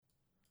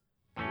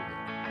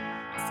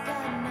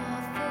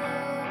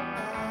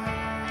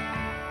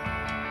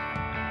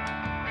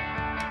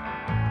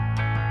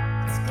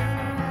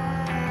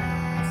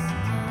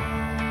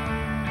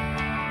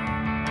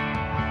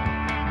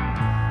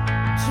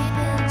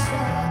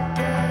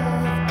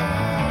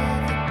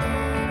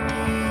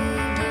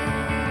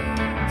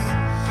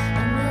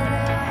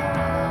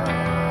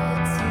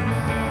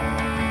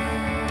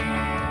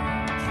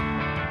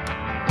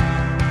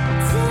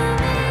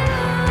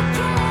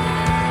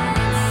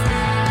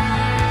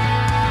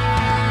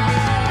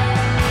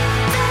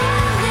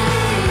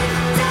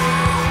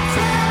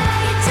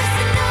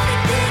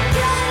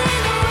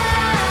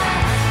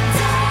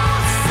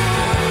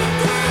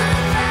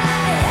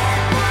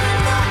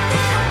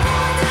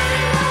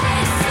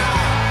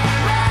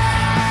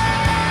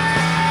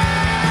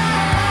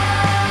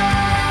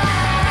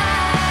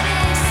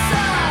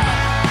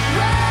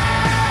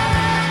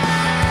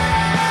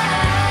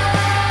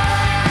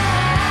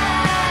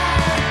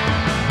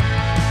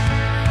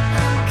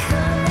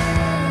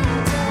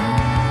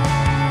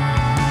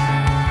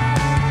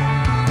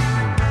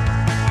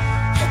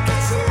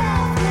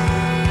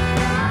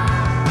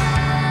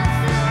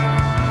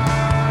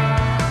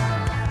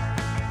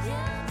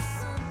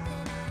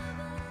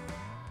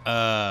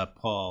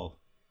Paul.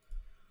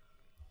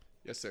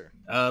 Yes, sir.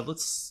 I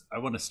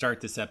want to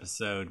start this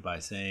episode by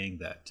saying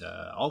that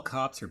all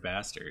cops are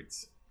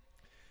bastards.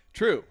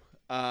 True.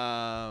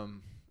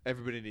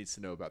 Everybody needs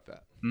to know about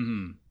that.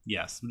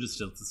 Yes, we'll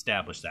just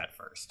establish that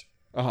first.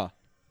 Uh-huh.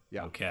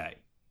 Yeah. Okay.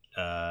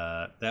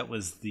 That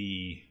was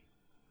the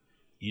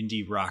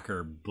indie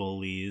rocker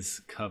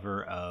Bullies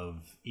cover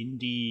of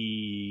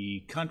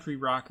indie country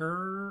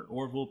rocker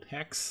Orville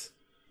Peck's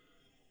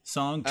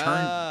song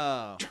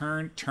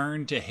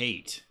Turn to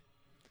Hate.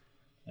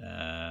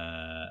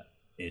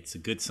 It's a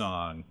good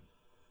song.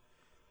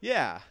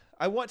 Yeah.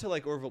 I want to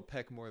like Orville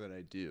Peck more than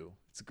I do.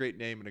 It's a great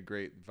name and a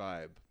great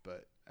vibe,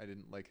 but I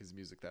didn't like his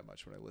music that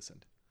much when I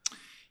listened.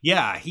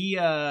 Yeah, he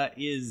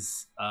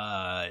is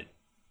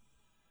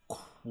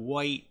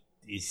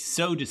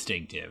so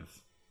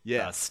distinctive.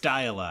 Yeah.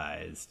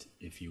 Stylized,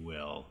 if you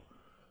will.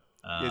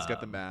 He's got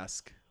the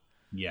mask.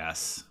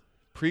 Yes.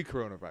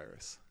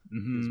 Pre-coronavirus.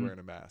 He's wearing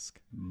a mask.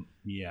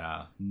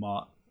 Yeah.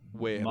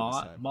 Way ahead of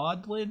his time.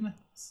 Maudlin?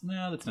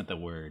 No, that's not the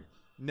word.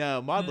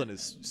 No, maudlin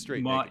is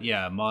straight negative.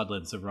 Yeah,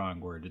 maudlin's the wrong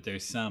word. But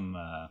there's some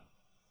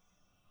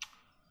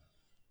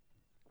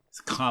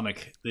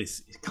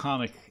this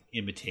comic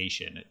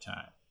imitation at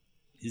times.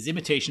 His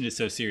imitation is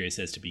so serious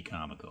as to be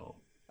comical.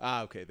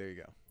 Ah, okay, there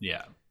you go.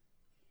 Yeah.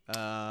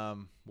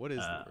 What is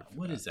the word?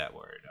 What is that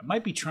word? I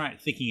might be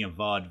thinking of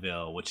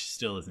vaudeville, which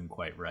still isn't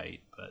quite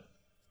right, but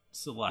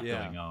there's a lot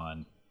going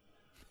on.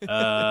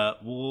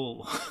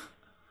 We'll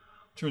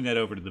turn that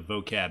over to the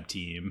vocab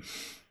team.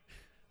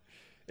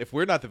 If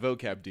we're not the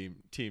vocab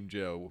team,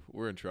 Joe,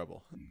 we're in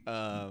trouble.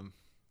 But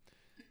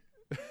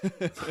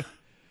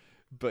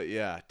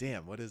yeah,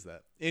 damn, what is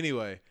that?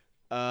 Anyway,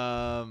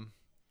 good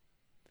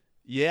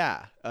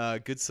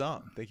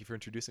song. Thank you for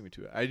introducing me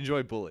to it. I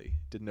enjoy Bully.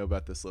 Didn't know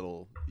about this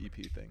little EP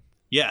thing.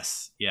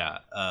 Yes, yeah.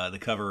 The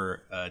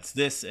cover, it's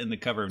this, and the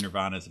cover of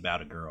Nirvana is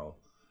about a girl.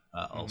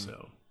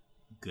 Also,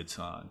 good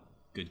song,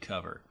 good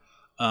cover.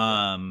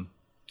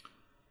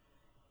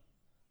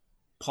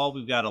 Paul,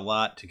 we've got a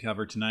lot to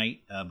cover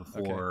tonight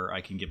before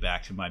I can get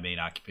back to my main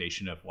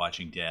occupation of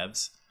watching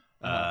devs.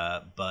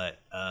 But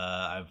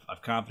I'm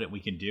confident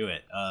we can do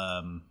it.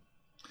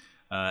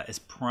 As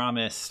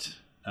promised,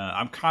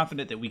 I'm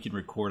confident that we can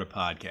record a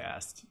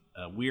podcast.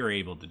 We are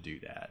able to do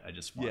that. I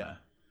just want to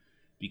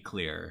be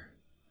clear.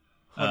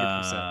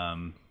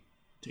 100%.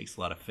 Takes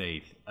a lot of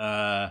faith.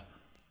 I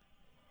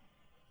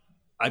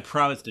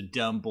promised a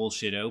dumb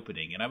bullshit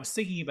opening, and I was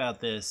thinking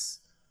about this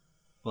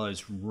while I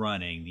was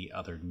running the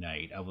other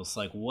night. I was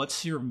like,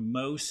 what's your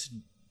most...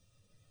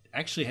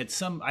 Actually, I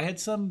had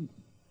some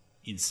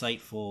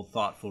insightful,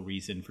 thoughtful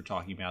reason for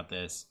talking about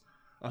this,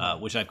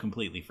 which I've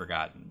completely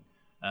forgotten.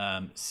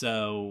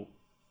 So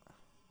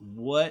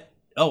what...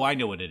 Oh, I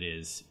know what it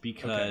is,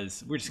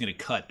 because we're just going to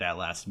cut that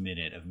last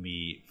minute of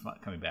me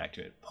coming back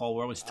to it. Paul,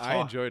 we're always talking...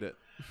 I enjoyed it.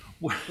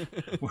 We're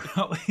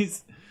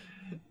always...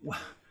 I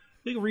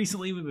think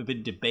recently we've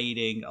been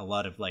debating a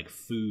lot of like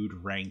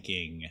food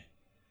rankings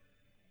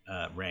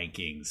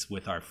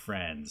with our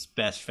friends.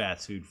 Best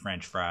fast food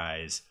French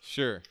fries.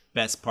 Sure.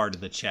 Best part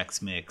of the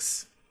Chex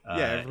Mix.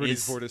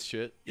 Everybody's bored as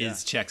shit.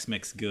 Is Chex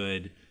Mix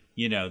good?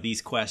 You know,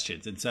 these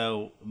questions. And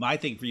so my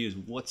thing for you is,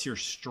 what's your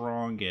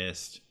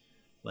strongest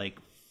like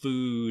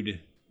food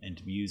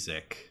and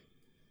music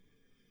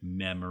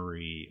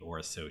memory or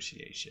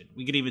association?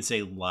 We could even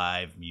say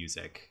live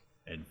music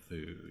and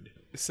food.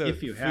 So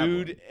if you have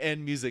food one.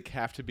 And music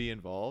have to be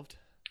involved?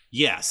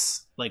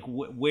 Yes. Like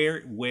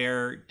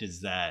where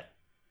does that...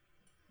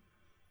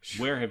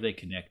 Where have they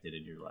connected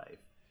in your life?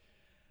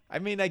 I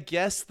mean, I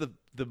guess the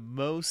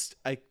most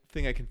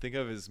thing I can think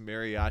of is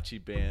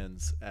mariachi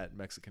bands at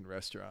Mexican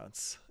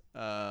restaurants.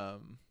 No.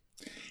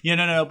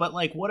 But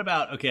like, what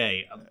about?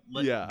 Okay,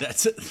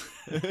 that's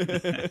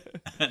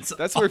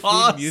that's where food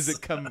and music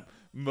come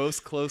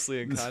most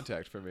closely in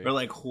contact for me. Or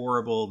like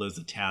horrible those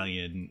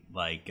Italian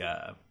like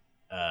the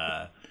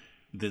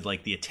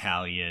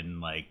Italian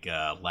like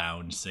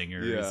lounge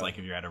singers. Yeah. Like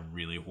if you're at a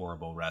really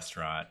horrible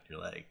restaurant, you're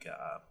like.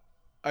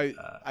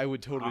 I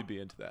would totally be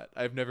into that.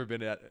 I've never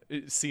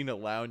seen a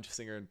lounge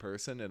singer in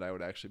person, and I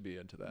would actually be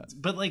into that.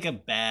 But like a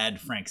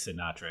bad Frank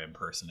Sinatra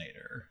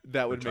impersonator.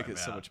 That would make it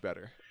so much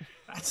better.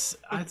 That's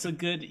a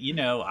good,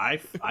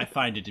 I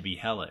find it to be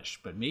hellish,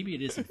 but maybe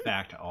it is in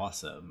fact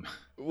awesome.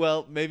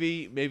 Well,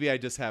 maybe I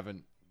just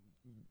haven't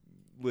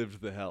lived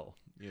the hell,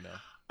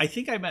 I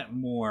think I meant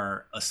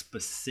more a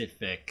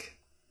specific...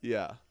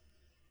 Yeah.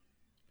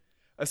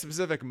 A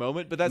specific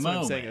moment, but that's what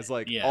I'm saying is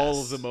like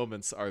all of the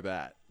moments are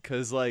that.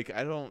 Because, like,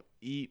 I don't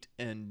eat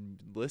and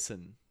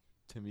listen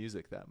to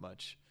music that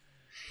much.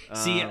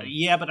 See,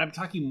 but I'm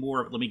talking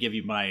more... Let me give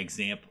you my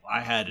example.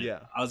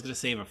 I was going to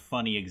save a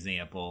funny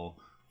example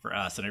for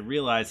us, and I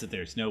realized that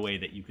there's no way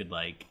that you could,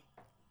 like,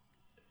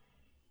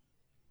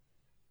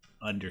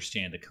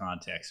 understand the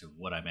context of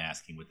what I'm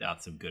asking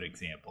without some good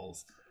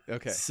examples.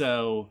 Okay.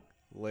 So,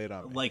 lay it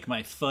on me. Like,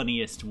 my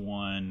funniest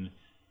one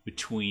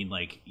between,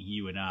 like,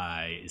 you and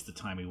I is the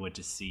time we went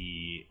to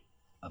see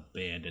a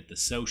band at the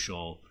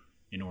Social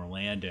in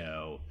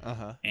Orlando,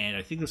 and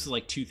I think this was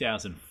like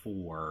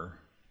 2004,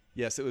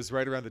 Yes, it was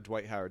right around the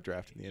Dwight Howard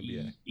draft in the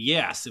NBA.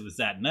 Yes, it was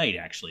that night,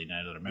 actually,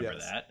 now that I remember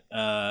that.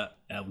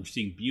 We're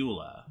seeing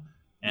Beulah.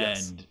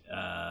 And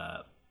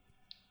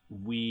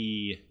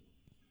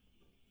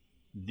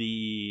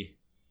the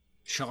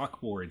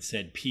chalkboard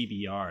said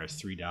PBR is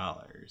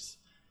 $3.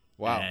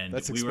 Wow, and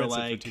that's expensive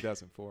for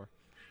 2004.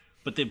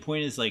 But the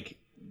point is, like,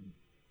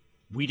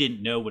 we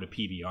didn't know what a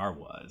PBR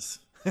was.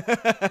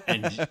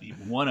 And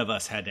one of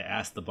us had to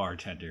ask the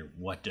bartender,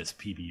 what does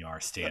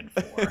PBR stand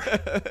for?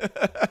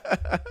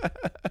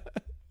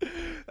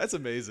 That's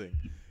amazing.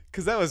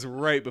 Because that was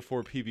right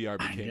before PBR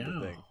became the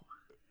thing.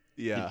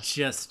 Yeah.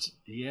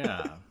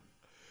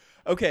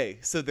 Okay,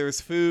 so there was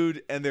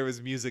food and there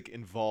was music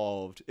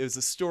involved. It was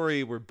a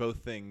story where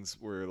both things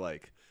were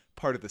like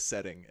part of the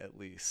setting, at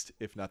least,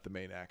 if not the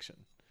main action.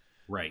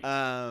 Right.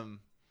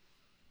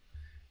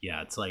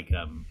 Yeah, it's like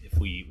when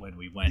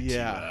we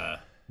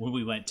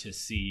went to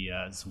see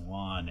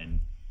Zwan and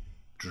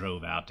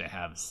drove out to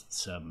have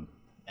some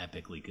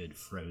epically good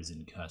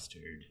frozen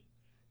custard.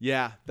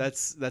 Yeah,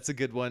 that's a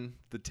good one.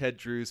 The Ted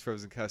Drewes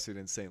frozen custard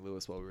in St.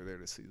 Louis while we were there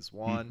to see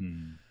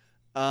Zwan.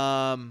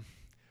 Mm-hmm.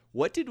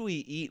 What did we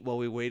eat while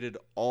we waited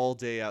all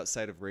day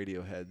outside of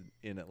Radiohead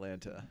in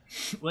Atlanta?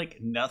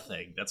 Like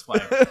nothing. That's why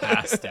I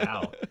passed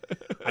out.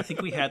 I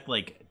think we had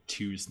like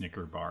 2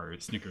 Snickers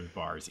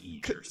bars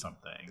each or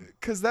something.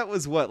 Because that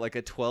was what, like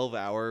a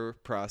 12-hour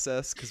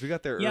process? Because we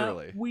got there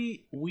early.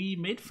 We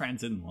made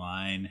friends in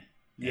line.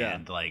 Yeah.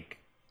 And like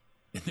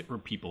there were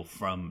people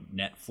from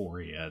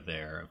Netforia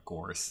there, of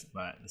course,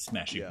 the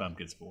Smashing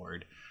Pumpkins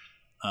board.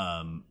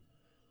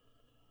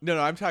 No,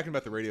 I'm talking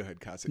about the Radiohead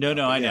concert. No,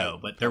 I know,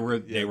 but they were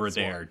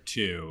there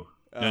too.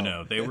 Oh.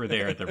 No, they were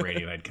there at the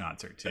Radiohead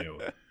concert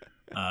too.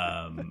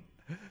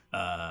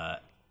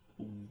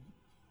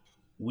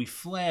 We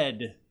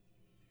fled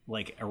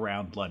like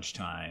around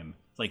lunchtime.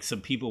 Like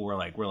some people were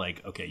like,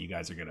 okay, you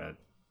guys are gonna,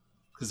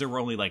 because there were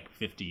only like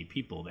 50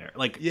 people there.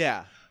 Like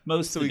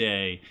most of the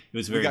day, it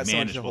was a very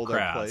manageable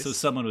crowd. So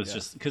someone was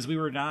just, because we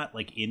were not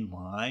like in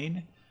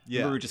line.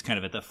 Yeah. We were just kind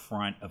of at the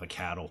front of a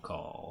cattle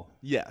call.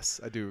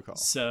 Yes, I do recall.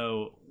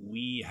 So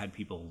we had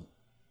people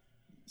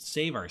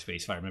save our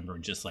space, if I remember,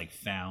 and just like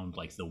found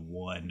like the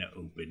one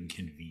open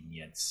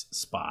convenience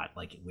spot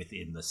like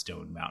within the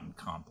Stone Mountain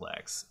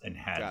complex and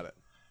had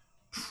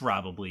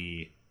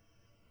probably,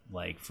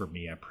 like for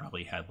me, I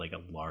probably had like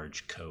a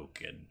large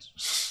Coke and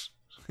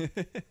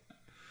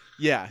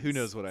yeah, who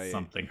knows what I ate.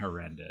 Something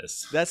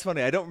horrendous. That's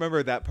funny. I don't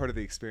remember that part of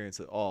the experience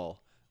at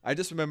all. I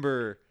just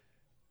remember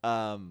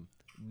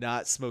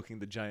not smoking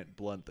the giant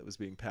blunt that was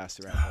being passed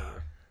around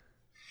later.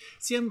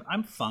 See,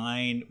 I'm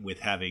fine with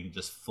having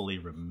just fully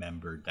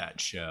remembered that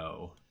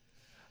show.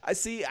 I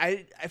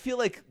feel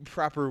like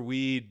proper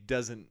weed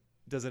doesn't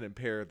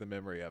impair the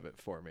memory of it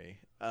for me.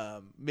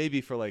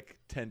 Maybe for like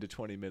 10 to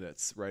 20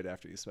 minutes right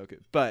after you smoke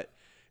it. But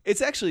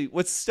it's actually,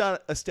 what's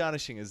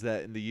astonishing is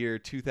that in the year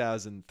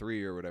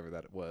 2003 or whatever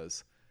that it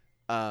was,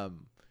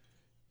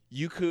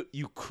 you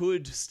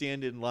could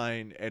stand in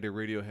line at a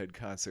Radiohead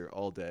concert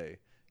all day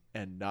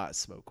and not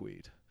smoke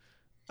weed.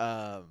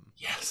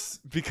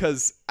 Yes,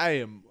 because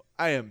I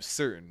am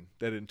certain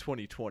that in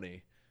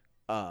 2020,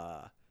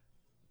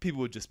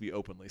 people would just be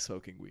openly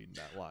smoking weed in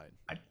that line.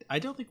 I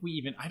don't think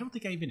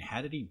I even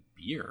had any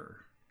beer.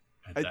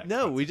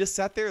 No, we just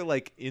sat there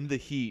like in the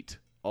heat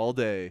all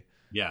day.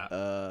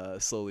 Yeah.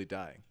 Slowly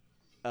dying.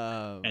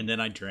 And then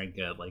I drank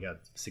a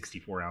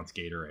 64-ounce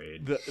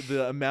Gatorade.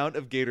 The amount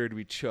of Gatorade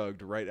we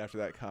chugged right after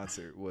that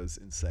concert was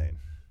insane.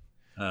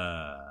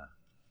 I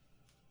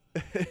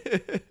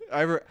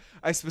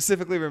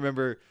specifically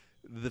remember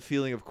the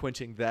feeling of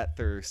quenching that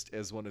thirst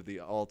as one of the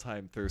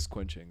all-time thirst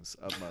quenchings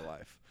of my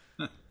life.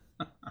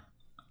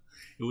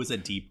 It was a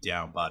deep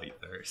down body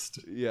thirst.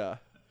 Yeah.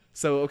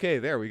 So okay,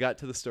 there we got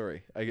to the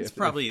story. If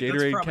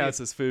Gatorade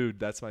counts as food,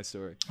 that's my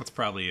story. That's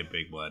probably a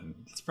big one.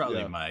 It's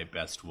probably my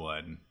best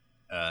one.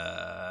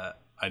 I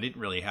didn't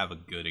really have a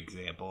good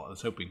example. I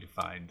was hoping to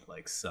find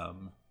like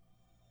some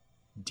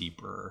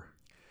deeper.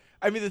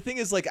 I mean, the thing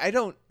is, like, I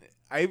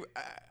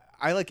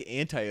like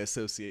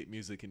anti-associate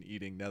music and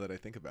eating now that I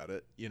think about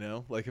it, you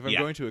know? Like if I'm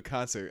going to a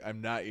concert,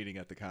 I'm not eating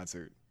at the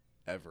concert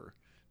ever.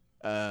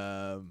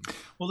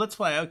 Well, that's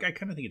why I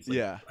kind of think it's like,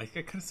 I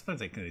kind of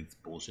sometimes I think it's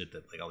bullshit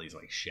that like all these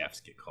like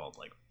chefs get called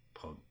like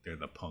punk. They're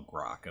the punk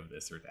rock of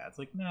this or that. It's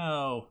like,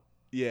 no.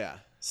 Yeah.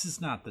 This is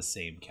not the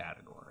same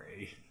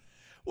category.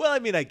 Well, I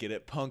mean, I get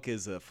it. Punk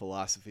is a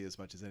philosophy as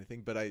much as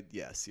anything, but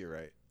yes, you're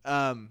right.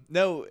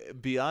 No,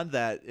 beyond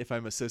that, if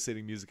I'm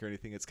associating music or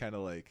anything, it's kind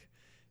of like,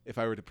 if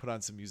I were to put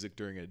on some music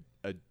during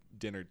a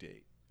dinner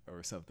date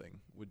or something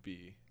would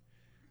be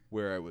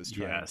where I was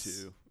trying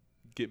to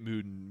get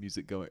mood and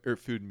music going, or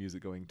food and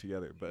music going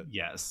together. But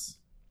yes,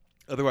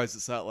 otherwise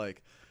it's not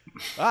like,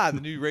 the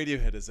new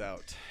Radiohead is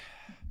out.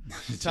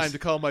 It's time to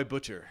call my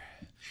butcher.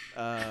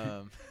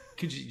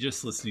 Could you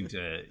just listening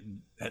to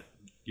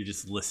you're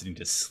just listening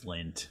to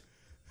Slint.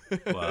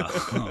 Wow.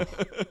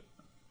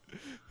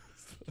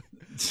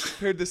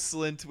 Paired the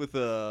Slint with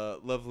a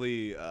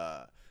lovely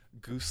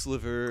goose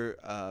liver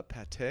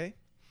pate.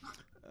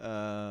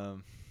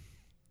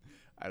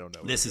 I don't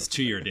know. This is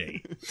to your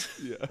date.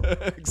 Yeah,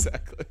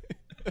 exactly.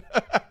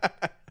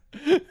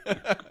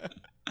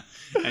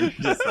 And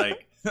you're just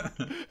like,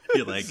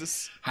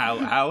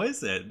 how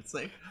is it? It's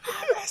like,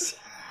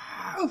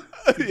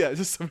 yeah,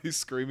 just somebody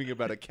screaming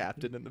about a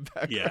captain in the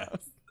background.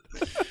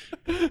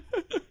 Yeah.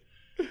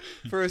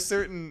 For a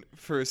certain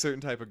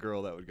type of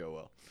girl, that would go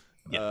well.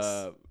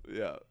 Yes.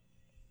 Yeah.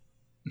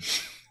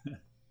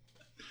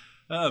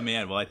 Oh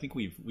man, well I think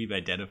we've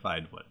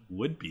identified what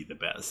would be the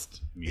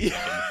best music in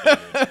the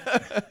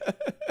theater.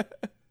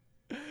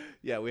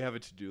 Yeah, we have a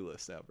to-do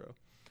list now, bro.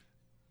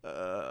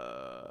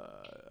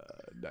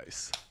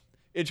 Nice.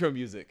 Intro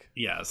music.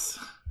 Yes.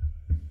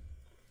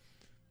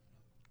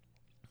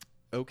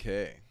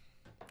 Okay.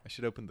 I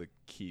should open the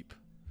Keep.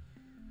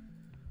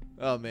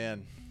 Oh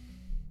man.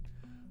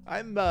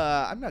 I'm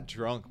not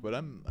drunk, but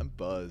I'm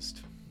buzzed.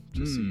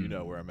 Just so you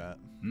know where I'm at.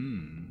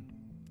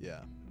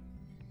 Yeah.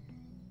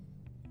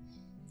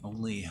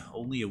 Only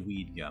a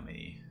weed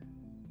gummy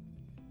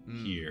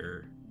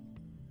here.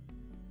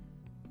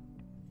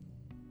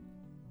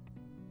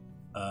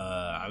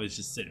 I was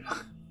just sitting,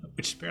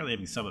 which is apparently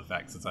having some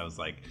effect since I was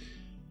like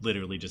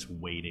literally just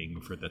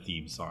waiting for the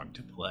theme song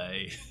to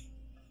play.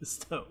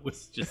 So it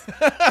was just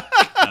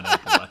gonna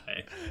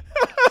play.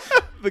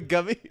 The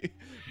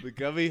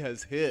gummy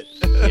has hit.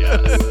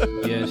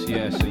 Yes.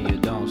 Yes, and you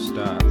don't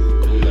stop.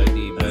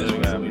 Kool-Aid best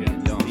rapper, you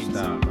don't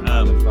stop.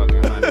 Another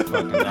fucking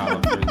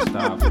 $100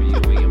 freestyle for you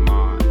and your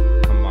mom.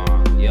 Come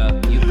on, yeah,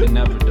 you can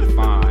never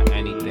define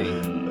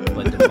anything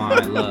but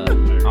divine love.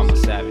 I'm a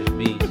savage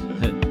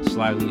beast,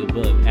 slightly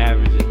above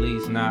average at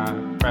least.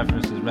 Nah,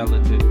 preference is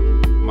relative.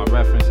 My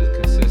reference is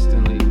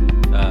consistently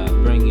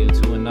bring you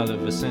to another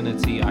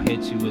vicinity. I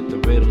hit you with the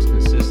riddles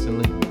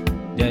consistently.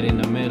 Dead in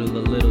the middle, a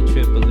little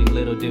Tripoli.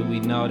 Little did we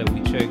know that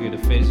we triggered a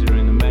fissure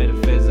in the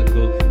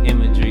metaphysical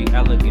imagery,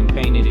 elegant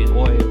painted in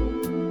oil.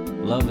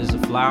 Love is a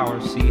flower,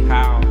 see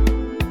how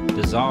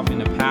dissolving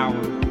the power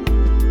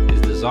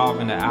is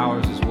dissolving the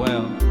hours as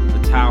well. A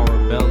tower,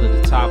 a bell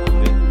at the top of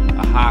it,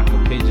 a hawk,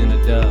 a pigeon,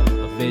 a dove,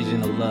 a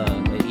vision of love,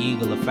 an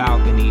eagle, a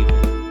falcon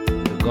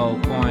even. The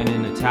gold coin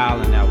in the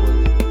talent that was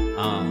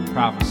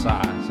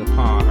prophesied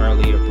upon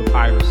earlier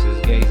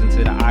papyruses, gaze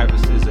into the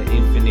irises of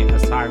infinite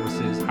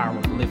Osiris's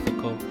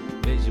hieroglyphical,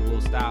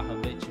 visual style,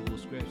 habitual,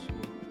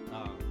 scriptural,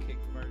 kick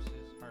verses,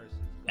 verses.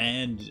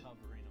 And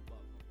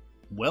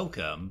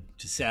welcome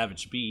to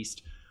Savage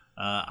Beast.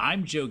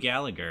 I'm Joe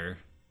Gallagher,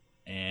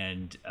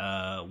 and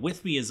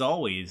with me as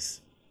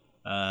always,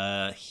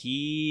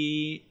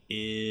 he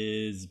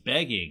is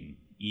begging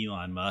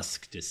Elon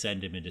Musk to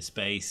send him into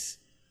space.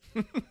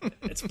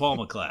 It's Paul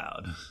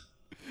McLeod.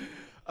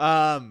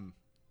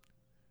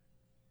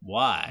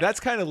 Why?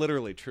 That's kind of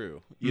literally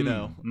true. You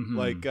know, mm-hmm.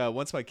 like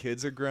once my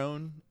kids are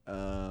grown,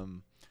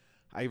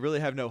 I really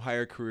have no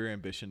higher career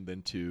ambition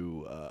than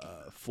to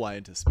fly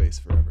into space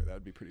forever. That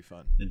would be pretty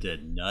fun. And a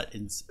nut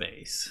in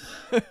space.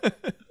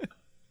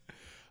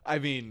 I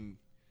mean,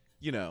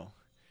 you know,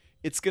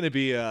 it's going to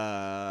be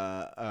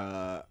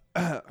a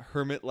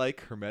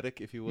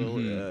hermetic, if you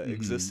will,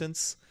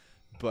 existence,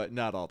 but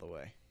not all the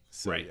way.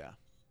 So, right. Yeah.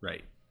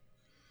 Right.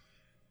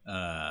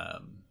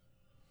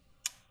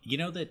 You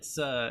know, that's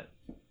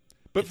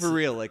but for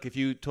real, like if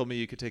you told me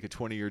you could take a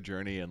 20-year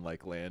journey and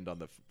like land on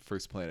the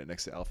first planet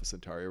next to Alpha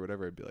Centauri or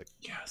whatever, I'd be like,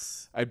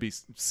 yes. I'd be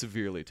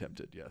severely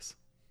tempted. Yes.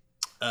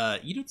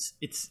 You know,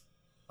 it's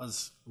I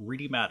was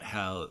reading about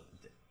how,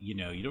 you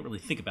know, you don't really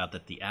think about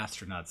that the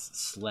astronauts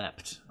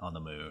slept on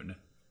the moon.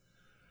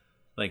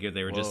 Like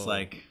they were just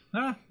like,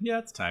 yeah,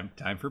 it's time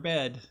for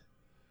bed.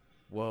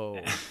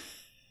 Whoa.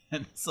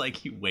 And it's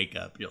like you wake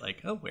up, you're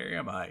like, oh, where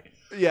am I?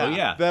 Yeah, oh,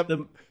 yeah, the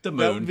moon.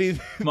 That would be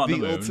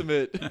the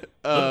ultimate,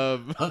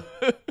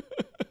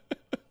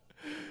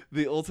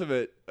 the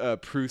ultimate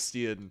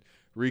Proustian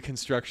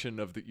reconstruction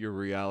of your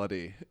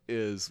reality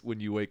is when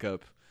you wake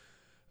up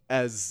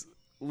as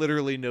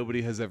literally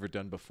nobody has ever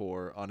done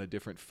before on a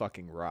different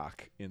fucking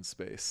rock in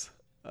space.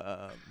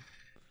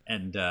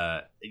 And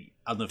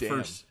on the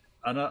first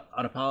on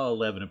Apollo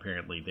 11,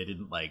 apparently they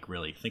didn't like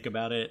really think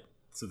about it,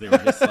 so they were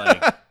just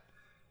like.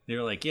 They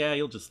were like, yeah,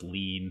 you'll just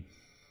lean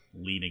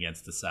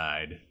against the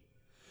side.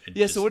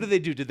 Yeah, so what did they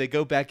do? Did they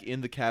go back in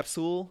the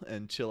capsule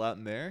and chill out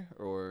in there?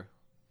 Or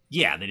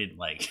yeah, they didn't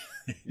like...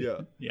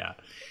 Yeah. Yeah.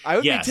 I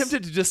would be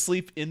tempted to just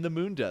sleep in the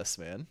moon dust,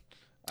 man.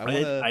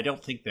 I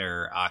don't think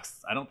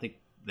I don't think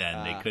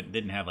then they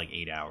didn't have like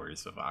 8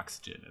 hours of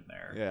oxygen in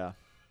there. Yeah.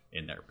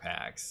 In their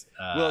packs.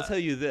 Well, I'll tell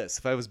you this.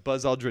 If I was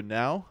Buzz Aldrin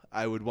now,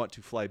 I would want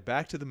to fly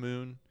back to the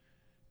moon,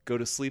 go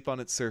to sleep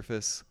on its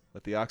surface,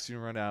 let the oxygen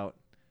run out,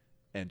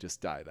 and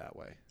just die that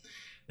way.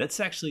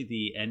 That's actually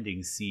the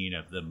ending scene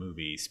of the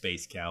movie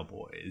Space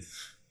Cowboys.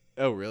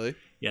 Oh, really?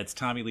 Yeah, it's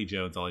Tommy Lee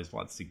Jones always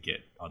wants to get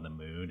on the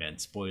moon, and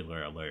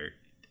spoiler alert,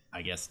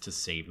 I guess to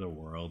save the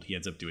world, he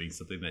ends up doing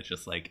something that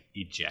just like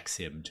ejects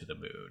him to the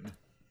moon,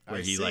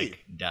 where he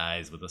like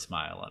dies with a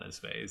smile on his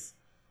face.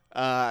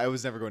 I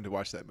was never going to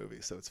watch that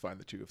movie, so it's fine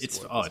that you have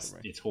spoiled it.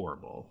 It's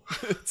horrible.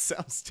 It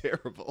sounds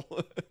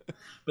terrible.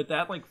 But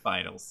that like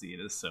final scene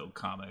is so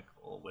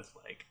comical with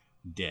like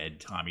dead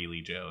Tommy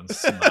Lee Jones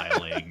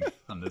smiling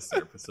on the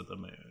surface of the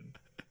moon.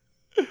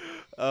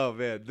 Oh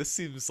man, this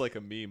seems like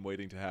a meme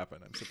waiting to happen.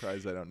 I'm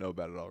surprised I don't know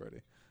about it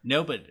already.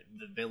 No, but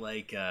they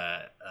like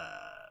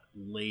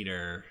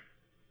later.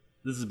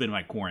 This has been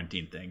my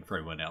quarantine thing for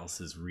everyone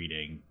else is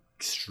reading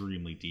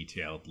extremely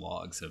detailed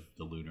logs of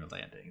the lunar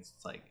landings.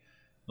 It's like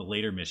the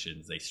later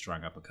missions, they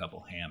strung up a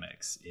couple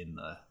hammocks in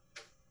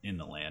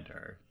the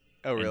lander.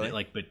 Oh really?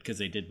 And but because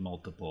they did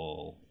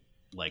multiple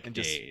and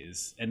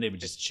days, and they would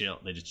just chill.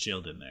 They just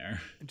chilled in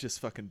there. Just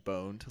fucking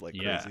boned like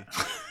yeah. crazy.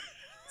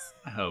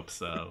 I hope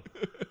so.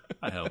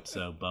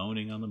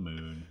 Boning on the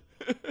moon.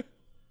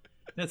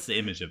 That's the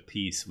image of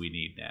peace we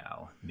need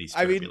now in these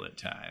turbulent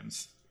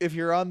times. If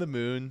you're on the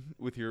moon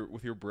with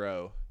your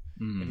bro,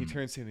 and he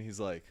turns to you and he's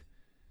like,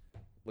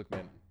 "Look,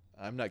 man,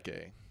 I'm not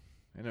gay.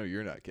 I know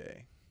you're not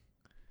gay,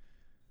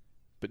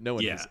 but no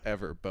one has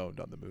ever boned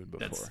on the moon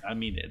before."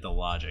 The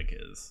logic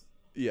is.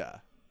 Yeah.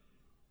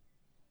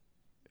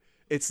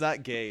 It's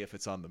not gay if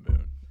it's on the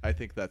moon. I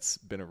think that's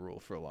been a rule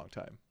for a long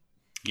time.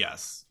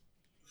 Yes,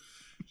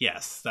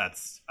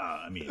 that's.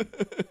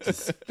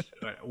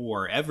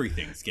 Or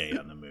everything's gay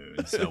on the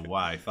moon, so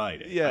why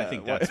fight it? Yeah, I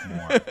think that's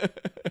more.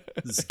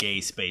 This is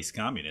gay space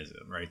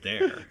communism right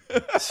there.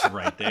 It's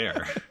right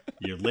there.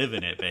 You're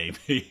living it,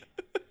 baby.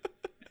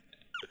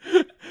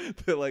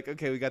 They're like,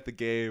 okay, we got the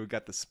gay, we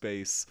got the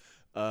space.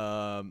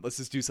 Let's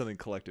just do something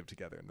collective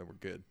together, and then we're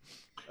good.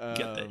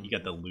 You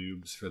got the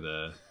lubes for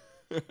the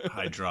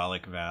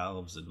hydraulic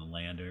valves and the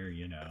lander,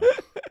 you know.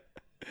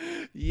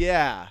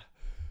 Yeah.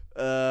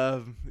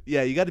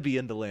 You got to be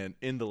in the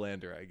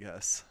lander, I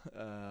guess.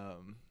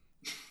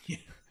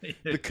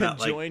 The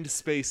conjoined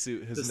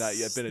spacesuit has not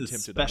yet been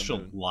attempted on the moon.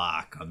 Special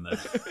lock on the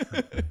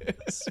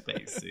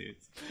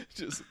spacesuits.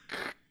 Just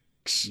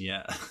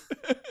yeah.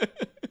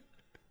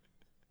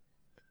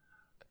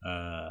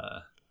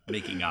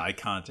 Making eye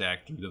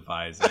contact through the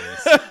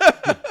visors.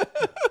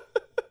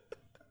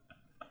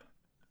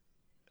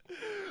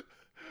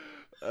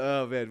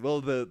 Oh man,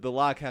 well the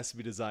lock has to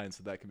be designed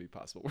so that can be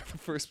possible. We're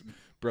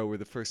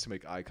the first to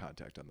make eye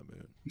contact on the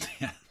moon.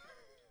 Yeah.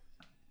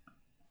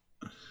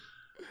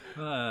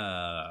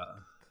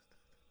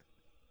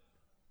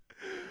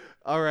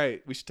 All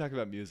right, we should talk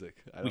about music.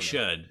 We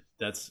should.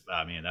 That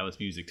was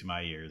music to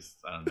my ears.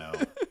 I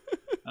don't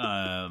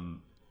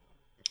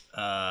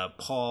know.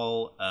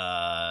 Paul,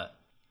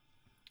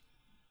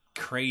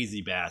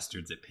 crazy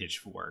bastards at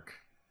Pitchfork.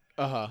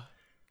 Uh-huh.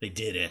 They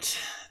did it.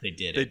 They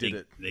did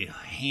it. They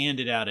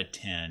handed out a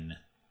 10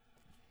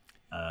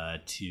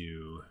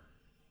 to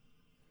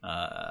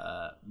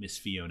Miss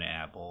Fiona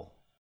Apple.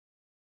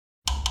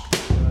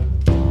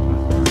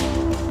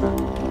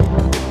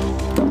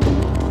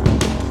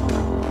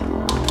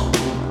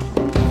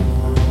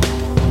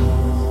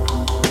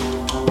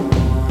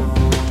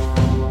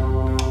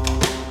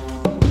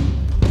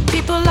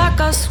 People like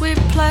us, we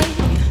play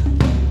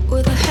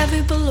with a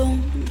heavy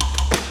balloon.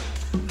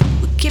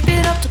 We keep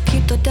it up to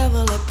keep the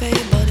devil at bay,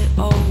 but it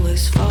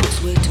always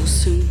falls way too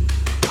soon.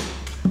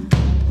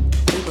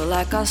 People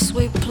like us,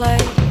 we play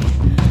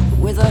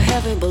with a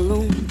heavy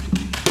balloon.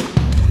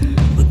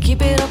 We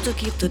keep it up to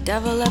keep the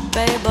devil at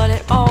bay, but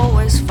it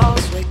always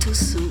falls way too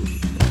soon.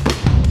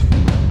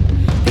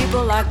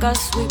 People like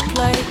us, we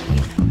play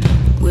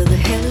with a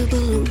heavy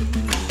balloon.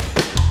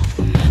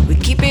 We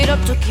keep it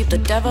up to keep the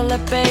devil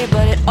at bay,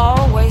 but it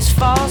always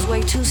falls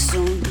way too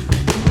soon.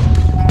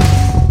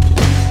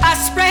 I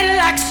spread it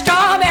like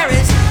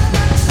strawberries,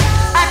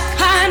 I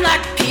climb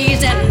like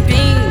peas and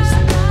beans.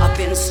 I've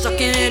been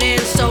sucking it in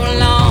so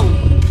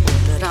long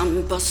that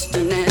I'm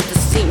busting at the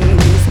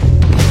seams.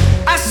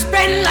 I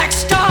spread it like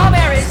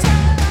strawberries,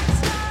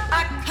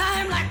 I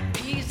climb like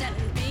peas and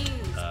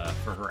beans.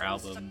 For her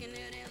album,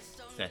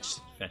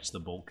 Fetch the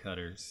Bolt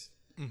Cutters.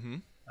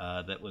 Mm-hmm.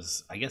 That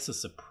was, I guess, a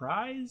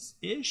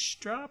surprise-ish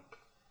drop.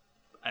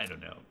 I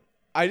don't know.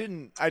 I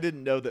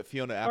didn't know that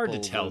Fiona Apple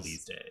Hard to tell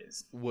these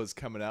days. Was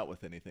coming out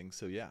with anything,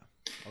 so yeah,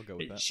 I'll go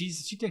with that.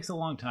 She takes a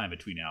long time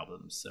between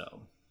albums,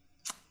 so.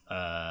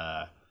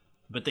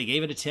 But they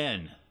gave it a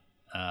 10.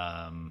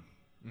 I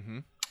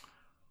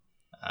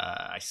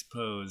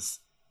suppose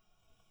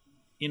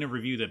in a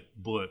review that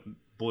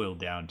boiled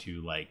down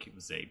to like it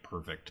was a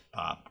perfect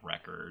pop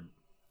record,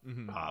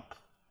 pop,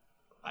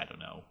 I don't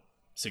know,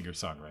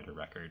 singer-songwriter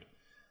record.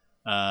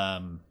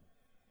 And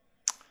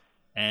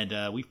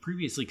we've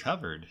previously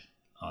covered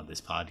on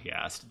this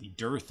podcast the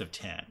Dearth of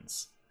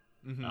Tens.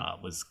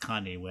 Was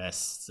Kanye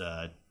West's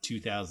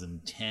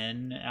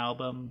 2010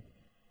 album,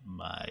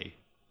 My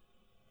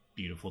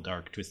Beautiful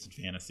Dark Twisted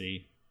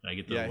Fantasy. Did I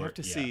get the word? I have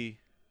to see.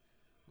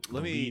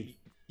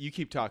 You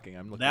keep talking.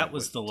 I'm looking. That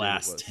was the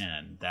last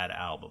 10. That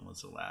album was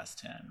the last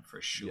 10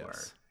 for sure.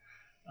 Yes.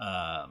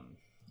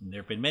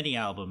 There have been many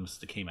albums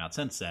that came out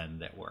since then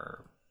that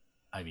were,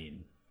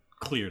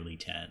 clearly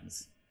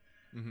 10s.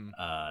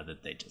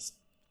 That they just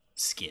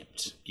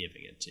skipped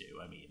giving it to.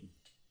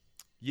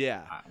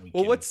 Yeah.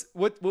 What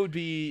would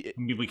be?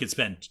 We could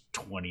spend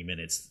 20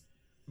 minutes.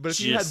 But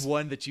if you had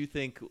one that you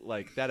think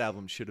like that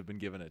album should have been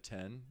given a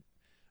 10,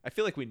 I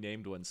feel like we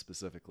named one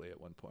specifically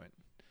at one point.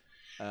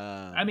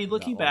 I mean,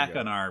 looking back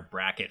on our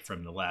bracket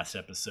from the last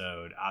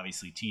episode,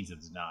 obviously Teens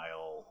of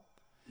Denial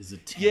is a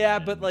 10. Yeah,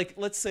 but like,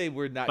 let's say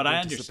we're not But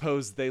going to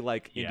suppose they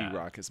like indie Yeah.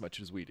 rock as much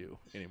as we do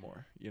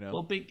anymore, you know?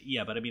 Well, but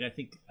I mean, I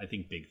think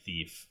Big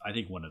Thief. I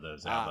think one of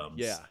those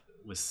albums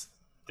was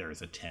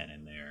there's a 10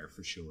 in there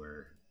for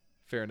sure.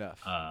 Fair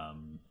enough.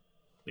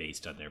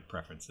 Based on their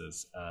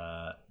preferences.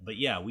 But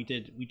yeah, we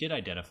did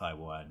identify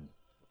one.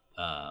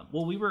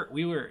 Well, we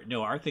were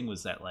no, our thing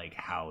was that like,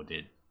 how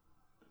did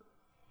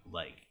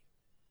like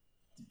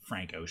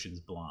Frank Ocean's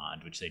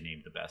Blonde, which they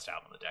named the best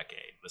album of the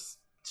decade, was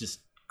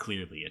just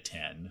clearly a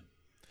 10.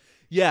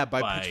 Yeah,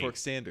 by Pitchfork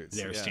standards.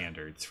 Their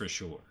standards for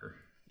sure.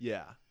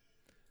 Yeah.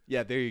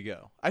 Yeah, there you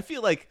go. I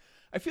feel like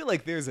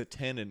there's a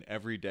 10 in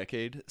every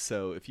decade.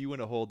 So if you win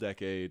a whole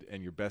decade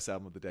and your best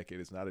album of the decade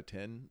is not a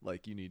 10,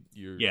 like you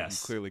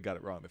clearly got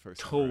it wrong the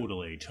first time.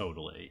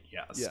 Totally.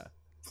 Yes. Yeah.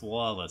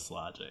 Flawless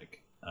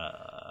logic.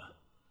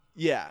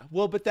 Yeah.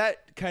 Well, but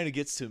that kind of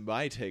gets to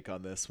my take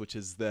on this, which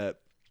is that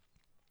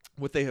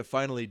what they have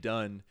finally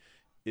done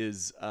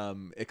is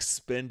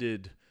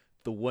expended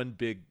the one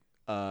big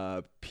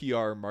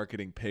PR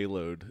marketing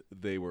payload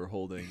they were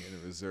holding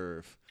in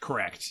reserve.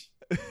 Correct.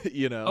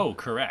 You know? Oh,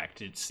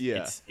 correct. It's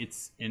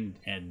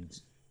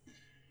and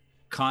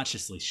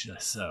consciously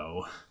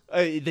so.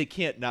 They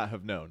can't not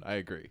have known. I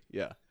agree.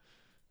 Yeah.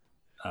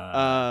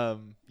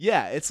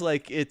 Yeah, it's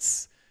like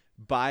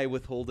by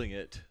withholding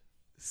it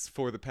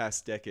for the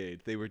past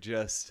decade,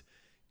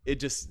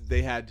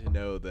 they had to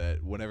know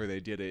that whenever they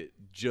did it,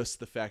 just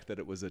the fact that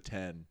it was a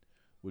 10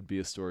 would be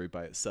a story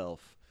by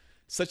itself,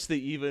 such that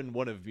even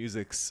one of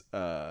music's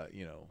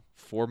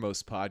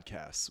foremost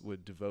podcasts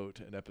would devote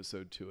an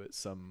episode to it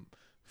some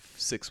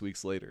 6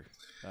 weeks later.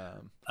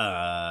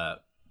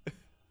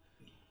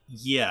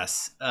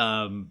 Yes.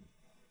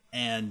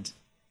 And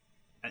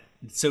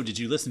so did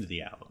you listen to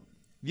the album?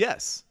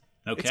 Yes.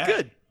 Okay. It's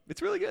good.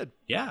 It's really good.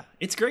 Yeah,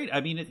 it's great.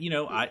 I mean,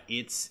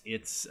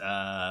 it's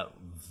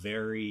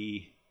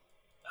very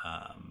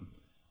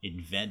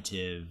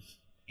inventive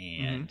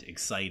and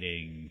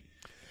exciting.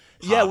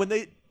 Yeah, when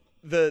the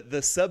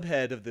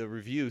subhead of the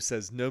review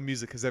says no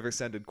music has ever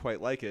sounded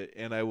quite like it,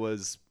 and I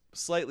was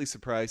slightly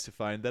surprised to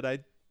find that I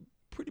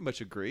pretty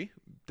much agree.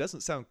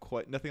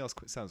 Nothing else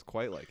sounds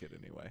quite like it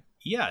anyway.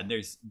 Yeah,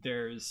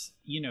 there's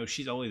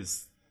she's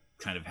always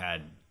kind of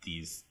had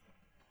this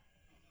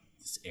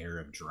air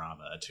of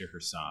drama to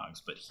her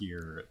songs, but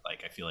here,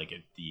 like, I feel like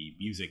the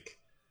music,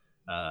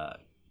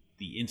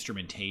 the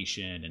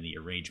instrumentation and the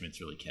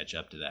arrangements really catch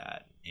up to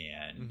that,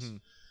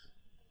 and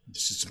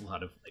there's just a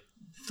lot of like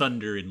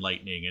thunder and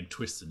lightning and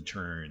twists and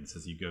turns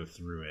as you go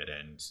through it,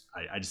 and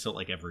I just felt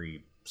like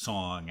every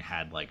song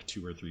had like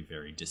 2 or 3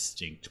 very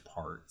distinct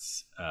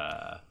parts.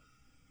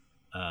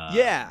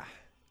 Yeah,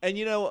 and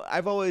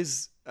I've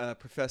always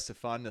professed a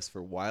fondness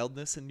for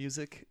wildness in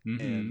music,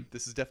 and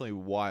this is definitely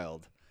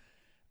wild.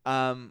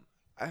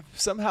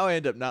 Somehow I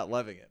end up not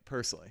loving it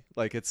personally.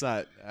 Like,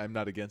 I'm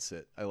not against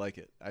it. I like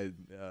it. I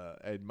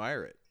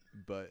admire it,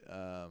 but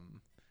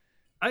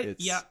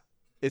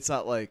it's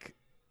not like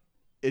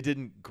it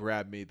didn't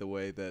grab me the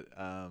way that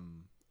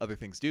other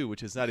things do,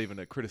 which is not even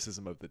a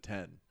criticism of the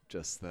 10,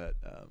 just that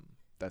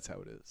that's how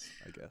it is,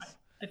 I guess.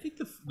 I think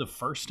the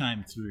first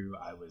time through,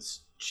 I was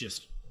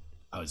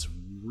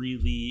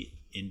really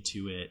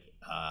into it.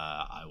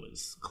 I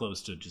was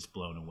close to just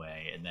blown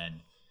away, and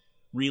then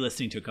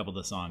re-listening to a couple of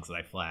the songs that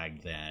I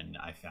flagged, then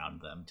I found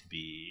them to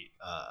be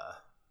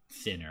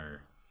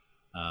thinner,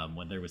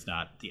 when there was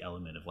not the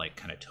element of like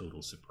kind of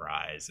total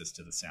surprise as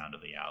to the sound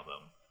of the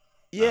album.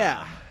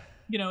 Yeah.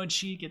 And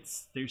she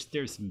gets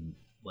there's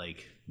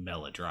like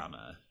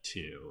melodrama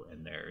too,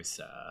 and there's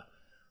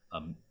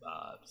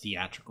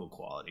theatrical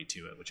quality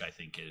to it, which I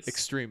think is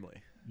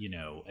extremely,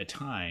 at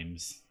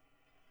times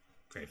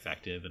very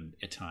effective and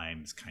at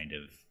times kind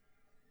of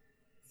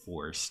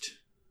forced.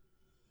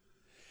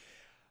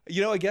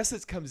 I guess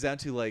it comes down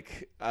to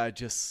like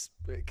just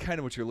kind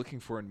of what you're looking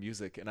for in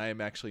music, and I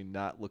am actually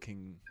not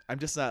looking. I'm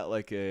just not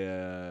like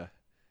an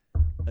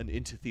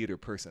into theater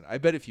person. I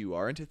bet if you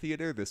are into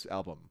theater, this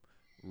album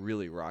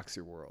really rocks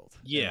your world.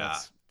 Yeah,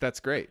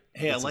 that's great.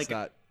 Hey, this is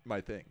not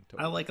my thing.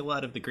 Totally. I like a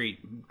lot of the great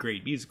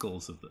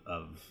musicals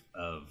of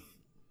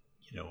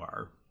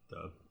our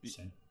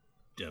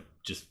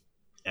just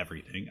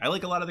everything. I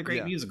like a lot of the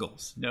great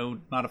musicals. No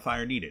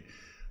modifier needed.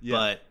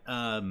 Yeah.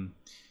 But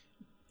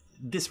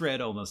this read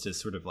almost as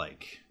sort of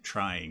like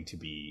trying to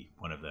be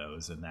one of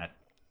those, and that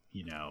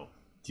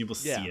people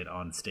see it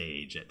on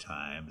stage at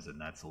times,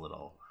 and that's a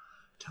little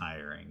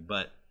tiring.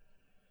 But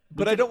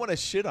I don't want to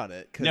shit on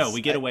it. No,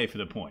 we get away from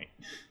the point.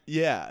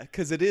 Yeah,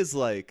 because it is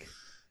like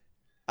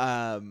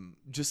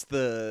just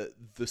the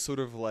sort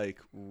of like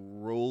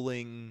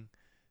rolling,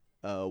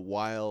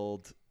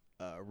 wild,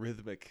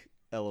 rhythmic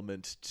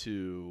element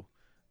to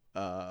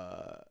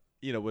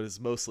what is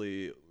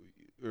mostly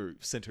or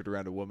centered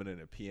around a woman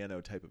and a piano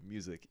type of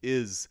music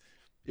is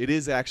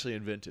actually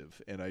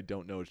inventive, and I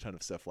don't know a ton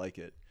of stuff like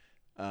it.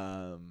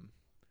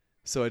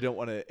 So I don't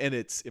want to, and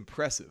it's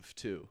impressive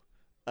too.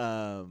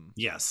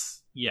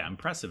 Yes. Yeah.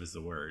 Impressive is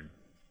the word.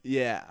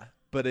 Yeah.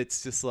 but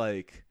it's just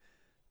like,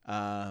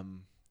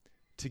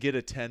 to get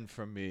a 10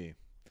 from me,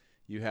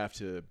 you have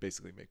to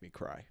basically make me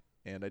cry,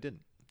 and I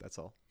didn't. That's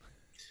all.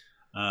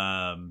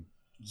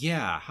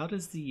 Yeah. How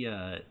does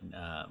the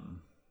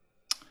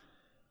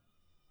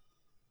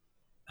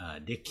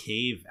Nick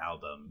Cave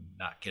album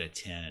not get a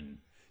 10?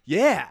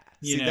 Yeah.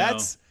 You See, know?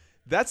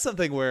 that's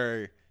something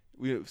where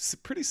we have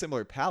pretty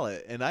similar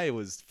palette, and I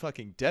was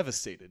fucking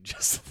devastated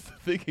just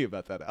thinking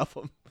about that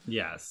album.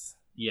 Yes.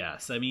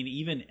 I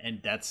mean,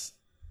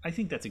 I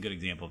think that's a good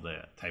example of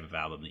the type of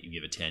album that you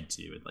give a 10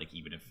 to, and like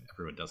even if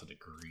everyone doesn't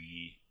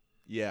agree,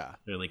 Yeah.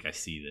 they're like, I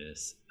see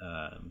this.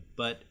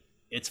 But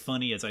it's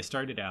funny, as I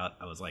started out,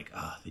 I was like,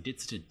 they did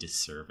such a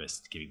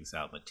disservice giving this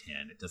album a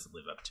 10. It doesn't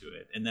live up to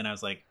it. And then I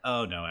was like,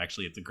 oh no,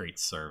 actually it's a great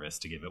service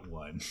to give it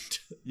 1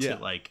 to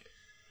like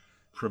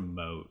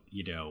promote,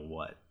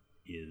 what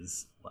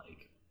is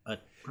like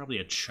probably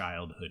a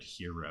childhood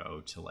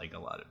hero to like a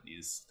lot of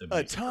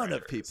a ton writers.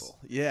 of people.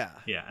 Yeah.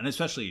 Yeah, and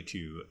especially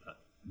to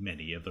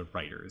many of the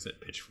writers at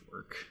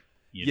Pitchfork.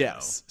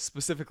 Yes,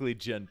 specifically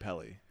Jen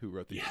Pelly, who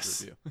wrote the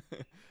review.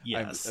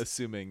 Yes. I'm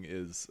assuming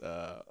is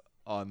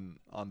on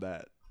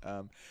that.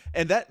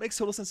 And that makes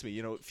total sense to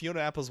me.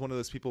 Fiona Apple is one of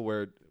those people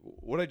where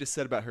what I just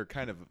said about her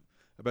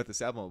about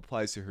this album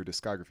applies to her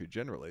discography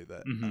generally,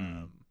 that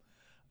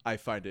I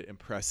find it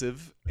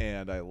impressive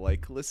and I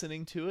like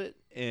listening to it,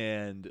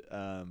 and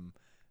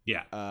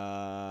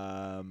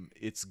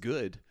it's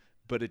good,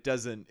 but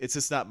it's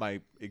just not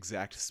my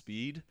exact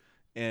speed.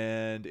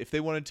 And if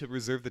they wanted to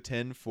reserve the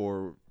 10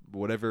 for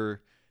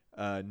whatever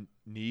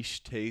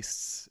niche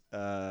taste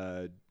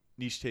does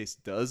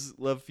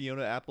love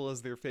Fiona Apple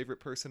as their favorite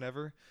person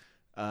ever,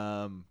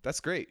 that's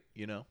great.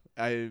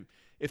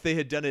 If they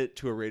had done it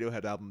to a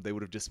Radiohead album, they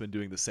would have just been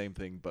doing the same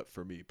thing, but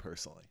for me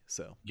personally.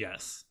 So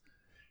yes,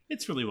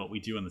 it's really what we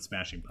do on the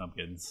Smashing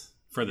Pumpkins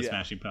for the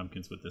Smashing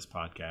Pumpkins with this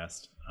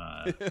podcast.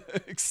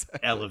 Exactly.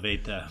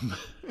 Elevate them.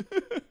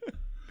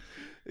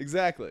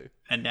 Exactly.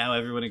 And now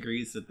everyone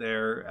agrees that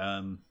they're,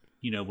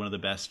 one of the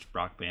best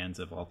rock bands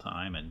of all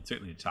time, and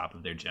certainly the top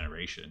of their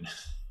generation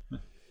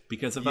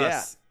because of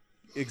us.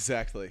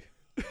 Exactly.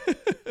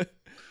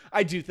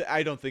 I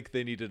don't think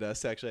they needed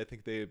us. Actually, I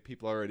think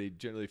people already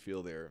generally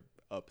feel they're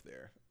up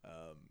there.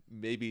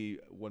 Maybe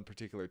one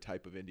particular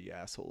type of indie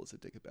asshole is a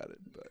dick about it.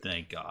 But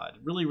thank God.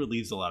 It really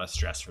relieves a lot of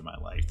stress from my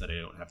life that I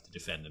don't have to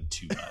defend them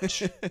too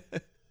much.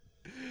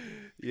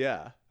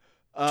 Yeah.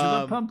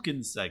 To the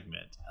pumpkin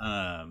segment.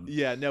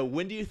 No.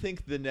 When do you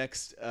think the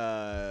next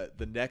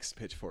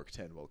Pitchfork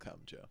 10 will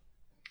come, Joe?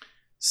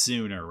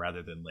 Sooner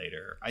rather than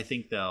later. I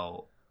think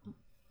they'll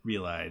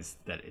realize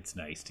that it's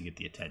nice to get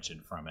the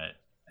attention from it,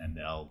 and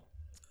they'll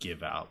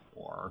give out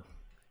more.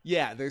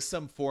 Yeah, there's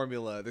some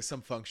formula, there's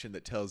some function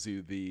that tells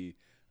you the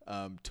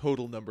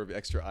total number of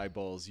extra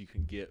eyeballs you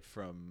can get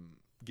from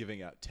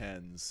giving out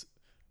 10s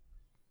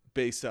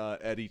based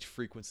at each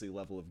frequency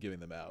level of giving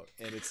them out,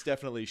 and it's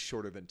definitely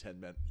shorter than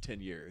 10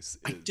 years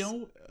is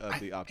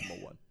the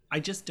optimal one. I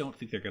just don't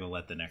think they're going to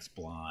let the next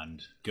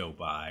Blonde go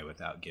by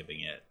without giving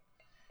it,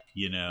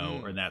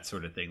 or that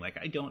sort of thing. Like,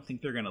 I don't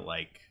think they're going to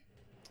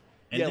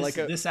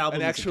this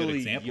album an is a good actually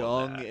example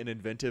young of that. and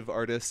inventive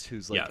artist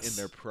who's like in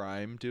their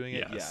prime doing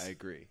it. Yes. Yeah, I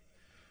agree.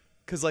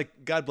 Because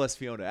God bless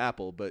Fiona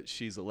Apple, but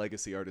she's a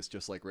legacy artist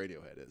just like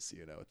Radiohead is,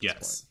 at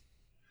this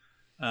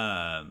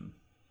point.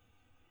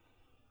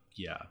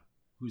 Yeah.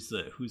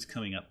 Who's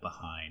coming up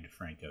behind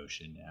Frank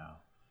Ocean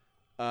now?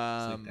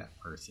 It's like that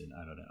person.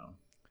 I don't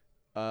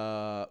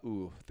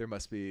know. There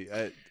must be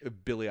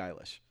Billie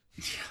Eilish.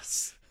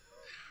 Yes.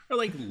 Or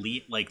like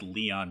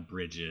Leon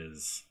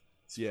Bridges.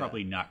 It's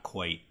probably not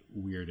quite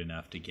weird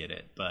enough to get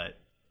it, but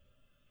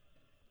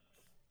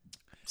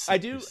I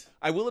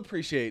will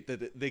appreciate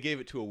that they gave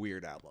it to a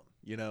weird album.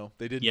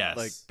 They didn't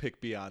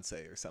pick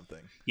Beyonce or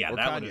something. Yeah, or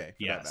that Kanye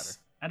for that matter.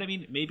 And I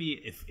mean, maybe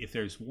if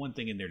there's one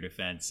thing in their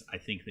defense, I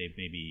think they've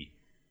maybe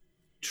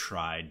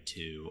tried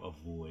to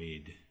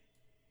avoid,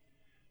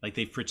 like,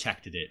 they've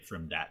protected it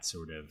from that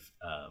sort of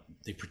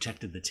they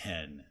protected the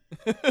 10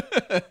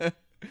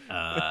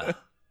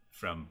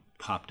 from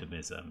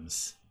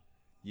poptimisms.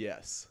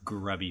 Yes.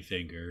 Grubby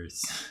fingers.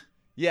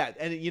 Yeah,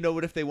 and you know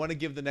what? If they want to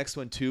give the next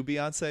one to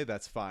Beyonce,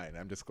 that's fine.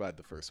 I'm just glad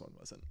the first one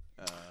wasn't.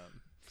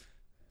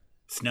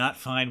 It's not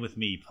fine with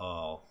me,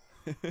 Paul.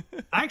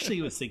 I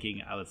actually was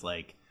thinking, I was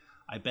like,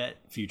 I bet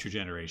future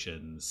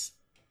generations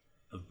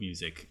of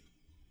music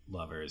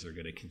lovers are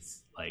going to,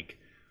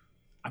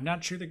 I'm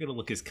not sure they're going to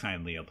look as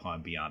kindly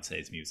upon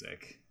Beyonce's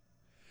music.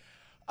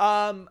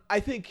 I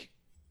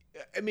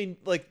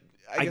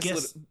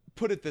guess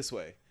put it this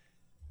way.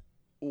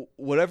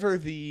 Whatever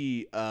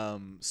the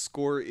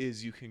score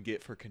is you can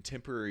get for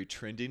contemporary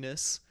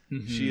trendiness,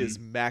 she is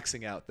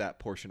maxing out that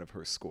portion of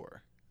her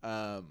score.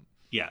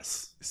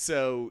 Yes.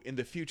 So in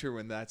the future,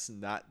 when that's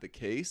not the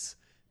case,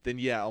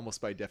 then almost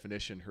by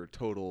definition, her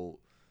total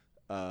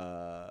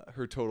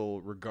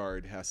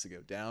regard has to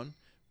go down.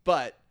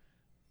 But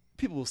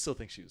people will still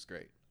think she was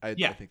great. I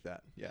think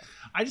that. Yeah.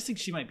 I just think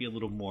she might be a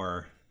little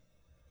more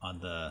on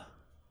the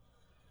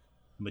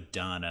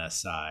Madonna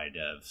side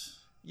of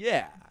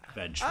Yeah.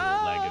 eventual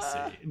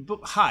legacy,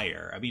 but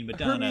higher. I mean,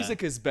 Madonna. Her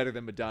music is better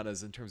than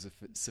Madonna's in terms of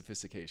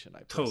sophistication.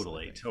 I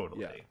personally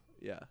Totally. think.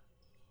 Yeah.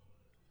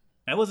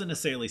 I wasn't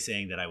necessarily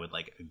saying that I would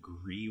like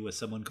agree with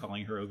someone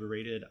calling her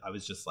overrated. I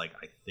was just like,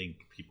 I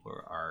think people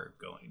are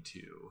going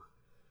to.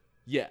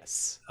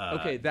 Yes.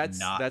 Okay,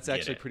 that's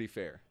actually pretty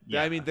fair.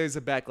 Yeah. I mean, there's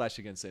a backlash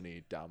against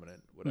any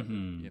dominant whatever,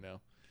 you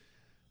know.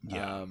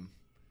 Yeah.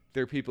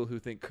 There are people who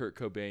think Kurt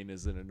Cobain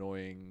is an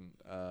annoying,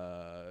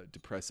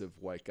 depressive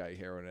white guy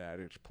heroin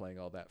addict playing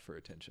all that for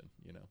attention,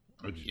 you know.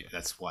 Yeah,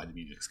 that's why the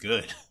music's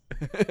good.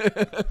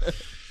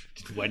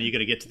 When are you going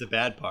to get to the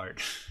bad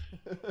part?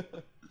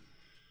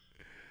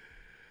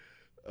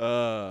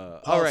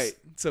 All right.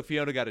 So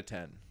Fiona got a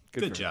 10.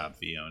 Good job,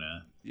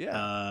 Fiona.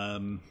 Yeah.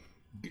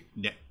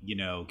 You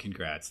know,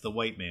 congrats. The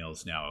white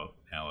males now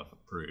have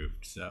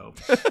approved. So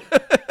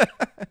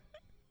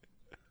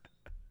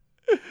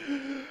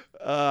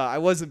I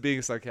wasn't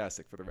being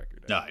sarcastic for the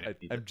record. No,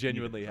 I'm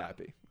genuinely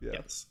happy. Yeah.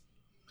 Yes.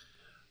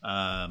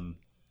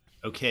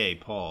 Okay,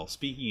 Paul.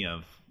 Speaking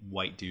of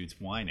white dudes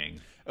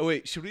whining. Oh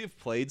wait, should we have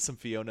played some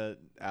Fiona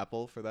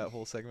Apple for that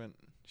whole segment?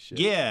 Shit.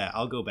 Yeah,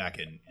 I'll go back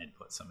and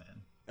put some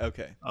in.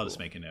 Okay. I'll just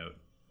make a note.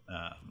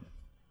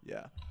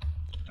 Yeah.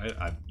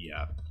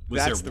 Yeah.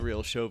 That's the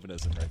real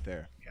chauvinism right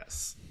there.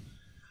 Yes.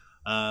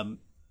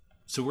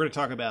 So we're going to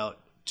talk about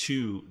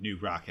 2 new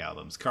rock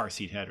albums, Car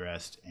Seat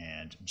Headrest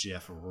and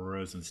Jeff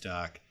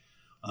Rosenstock.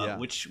 Yeah.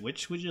 Which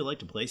would you like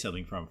to play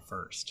something from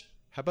first?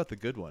 How about the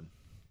good one?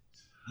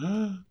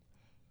 Dun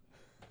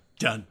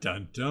dun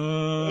dun.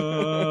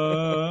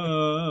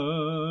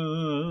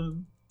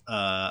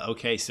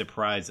 Okay,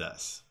 surprise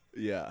us.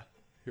 Yeah.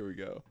 Here we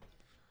go.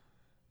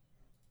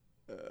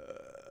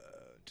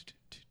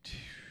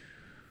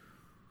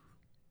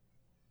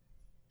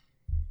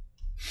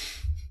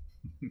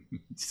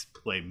 Just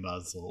play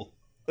Muzzle.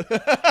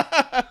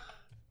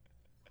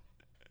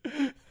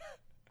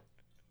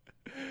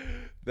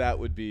 That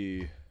would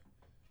be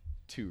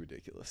too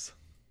ridiculous.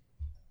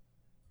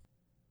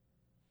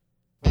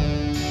 They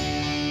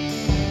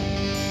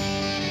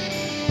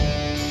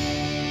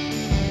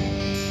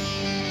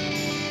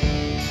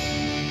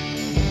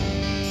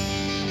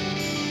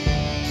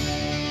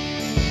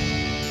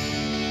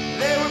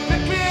were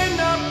picking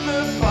up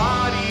the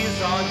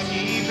bodies on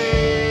TV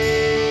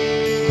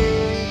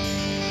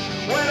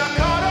when I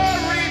caught a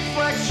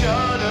reflection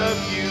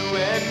of you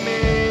and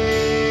me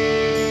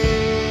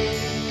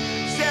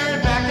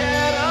staring back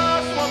at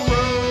us while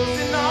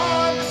frozen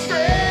on the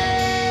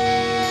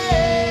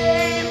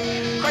screen.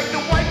 Crank the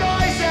white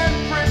noise and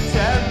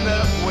pretend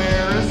that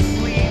we're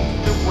asleep,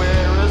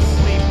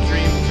 dream,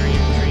 dream,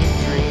 dream,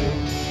 dream.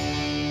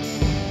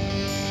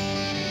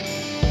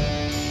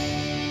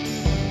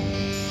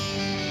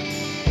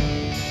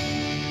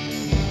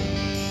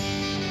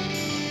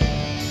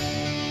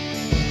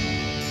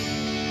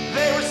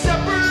 They were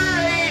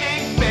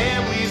separating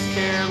families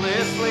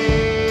carelessly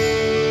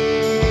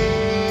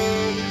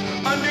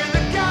under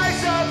the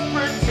guise of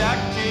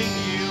protecting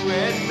you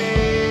and me,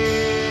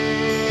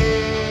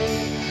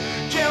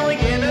 jailing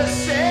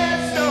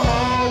innocence, no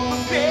hope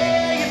of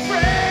being free.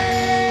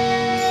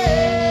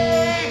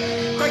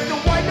 Crank the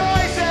white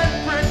noise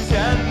and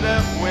pretend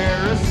that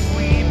we're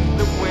asleep,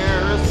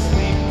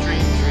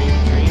 dream, dream,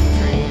 dream,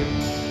 dream.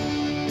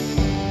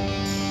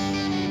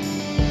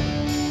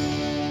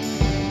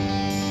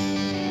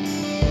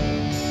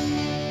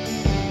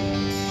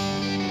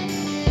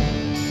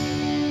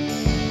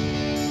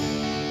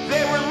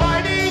 They were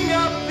lighting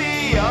up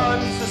the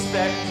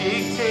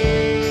unsuspecting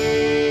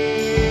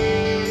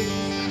teens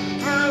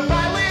for a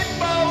violent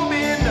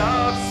moment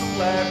of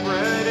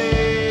celebrity.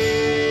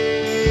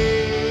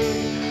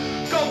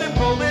 Golden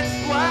bullets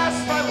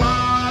blast by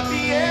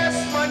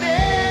lobbyist money.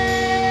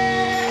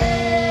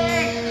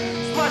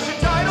 Splash a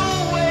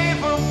tidal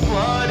wave of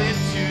blood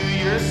into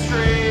your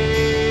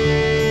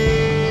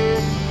stream,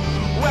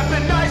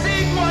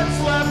 weaponizing what's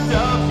left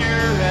of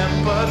your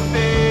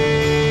empathy.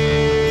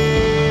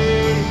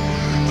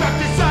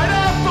 Trapped inside a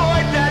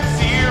void that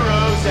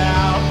zeroes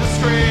out the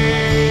screams.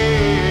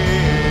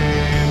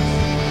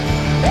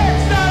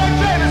 It's not a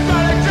dream, it's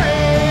not a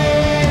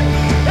dream.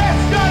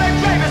 It's not a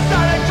dream, it's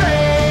not a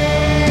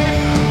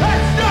dream.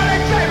 It's not a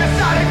dream, it's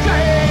not a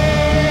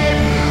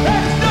dream.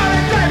 It's not a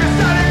dream, it's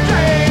not a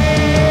dream.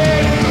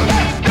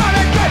 It's not a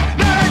dream,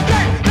 not a dream,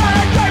 not a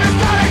dream, it's not a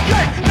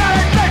dream, not a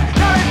dream, not a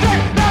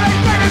dream, not a dream,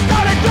 it's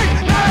not a dream, not a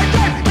dream, not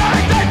a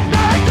dream, not a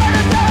dream, it's not a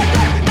dream, not a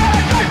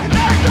dream,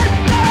 not a dream,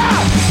 now.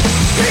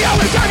 The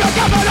only time you'll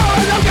come on all of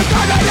the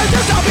time is to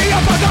stop me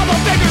up on double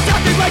fingers,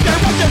 acting like they're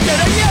up to get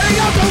a year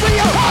out the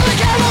wheel. All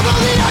accountable,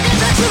 the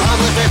architects of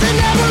homelessness and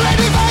never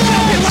letting by you.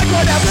 Feel like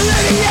whatever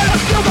living yet I'm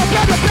still the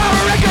better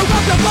power and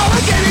corruptible.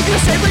 I'm getting to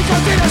safely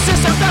trust in a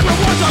system that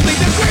rewards only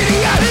the greedy.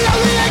 And the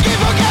only thinking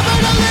for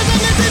capitalism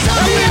is inside.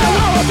 And we don't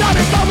know about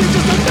it, but we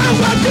just don't know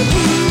what to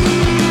do.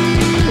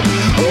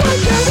 What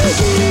can we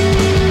do?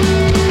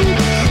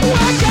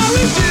 What can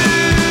we do?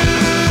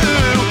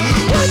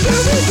 What can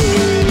we do?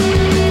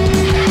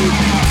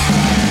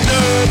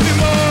 Nothing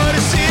more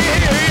to see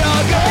here,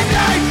 you're good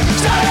night.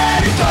 Start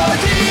heading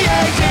towards the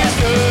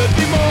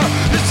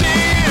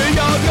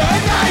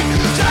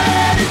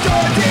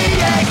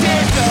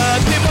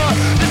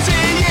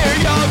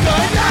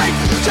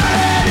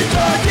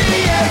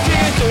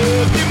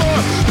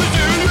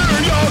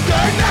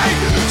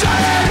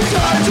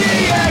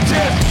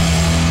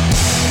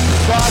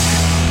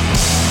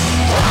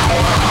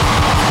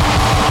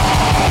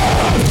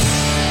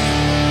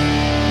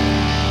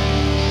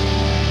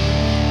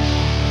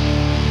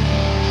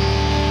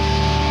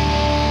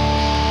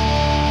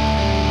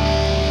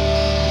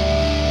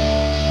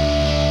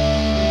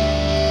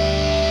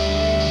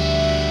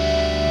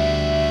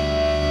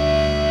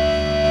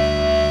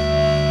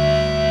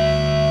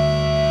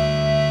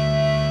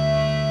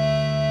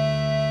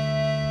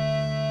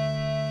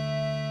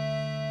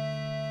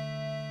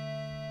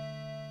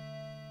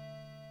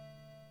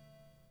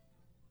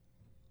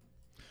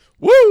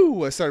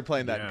Ooh, I started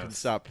playing that and couldn't Yes.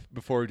 stop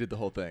before we did the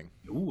whole thing.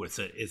 Ooh, it's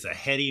a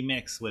heady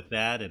mix with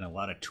that, and a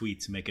lot of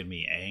tweets making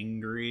me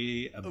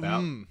angry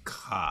about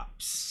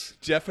cops.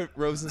 Jeff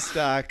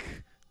Rosenstock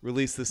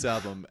released this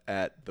album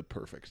at the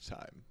perfect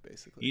time,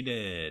 basically. He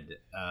did,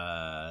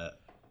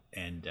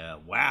 and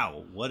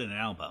wow, what an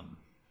album!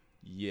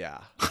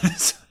 Yeah.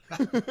 That's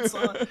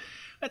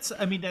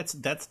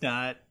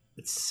not.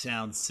 It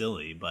sounds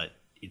silly, but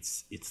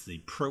it's the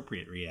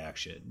appropriate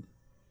reaction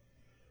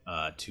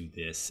to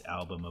this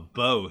album of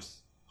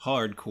both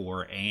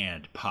hardcore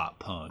and pop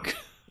punk.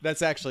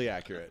 That's actually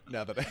accurate.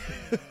 Now that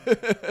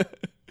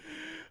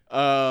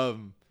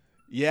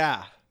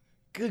yeah.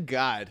 Good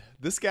God.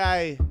 This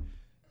guy,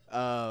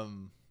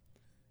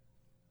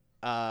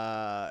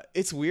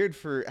 it's weird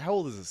for, how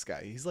old is this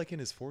guy? He's like in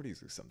his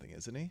 40s or something,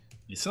 isn't he?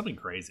 It's something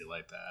crazy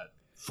like that.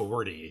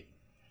 40.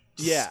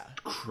 Just Yeah.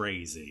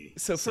 crazy.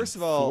 So first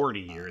of all,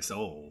 40 years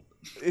old.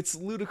 It's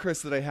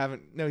ludicrous that I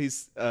haven't, no,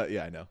 he's,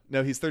 yeah, I know.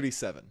 No, he's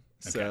 37.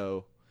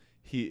 So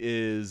he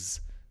is,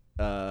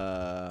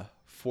 4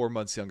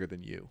 months younger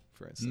than you,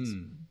 for instance.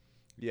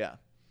 Yeah.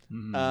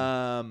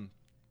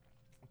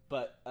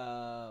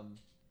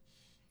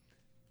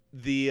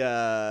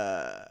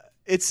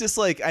 It's just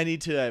like, I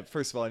need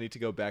to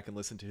go back and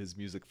listen to his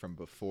music from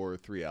before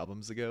 3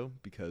 albums ago,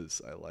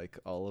 because I like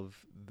all of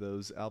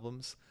those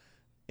albums.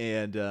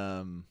 And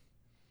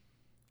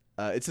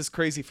it's just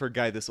crazy for a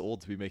guy this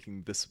old to be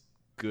making this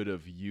good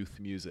of youth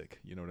music.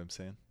 You know what I'm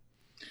saying?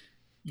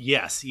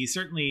 Yes, he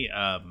certainly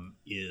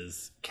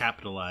is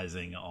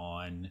capitalizing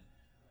on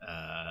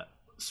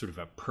sort of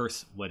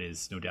what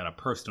is no doubt a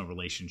personal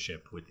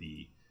relationship with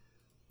the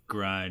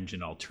grunge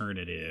and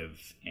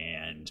alternative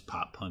and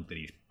pop punk that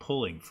he's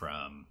pulling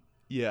from.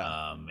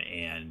 Yeah.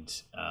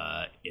 And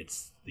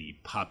it's the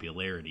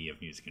popularity of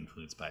music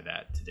influenced by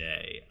that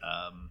today.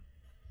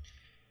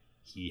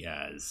 He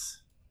has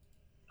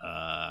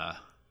a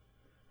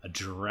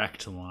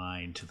direct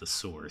line to the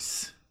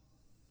source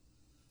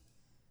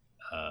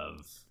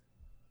of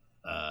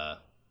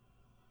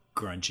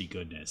grungy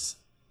goodness.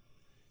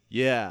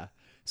 Yeah.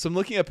 So I'm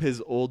looking up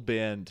his old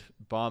band,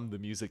 Bomb the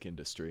Music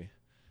Industry.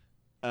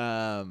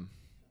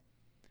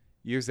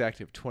 Years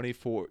active,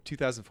 2004 to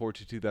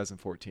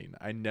 2014.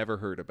 I never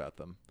heard about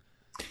them.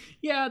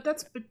 Yeah,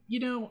 but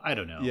I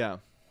don't know. Yeah.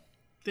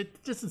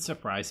 It doesn't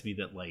surprise me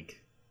that,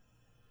 like,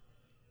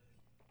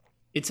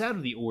 it's out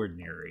of the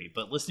ordinary,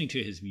 but listening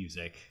to his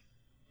music,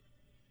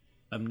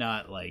 I'm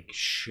not, like,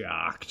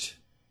 shocked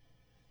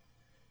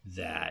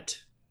that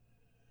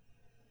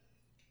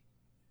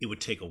it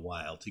would take a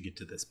while to get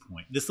to this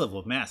point, this level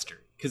of mastery.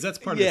 Because that's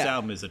part of this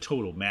album, is a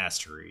total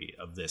mastery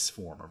of this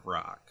form of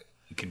rock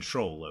and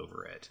control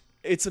over it.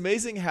 It's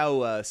amazing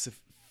how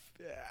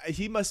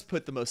he must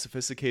put the most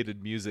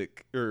sophisticated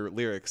music or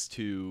lyrics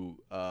to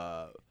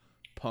pop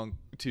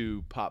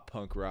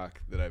punk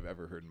rock that I've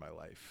ever heard in my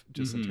life,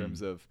 just in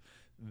terms of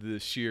the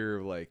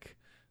sheer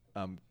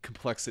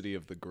complexity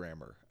of the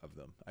grammar of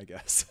them, I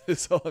guess.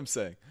 Is all I'm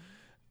saying.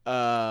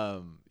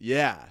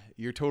 Yeah,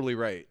 you're totally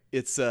right.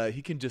 It's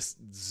he can just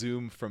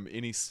zoom from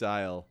any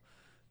style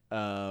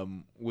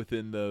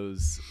within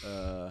those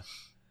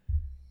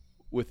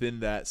within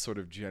that sort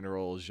of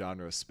general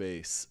genre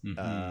space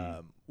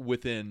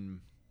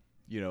within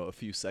a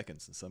few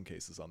seconds in some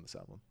cases on this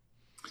album.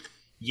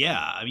 Yeah,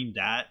 I mean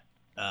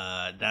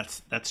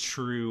that's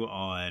true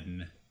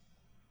on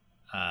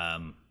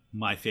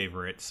my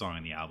favorite song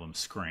on the album,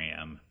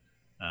 Scram,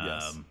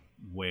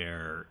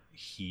 where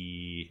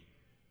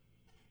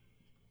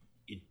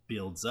it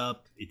builds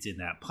up, it's in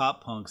that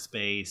pop punk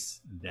space,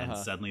 then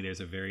suddenly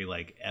there's a very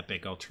like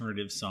epic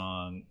alternative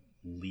song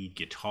lead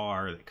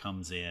guitar that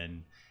comes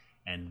in,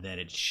 and then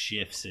it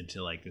shifts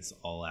into like this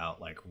all out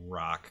like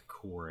rock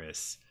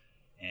chorus.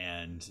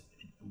 And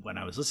when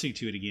I was listening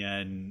to it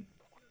again,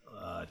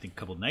 I think a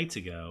couple nights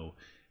ago,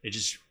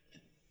 it's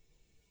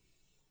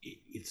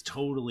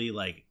totally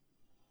like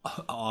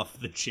off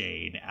the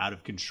chain, out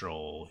of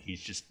control.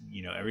 He's just,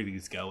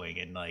 everything's going,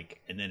 and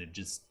then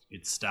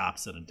it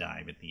stops on a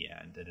dime at the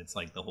end. And it's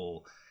like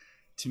to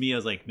me, I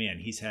was like, man,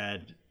 he's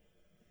had,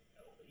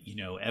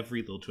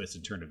 every little twist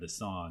and turn of the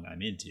song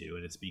I'm into.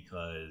 And it's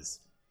because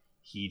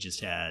he just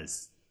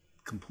has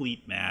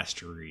complete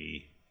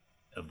mastery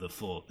of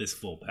this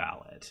full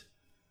palette,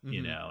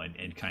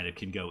 and kind of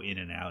can go in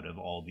and out of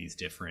all these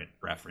different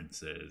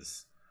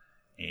references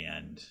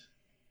and,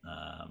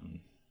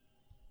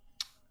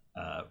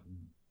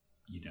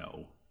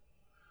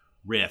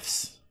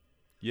 riffs.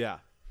 Yeah.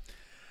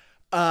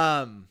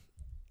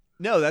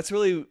 No, that's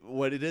really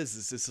what it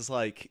is. This is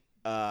like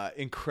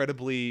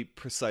incredibly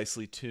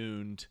precisely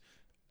tuned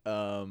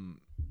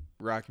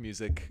rock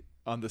music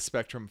on the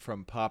spectrum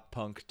from pop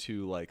punk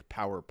to like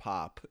power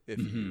pop,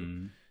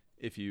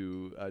 if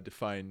you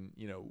define,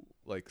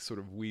 like sort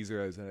of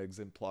Weezer as an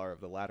exemplar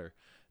of the latter.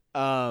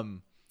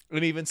 And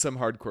even some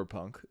hardcore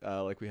punk,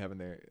 like we have in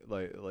there,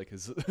 like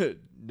is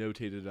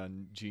notated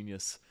on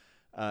Genius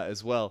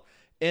as well.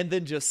 And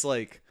then just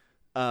like,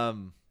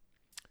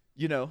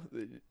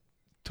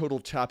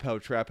 total chop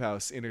house, trap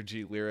house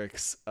energy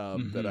lyrics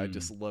that I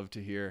just love to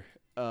hear.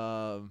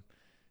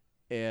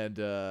 and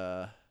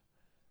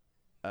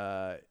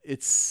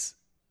it's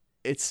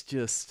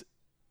just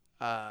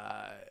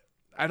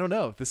I don't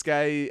know. This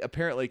guy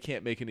apparently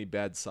can't make any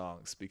bad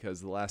songs, because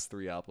the last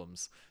 3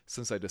 albums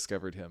since I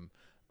discovered him,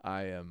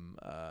 I am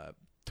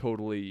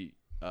totally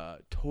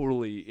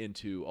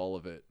into all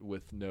of it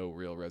with no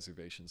real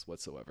reservations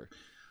whatsoever.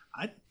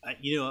 I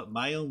you know,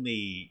 my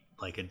only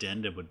like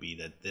addendum would be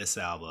that this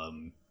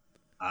album,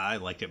 I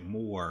liked it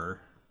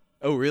more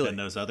Oh, really? than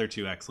those other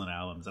 2 excellent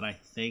albums, and I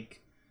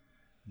think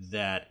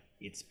that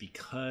it's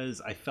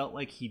because I felt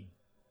like he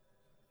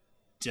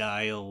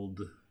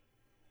dialed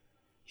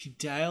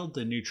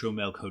the Neutral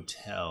Milk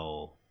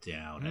Hotel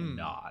down a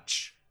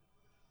notch.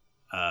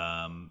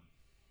 And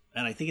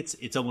I think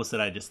it's almost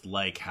that I just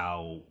like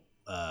how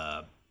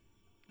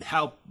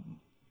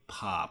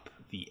pop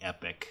the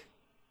epic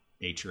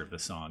nature of the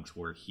songs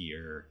were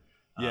here.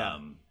 Yeah.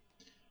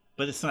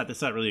 But that's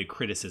not really a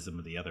criticism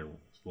of the other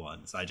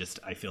ones. I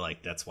feel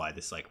like that's why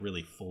this like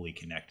really fully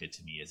connected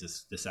to me,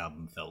 is this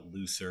album felt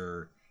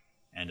looser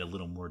and a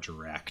little more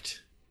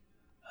direct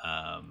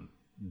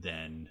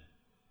than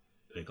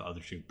the other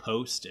 2,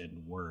 Post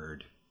and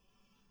Worry.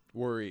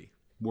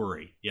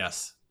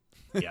 Yes.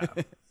 Yeah.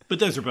 But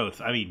those are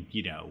both, I mean,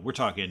 you know, we're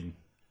talking.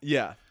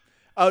 Yeah.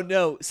 Oh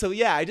no. So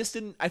yeah,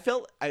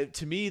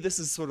 to me this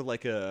is sort of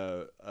like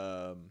a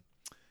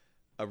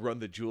Run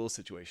the Jewels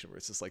situation, where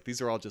it's just like these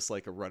are all just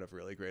like a run of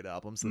really great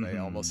albums that I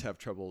almost have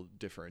trouble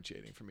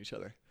differentiating from each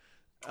other.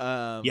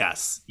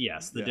 Yes.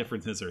 The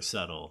differences are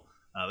subtle.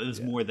 It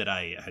was more that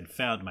I had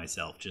found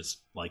myself just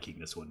liking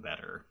this one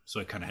better, so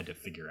I kind of had to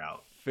figure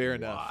out Fair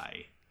enough.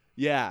 why.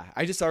 Yeah,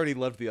 I just already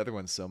loved the other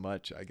ones so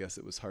much. I guess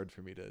it was hard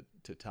for me to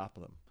top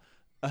them.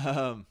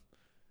 I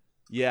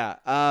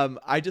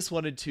just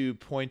wanted to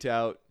point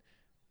out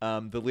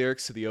the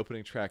lyrics to the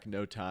opening track,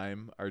 No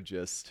Time, are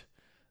just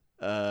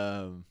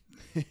I'm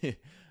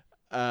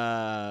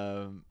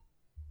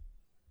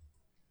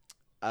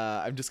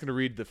just going to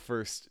read the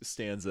first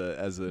stanza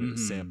as a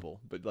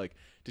sample, but like,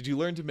 did you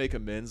learn to make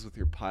amends with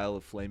your pile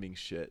of flaming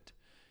shit?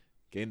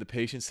 Gain the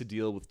patience to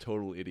deal with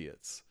total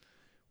idiots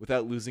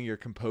without losing your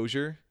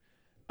composure?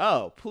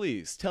 Oh,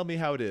 please tell me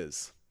how it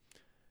is.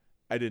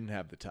 I didn't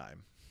have the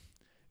time.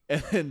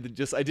 And then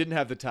just I didn't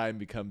have the time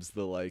becomes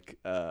the like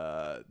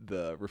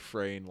the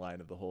refrain line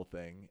of the whole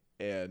thing.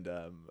 And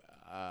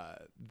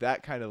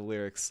that kind of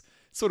lyrics,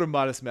 sort of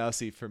Modest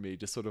Mousy for me,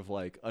 just sort of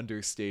like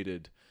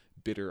understated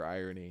bitter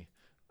irony.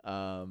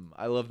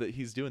 I love that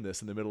he's doing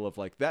this in the middle of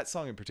like that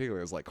song in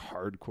particular is like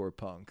hardcore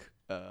punk.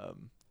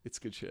 It's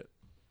good shit.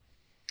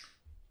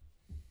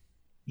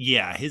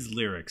 Yeah, his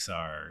lyrics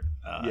are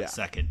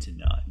second to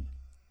none.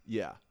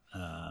 Yeah.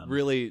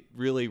 Really,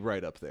 really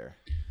right up there.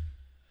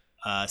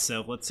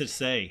 So what's it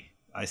say?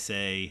 I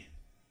say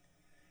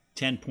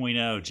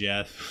 10.0,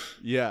 Jeff.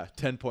 Yeah,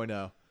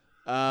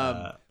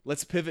 10.0.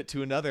 Let's pivot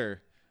to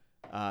another,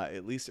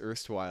 at least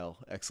erstwhile,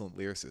 excellent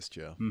lyricist,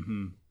 Joe.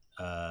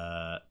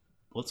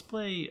 Let's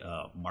play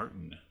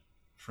Martin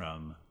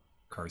from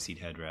Car Seat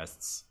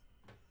Headrests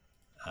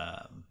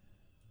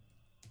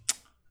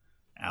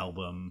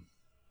album,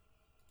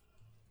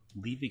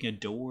 Leaving a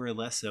Door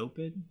Less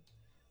Open?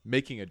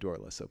 Making a Door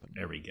Less Open.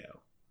 There we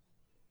go.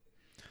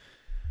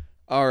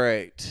 All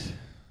right.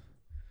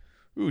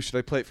 Ooh, should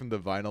I play it from the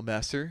Vinyl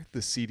Master,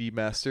 the CD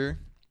Master,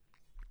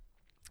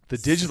 the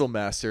Digital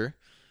Master,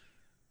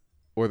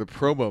 or the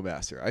Promo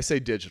Master? I say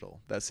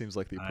digital. That seems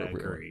like the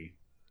appropriate I agree.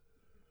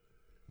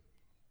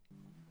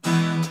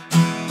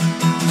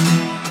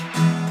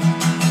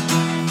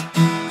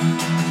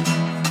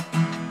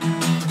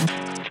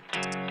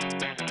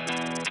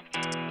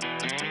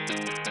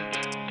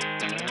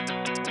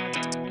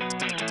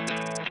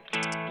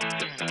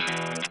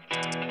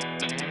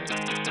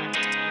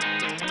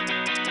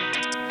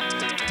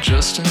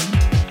 Justin,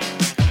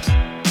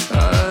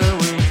 I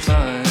will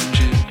find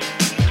you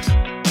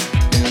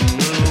in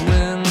the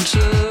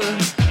winter.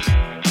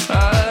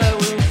 I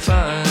will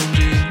find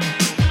you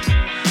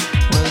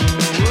when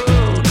the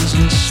world is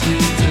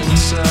asleep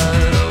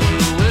inside. I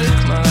will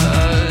wake my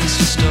eyes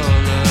to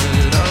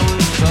starlight. I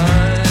will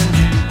find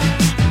you.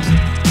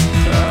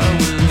 I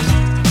will.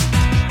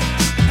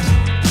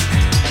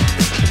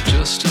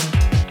 Justin,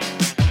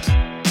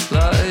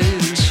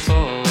 light is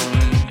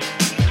falling.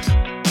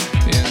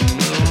 In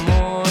the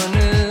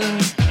morning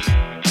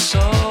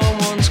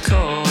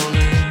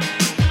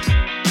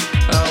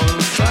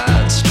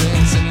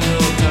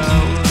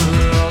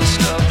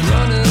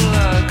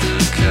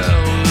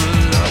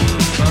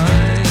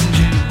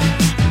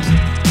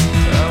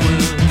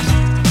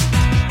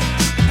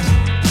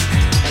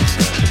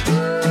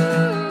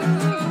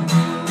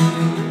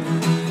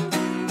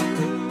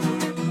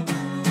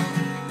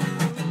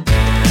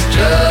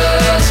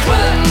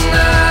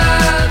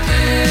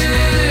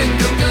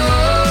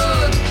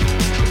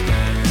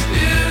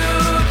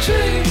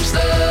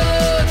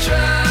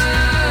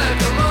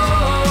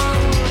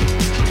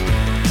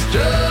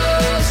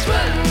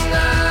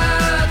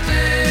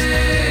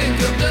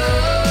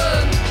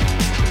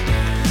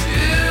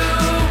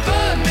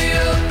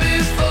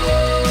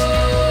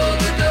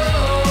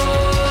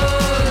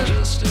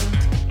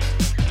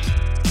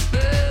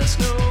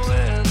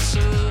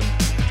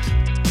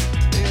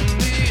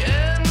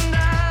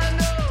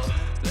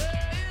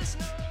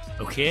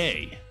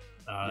Okay.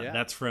 Yeah.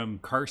 That's from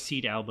Car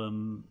Seat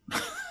album.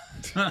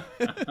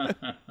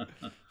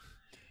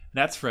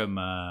 That's from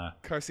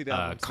Car seat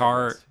album.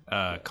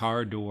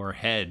 Car Door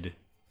Head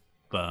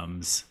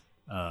Bums.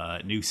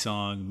 New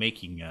song,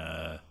 Making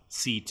a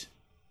Seat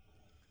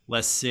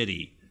Less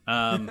City.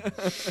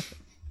 Paul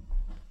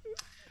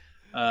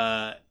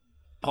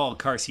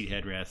Car Seat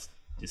Headrest,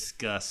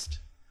 discussed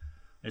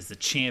as the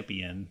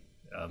champion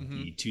of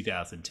the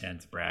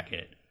 2010s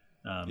bracket,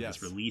 Yes.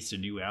 has released a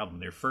new album.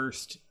 Their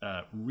first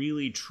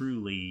really,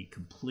 truly,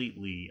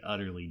 completely,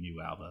 utterly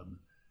new album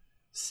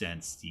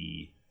since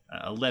the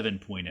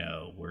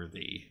 11.0 were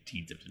the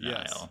Teens of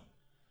Denial.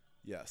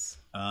 Yes.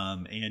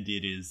 And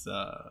it is,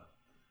 I'm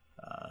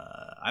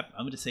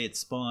going to say it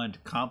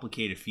spawned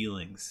complicated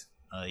feelings.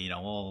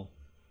 All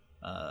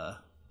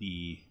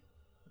the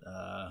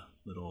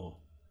little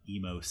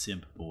emo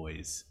simp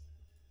boys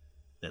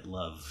that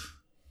love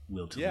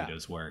Will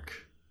Toledo's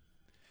work.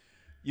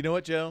 You know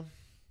what, Joe?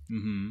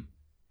 Mm-hmm.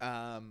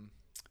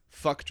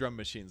 Fuck drum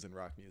machines in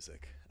rock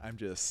music. I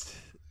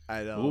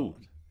don't. Ooh.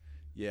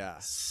 Yeah.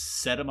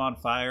 Set them on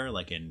fire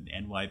like an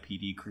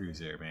NYPD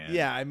cruiser, man.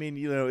 Yeah, I mean,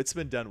 it's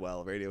been done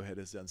well. Radiohead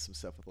has done some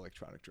stuff with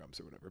electronic drums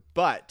or whatever.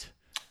 But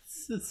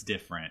It's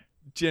different.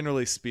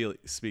 generally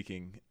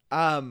speaking,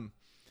 my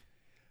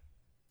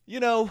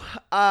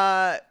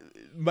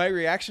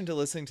reaction to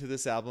listening to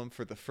this album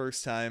for the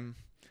first time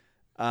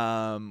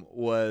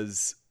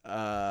was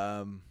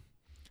I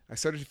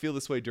started to feel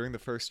this way during the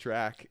first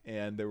track,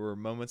 and there were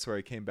moments where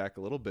I came back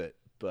a little bit,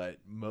 but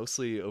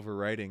mostly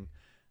overriding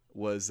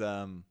was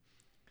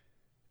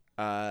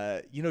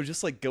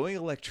just like going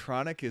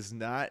electronic is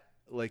not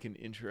like an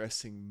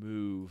interesting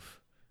move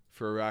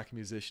for a rock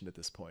musician at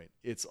this point.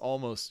 It's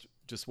almost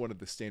just one of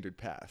the standard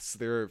paths.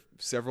 There are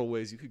several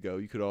ways you could go.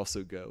 You could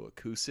also go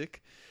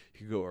acoustic, you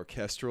could go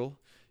orchestral,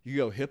 you could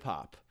go hip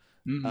hop.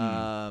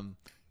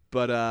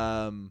 But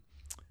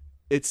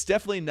it's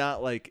definitely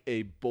not like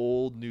a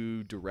bold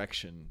new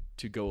direction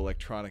to go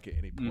electronic at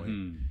any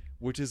point,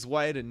 which is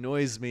why it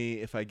annoys me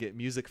if I get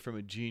music from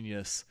a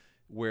genius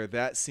where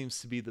that seems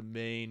to be the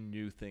main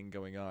new thing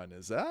going on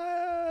is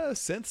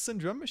synths and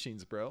drum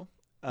machines, bro.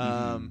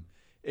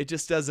 It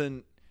just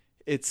doesn't.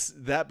 It's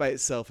that by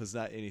itself is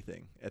not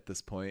anything at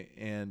this point,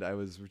 and I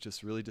was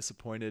just really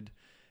disappointed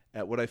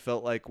at what I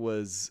felt like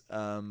was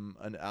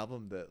an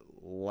album that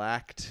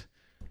lacked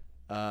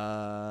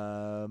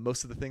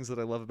most of the things that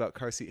I love about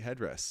Car Seat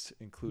Headrest,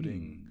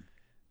 including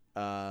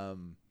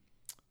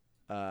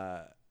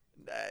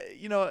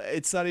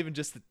it's not even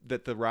just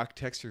that the rock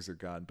textures are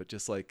gone, but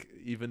just like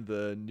even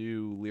the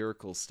new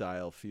lyrical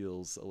style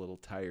feels a little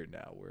tired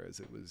now,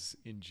 whereas it was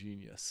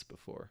ingenious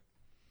before.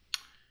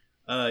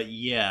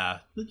 Yeah.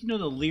 The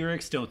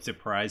lyrics don't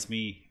surprise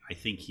me. I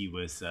think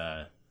he's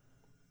a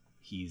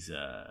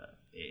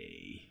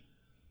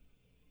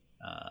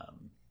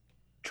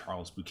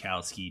Charles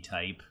Bukowski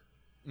type,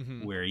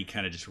 where he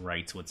kind of just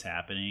writes what's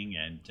happening,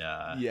 and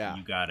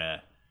you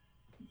gotta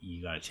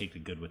take the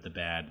good with the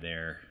bad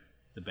there,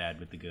 the bad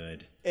with the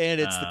good.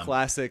 And it's the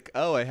classic,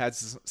 I had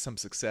some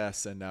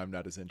success and now I'm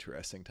not as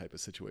interesting type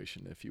of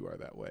situation, if you are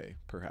that way,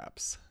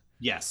 perhaps.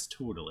 Yes,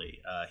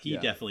 totally. He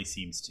definitely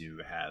seems to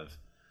have,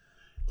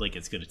 like,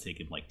 it's going to take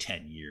him like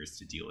 10 years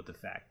to deal with the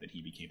fact that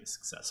he became a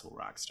successful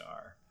rock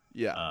star.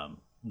 Yeah.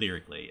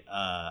 Lyrically.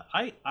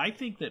 I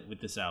think that with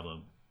this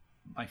album,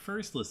 my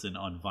first listen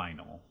on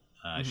vinyl,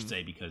 I should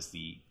say, because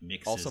the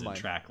mixes and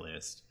track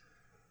list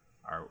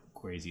are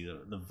crazy.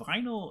 The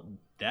vinyl,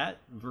 that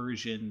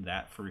version,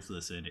 that first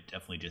listen, it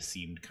definitely just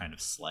seemed kind of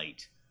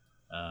slight.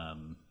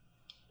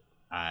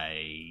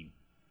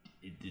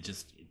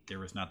 There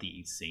was not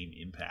the same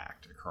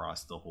impact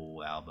across the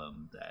whole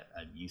album that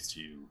I'm used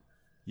to.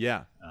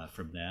 Yeah.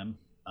 From them.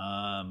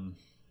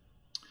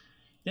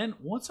 Then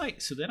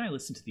I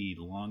listened to the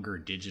longer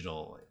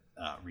digital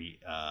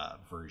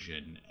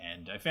version,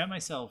 and I found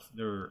myself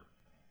there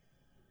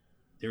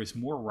was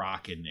more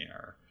rock in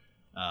there,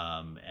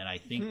 and I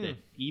think that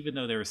even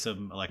though there was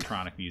some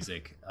electronic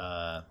music,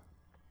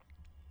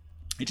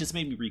 it just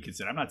made me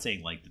reconsider. I'm not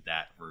saying like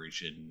that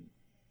version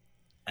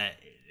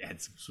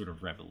had some sort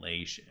of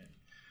revelation,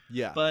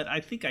 but I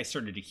think I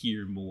started to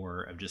hear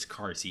more of just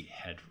Car Seat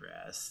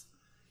Headrest.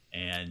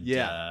 And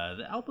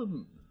the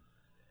album,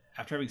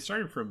 after having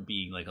started from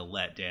being like a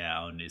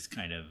letdown, is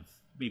kind of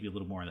maybe a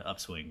little more on the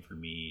upswing for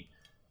me.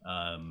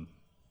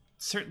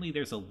 Certainly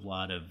there's a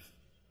lot of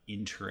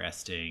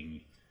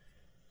interesting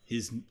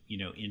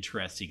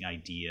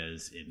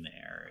ideas in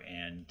there.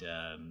 And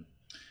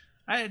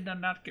I'm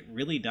not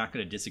going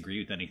to disagree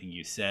with anything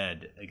you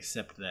said,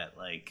 except that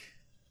like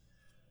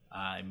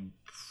I'm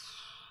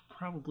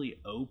probably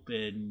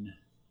open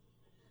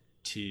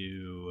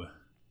to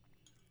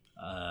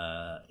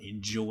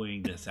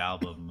enjoying this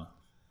album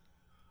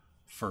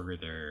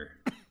further,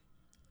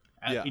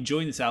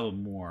 enjoying this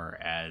album more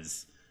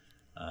as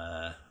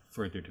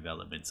further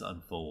developments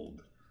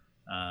unfold.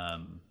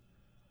 And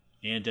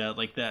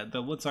like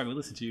the one song we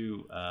listened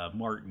to,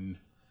 Martin,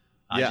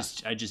 I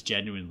just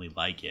genuinely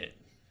like it.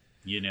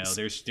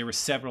 There were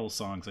several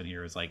songs on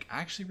here. It's like,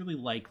 I actually really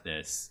like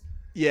this.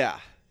 Yeah.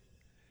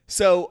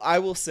 So I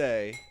will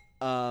say,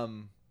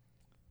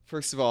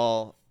 first of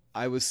all,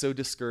 I was so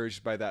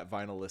discouraged by that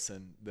vinyl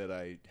listen that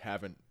I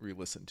haven't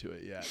re-listened to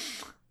it yet.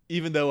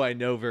 Even though I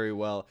know very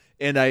well,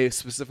 and I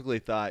specifically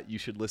thought you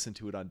should listen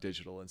to it on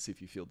digital and see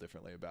if you feel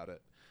differently about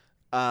it.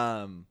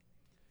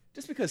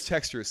 Just because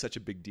texture is such a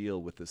big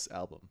deal with this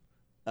album.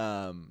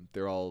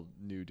 They're all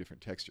new,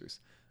 different textures.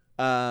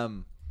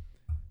 Oh,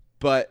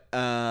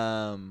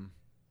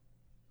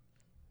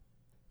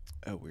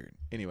 weird.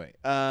 Anyway,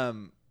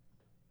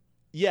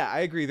 yeah, I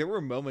agree. There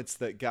were moments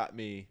that got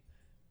me,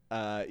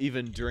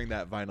 even during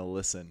that vinyl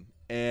listen,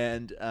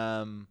 and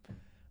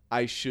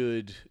I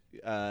should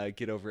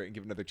get over it and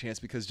give it another chance,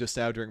 because just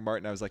now during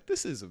Martin, I was like,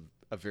 this is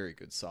a very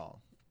good song.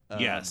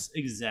 Yes,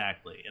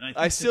 exactly. And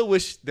I still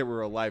wish there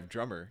were a live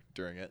drummer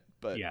during it,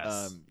 but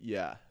Yes.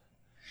 yeah.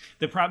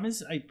 The problem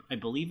is, I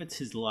believe it's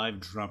his live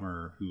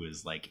drummer who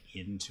is like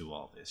into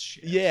all this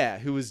shit. Yeah,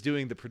 who was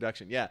doing the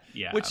production? Yeah,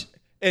 Yeah.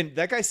 And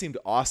that guy seemed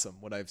awesome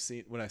when I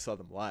saw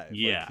them live.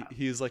 Yeah.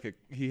 Like,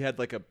 he had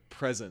like a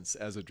presence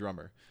as a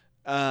drummer.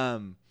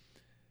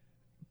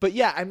 But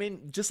yeah, I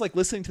mean, just like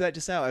listening to that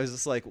just now, I was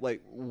just like,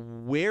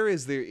 where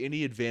is there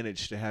any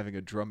advantage to having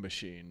a drum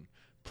machine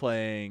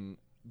playing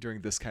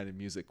during this kind of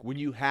music when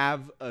you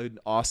have an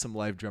awesome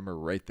live drummer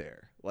right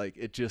there? Like,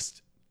 it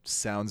just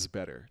sounds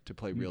better to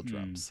play real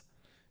drums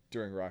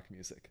during rock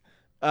music.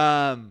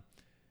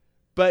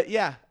 But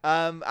yeah,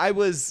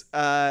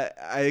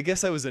 I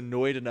guess I was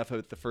annoyed enough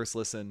at the first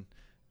listen.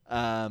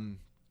 I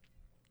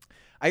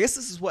guess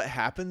this is what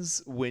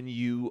happens when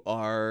you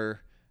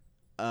are,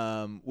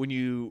 when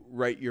you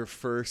write your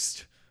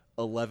first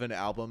 11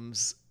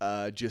 albums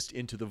just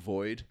into the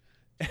void,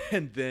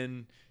 and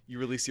then you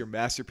release your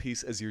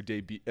masterpiece as your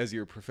debut, as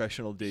your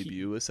professional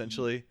debut,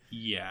 essentially.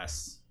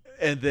 Yes.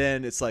 And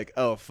then it's like,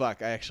 oh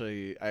fuck, I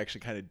actually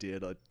kind of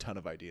did a ton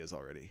of ideas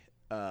already.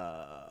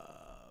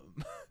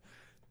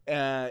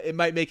 It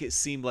might make it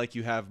seem like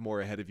you have more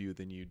ahead of you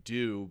than you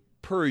do,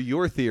 per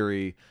your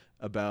theory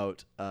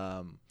about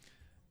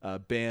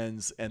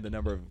bands and the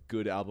number of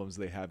good albums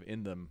they have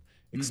in them,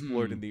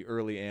 explored in the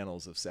early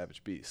annals of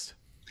Savage Beast.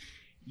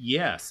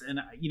 Yes, and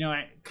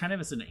I kind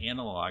of as an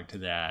analog to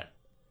that,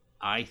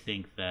 I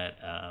think that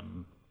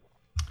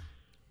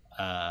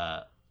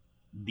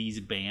these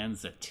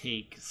bands that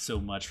take so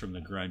much from the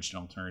grunge and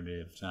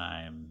alternative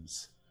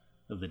times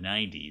of the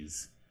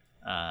 90s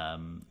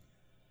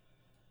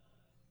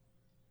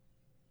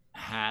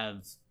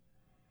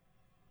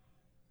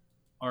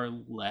are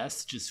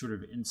less just sort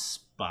of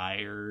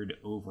inspired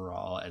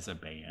overall as a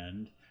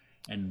band,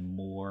 and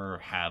more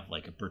have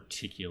like a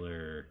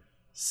particular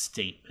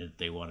statement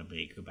they want to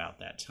make about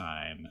that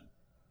time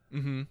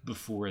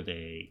before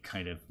they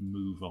kind of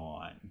move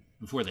on,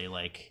 before they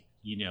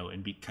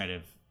and be kind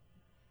of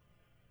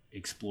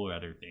explore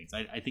other things.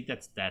 I think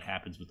that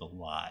happens with a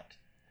lot.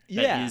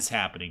 That is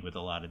happening with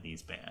a lot of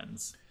these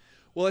bands.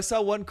 Well, I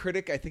saw one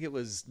critic, I think it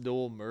was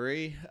Noel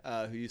Murray,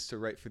 who used to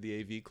write for the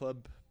AV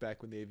Club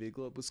back when the AV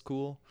Club was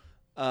cool,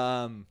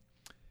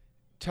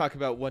 talk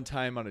about one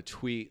time on a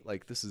tweet,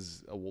 like, this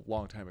is a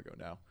long time ago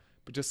now,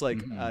 but just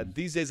like,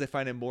 these days I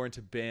find I'm more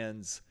into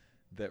bands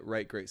that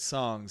write great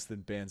songs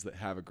than bands that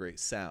have a great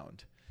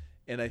sound.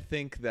 And I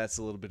think that's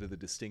a little bit of the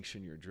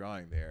distinction you're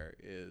drawing there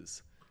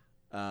is,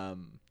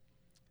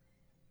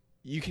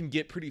 you can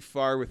get pretty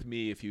far with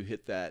me if you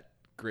hit that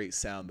great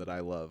sound that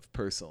I love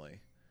personally.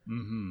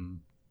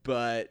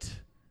 But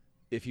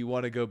if you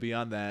want to go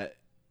beyond that,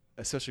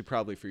 especially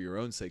probably for your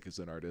own sake as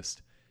an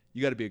artist,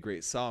 you got to be a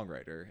great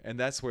songwriter. And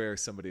that's where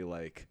somebody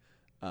like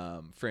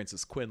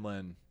Francis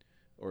Quinlan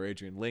or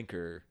Adrian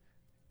Linker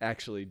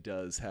actually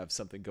does have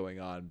something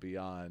going on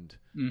beyond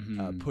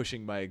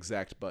pushing my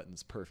exact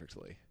buttons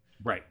perfectly.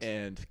 Right.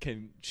 And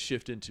can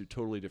shift into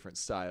totally different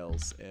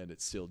styles, and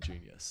it's still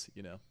genius,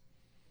 you know?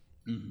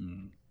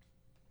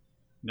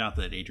 Not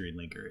that Adrian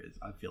Linker is.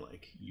 I feel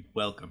like you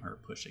welcome her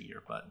pushing your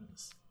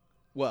buttons.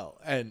 Well,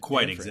 and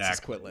quite and Francis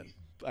exactly.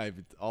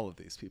 Quinlan. All of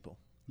these people.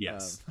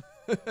 Yes.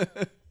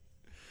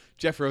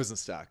 Jeff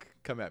Rosenstock,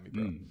 come at me,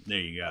 bro. There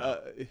you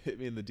go. Hit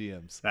me in the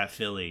DMs. That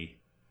Philly.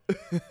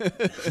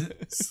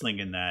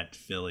 Slinging that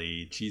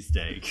Philly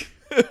cheesesteak.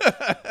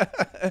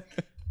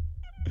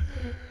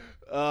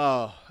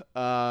 Oh,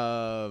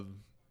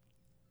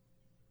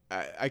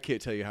 I can't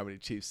tell you how many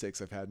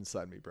cheesesteaks I've had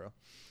inside me, bro.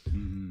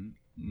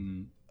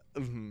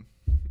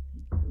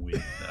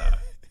 With a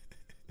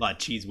lot of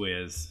cheese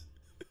whiz.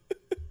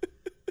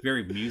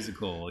 Very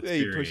musical Yeah,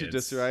 experience. you push it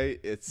just right,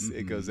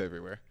 it goes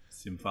everywhere.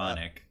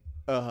 Symphonic.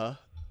 Wow.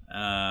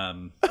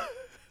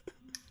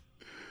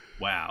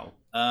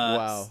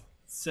 Wow.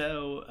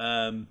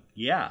 So,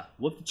 yeah,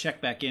 we'll have to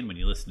check back in when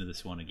you listen to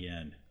this one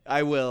again.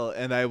 I will,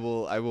 and I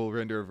will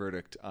render a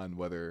verdict on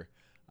whether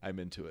I'm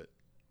into it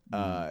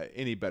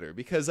any better,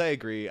 because I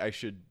agree I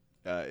should.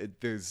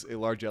 There's a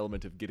large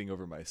element of getting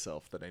over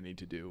myself that I need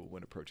to do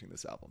when approaching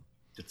this album.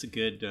 That's a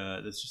good.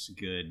 That's just a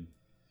good,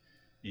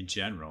 in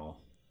general.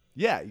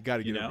 Yeah, you got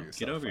to get over yourself.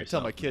 Get over I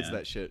yourself. tell my kids man.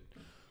 that shit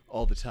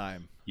all the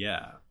time.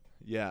 Yeah.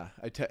 Yeah,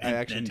 I And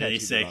actually then they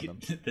tattooed say, it on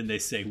them. then they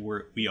say,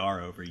 we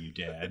are over you,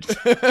 Dad.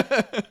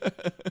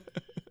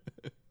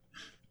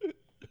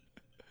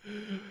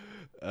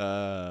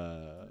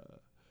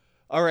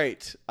 All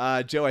right,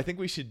 Joe. I think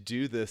we should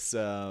do this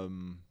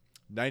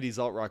 90s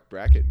alt rock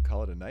bracket and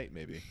call it a night,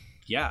 maybe.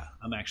 Yeah,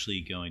 I'm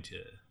actually going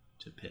to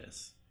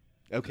piss.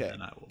 Okay.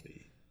 And I will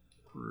be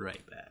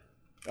right back.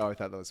 Oh, I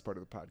thought that was part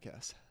of the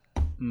podcast.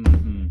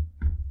 Mm-hmm.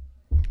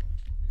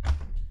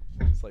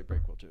 Slight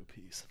break while Joe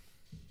pees.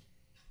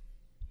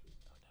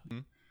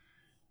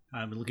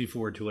 I'm looking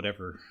forward to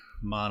whatever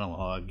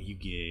monologue you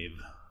gave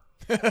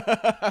while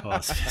I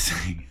was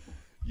pissing.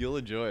 You'll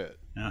enjoy it.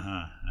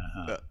 Yeah.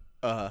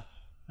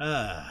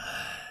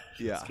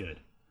 That's good.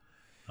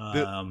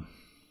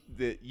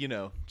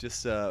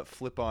 Just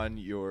flip on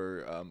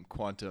your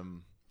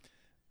quantum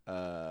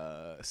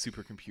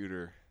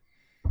supercomputer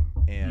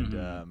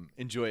and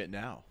enjoy it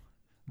now,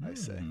 I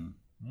say.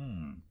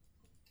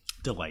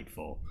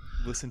 Delightful.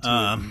 Listen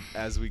to it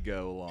as we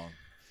go along.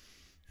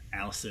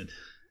 Allison.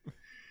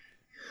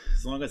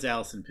 As long as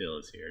Allison Pill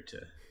is here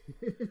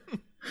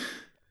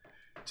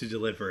to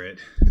deliver it.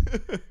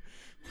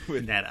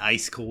 With that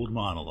ice cold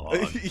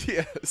monologue.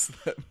 Yes,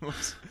 that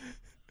most.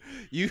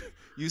 You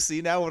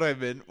see now what I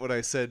meant when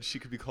I said she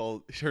could be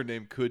called. Her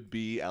name could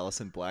be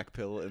Allison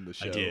Blackpill in the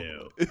show.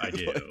 I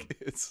do. Like,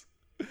 it's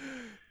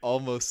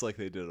almost like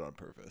they did it on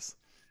purpose.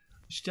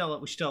 We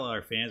should tell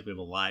our fans we have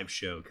a live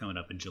show coming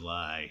up in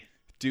July.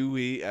 Do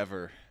we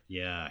ever?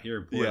 Yeah, here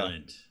in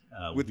Portland.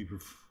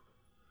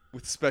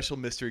 With special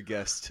mystery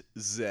guest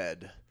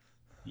Zed.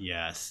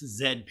 Yes,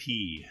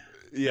 ZP.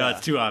 Yeah, No,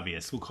 it's too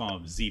obvious. We'll call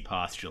him Z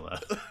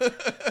Postula.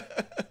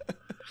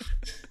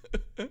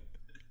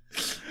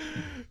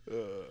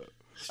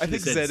 I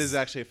think Zed is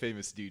actually a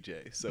famous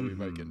DJ, so we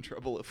might get in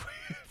trouble if we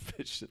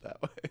pitched it that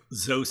way.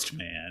 Zoast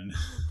Man.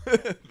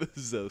 The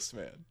Zoast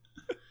Man.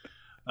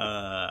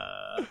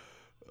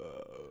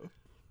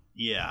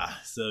 Yeah,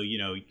 so you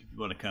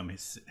want to come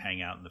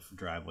hang out in the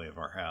driveway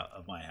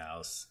of my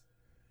house.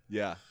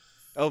 Yeah.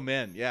 Oh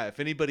man, yeah. If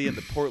anybody in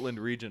the Portland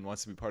region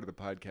wants to be part of the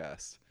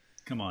podcast,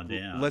 come on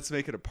down. Let's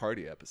make it a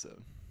party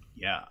episode.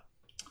 Yeah.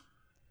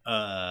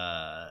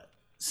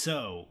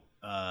 So,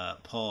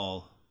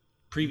 Paul,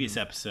 previous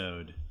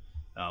episode,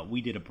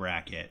 we did a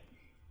bracket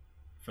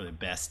for the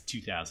best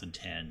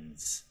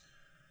 2010s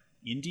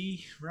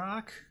indie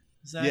rock.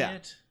 Is that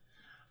it?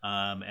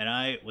 And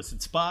I was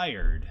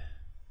inspired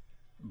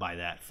by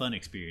that fun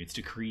experience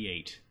to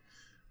create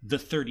the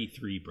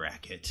 33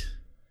 bracket,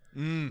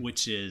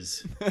 which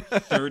is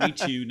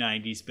 32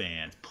 90s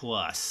bands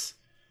plus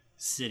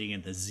sitting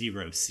in the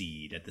 0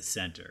 seed at the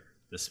center,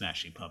 the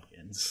Smashing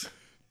Pumpkins.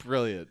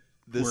 Brilliant.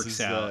 This Works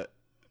is out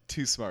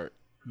too smart.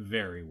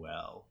 very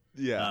well.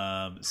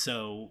 Yeah.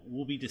 So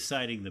we'll be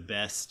deciding the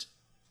best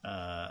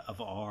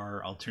of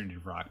our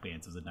alternative rock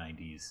bands of the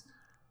 90s,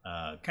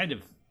 kind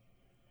of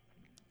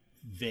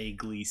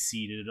vaguely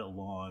seated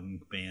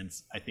along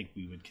bands I think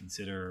we would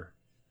consider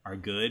are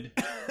good,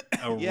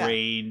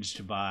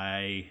 arranged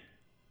by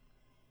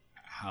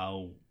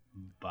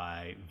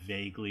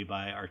vaguely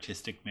by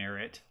artistic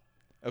merit.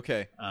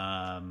 Okay.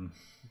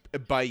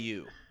 By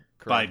you.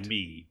 Correct.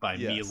 Correct. By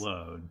me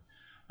alone.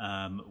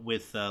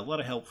 With a lot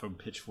of help from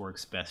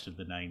Pitchfork's Best of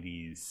the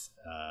 90s,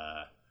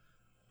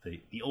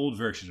 the old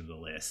version of the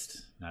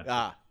list, not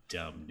the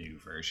dumb new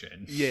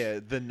version.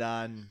 Yeah, the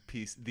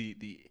non-piece,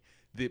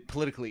 the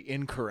politically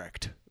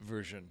incorrect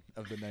version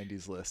of the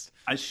 90s list.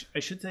 I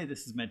should say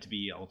this is meant to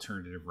be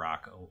alternative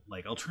rock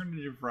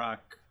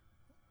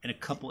and a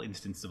couple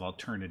instances of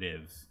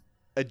alternative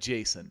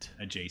adjacent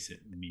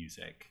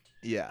music.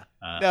 Yeah.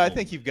 No, I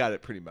think you've got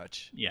it pretty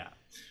much. Yeah.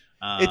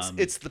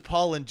 It's the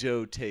Paul and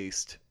Joe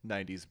taste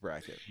 90s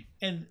bracket.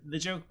 And the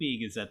joke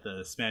being is that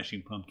the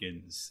Smashing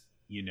Pumpkins,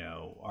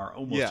 are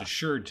almost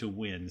assured to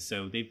win,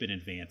 so they've been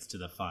advanced to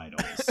the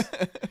finals.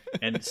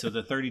 And so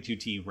the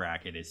 32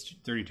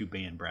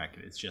 band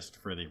bracket is just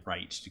for the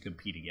right to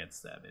compete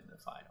against them in the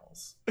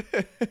finals.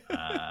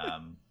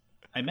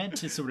 I meant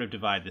to sort of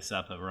divide this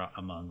up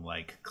among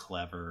like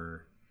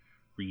clever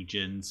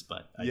regions,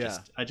 but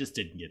I just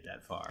didn't get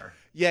that far.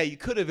 Yeah, you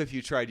could have if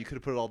you tried. You could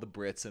have put all the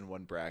Brits in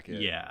one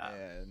bracket. Yeah.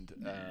 And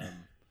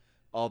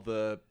all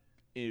the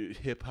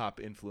hip hop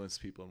influenced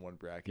people in one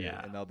bracket.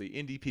 Yeah. And all the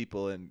indie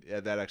people, and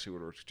that actually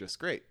would work just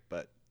great,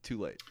 but too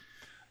late.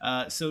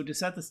 So to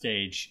set the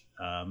stage,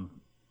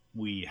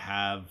 we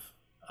have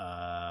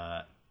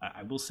I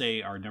will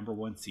say our number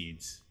one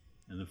seeds,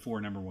 and the 4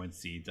 number one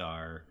seeds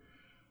are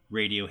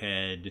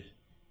Radiohead,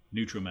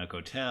 Neutral Milk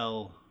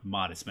Hotel,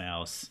 Modest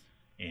Mouse,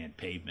 and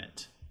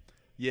Pavement.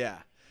 Yeah.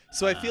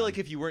 So I feel like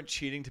if you weren't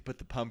cheating to put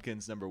the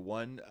Pumpkins number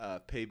 1,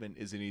 Pavement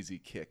is an easy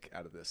kick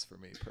out of this for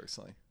me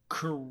personally.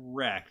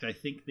 Correct. I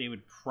think they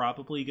would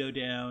probably go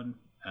down,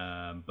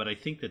 but I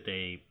think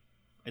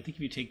if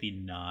you take the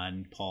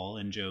non-Paul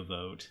and Joe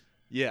vote,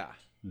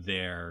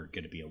 they're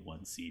going to be a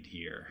 1 seed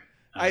here.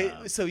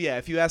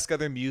 If you ask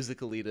other music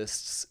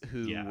elitists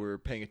who were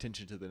paying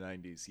attention to the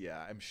 90s,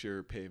 I'm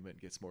sure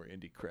Pavement gets more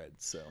indie cred.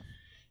 So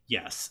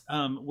yes,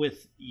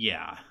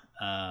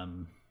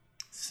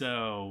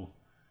 So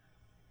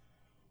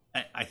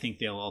I think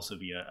they'll also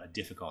be a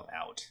difficult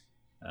out.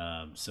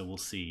 So we'll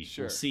see.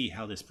 Sure. We'll see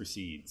how this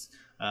proceeds.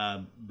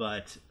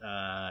 But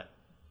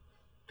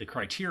the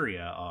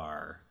criteria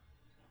are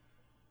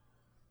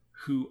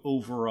who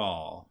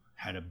overall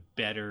had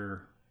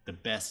the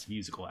best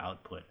musical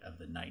output of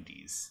the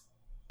 90s.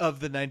 Of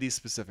the 90s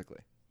specifically.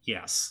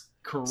 Yes,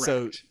 correct.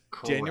 So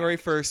correct. January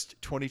 1st,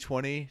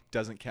 2020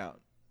 doesn't count.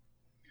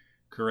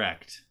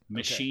 Correct.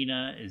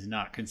 Machina is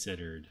not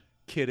considered.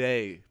 Kid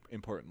A,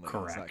 importantly, is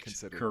Correct. not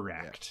considered.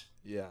 Correct.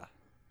 Yeah.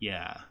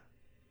 Yeah.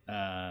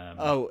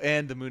 Oh,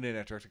 and the Moon in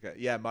Antarctica.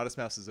 Yeah, Modest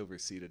Mouse is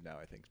overseeded now,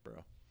 I think,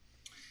 bro.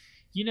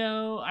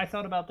 I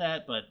thought about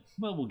that, but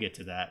we'll get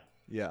to that.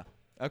 Yeah.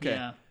 Okay.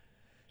 Yeah.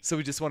 So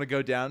we just want to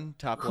go down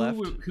top left.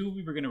 Who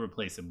we were going to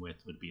replace him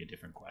with would be a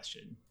different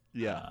question.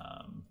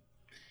 Yeah.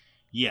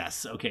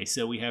 Yes. Okay.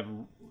 So we have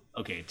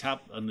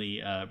top on the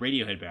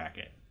Radiohead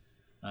bracket.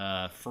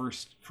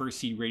 First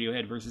seed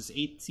Radiohead versus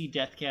 8th seed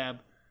Death Cab.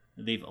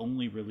 They've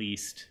only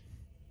released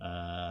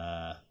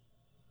we're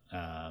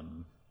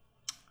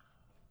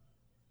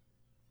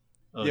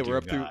dear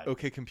up through God.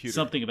 OK Computer.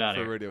 Something about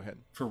for it. Radiohead.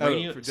 For Oh,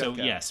 radio, for Death so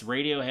Cab. yes,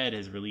 Radiohead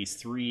has released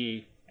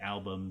 3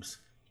 albums,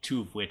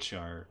 2 of which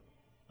are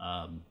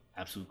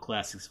absolute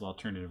classics of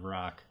alternative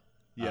rock.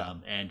 Yeah.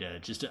 And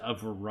just a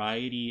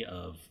variety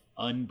of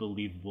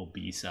unbelievable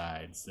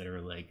B-sides that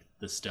are like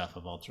the stuff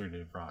of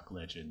alternative rock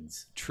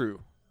legends.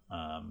 True.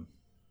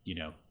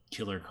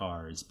 Killer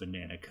Cars,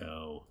 Banana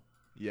Co.,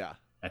 Yeah.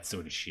 that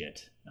sort of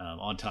shit.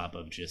 On top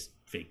of just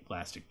fake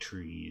plastic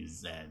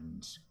trees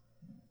and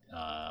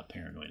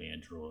Paranoid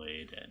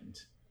Android and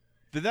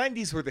The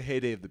 90s were the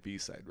heyday of the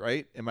B-side,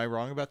 right? Am I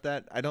wrong about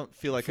that? I don't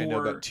feel like I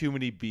know For- about too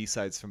many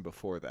B-sides from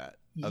before that,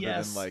 other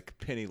Yes. than like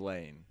Penny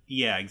Lane.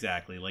 yeah,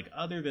 exactly. Like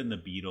other than the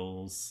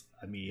Beatles,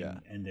 I mean, Yeah.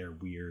 and their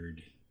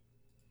weird,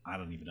 I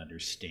don't even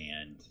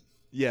understand.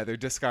 Yeah, their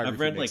discography I've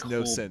read makes like no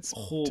whole, sense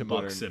whole to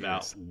modern books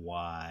about ears.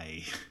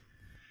 why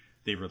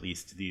they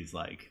released these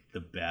like the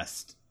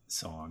best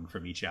song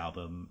from each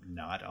album,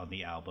 not on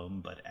the album,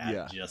 but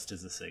Yeah. just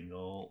as a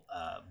single.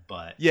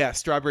 But Yeah,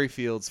 Strawberry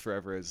Fields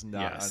Forever is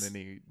not Yes. on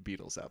any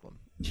Beatles album.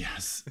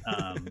 yes,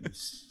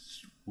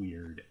 it's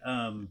weird.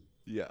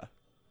 Yeah.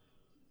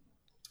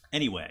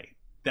 Anyway,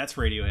 that's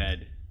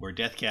Radiohead, where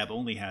Death Cab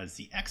only has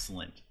the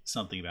excellent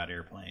Something About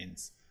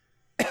Airplanes.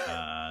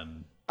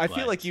 I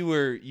feel like you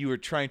were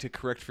trying to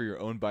correct for your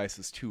own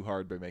biases too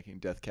hard by making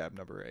Death Cab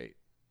number 8.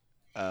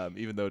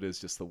 Even though it is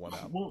just the one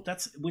album. Well,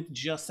 that's with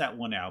just that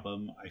one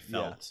album. I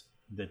felt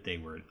that they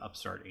were an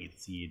upstart 8th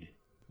seed.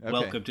 Okay.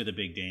 Welcome to the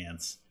big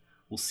dance.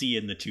 We'll see you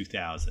in the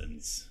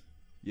 2000s.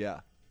 Yeah.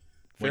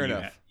 When Fair you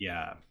enough.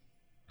 yeah.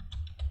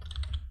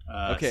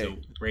 Okay. So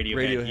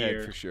Radiohead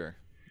here. for sure.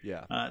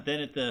 Yeah.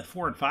 Then at the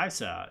 4 and 5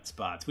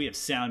 spots, we have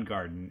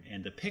Soundgarden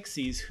and the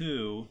Pixies,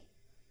 who,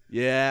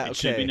 Yeah. it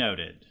should be Okay.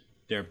 noted,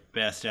 their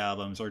best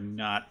albums are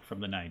not from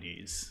the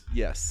 90s.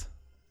 Yes.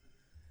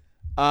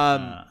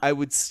 I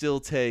would still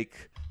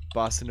take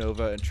Bossa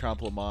Nova and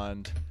Trompe Le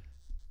Monde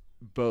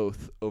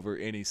both over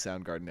any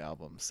Soundgarden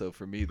album. So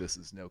for me, this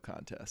is no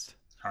contest.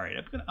 All right,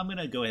 I'm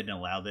gonna go ahead and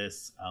allow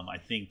this. I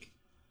think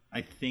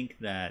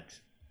that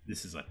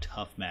this is a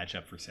tough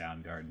matchup for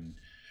Soundgarden,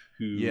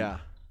 who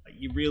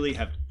you really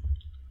have,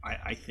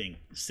 I think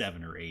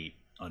 7 or 8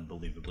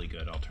 unbelievably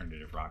good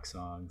alternative rock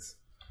songs,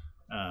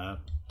 and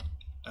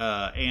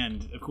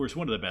of course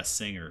one of the best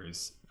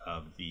singers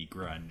of the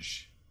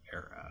grunge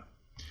era.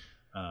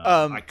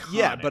 Yeah,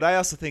 Iconic. but I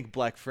also think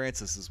Black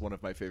Francis is one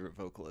of my favorite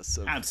vocalists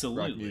of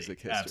Absolutely, rock music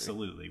history.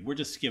 absolutely. We're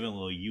just giving a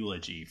little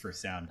eulogy for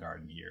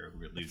Soundgarden here.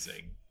 We're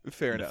losing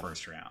Fair in enough. the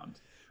first round.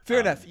 Fair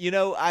enough.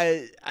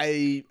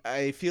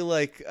 I feel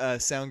like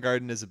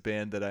Soundgarden is a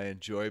band that I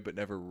enjoy, but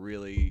never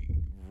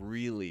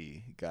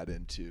really got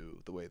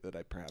into the way that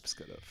I perhaps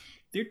could have.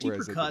 Their deeper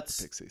Whereas I did cuts,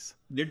 the Pixies.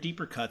 their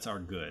deeper cuts are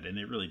good, and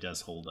it really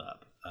does hold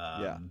up.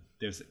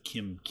 There's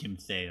Kim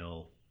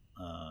Thale,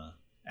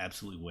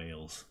 absolutely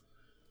wails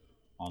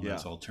on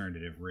those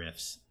alternative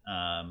riffs.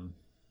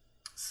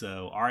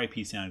 So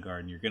R.I.P.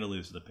 Soundgarden, you're going to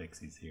lose to the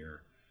Pixies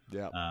here.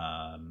 Yeah.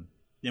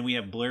 Then we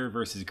have Blur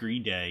versus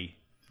Green Day.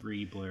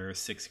 3 Blur,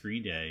 6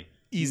 Green Day.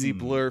 Easy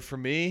Blur for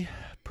me,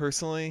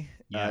 personally.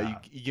 Yeah.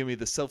 You give me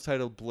the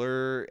self-titled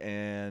Blur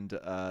and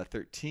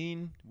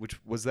 13, which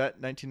was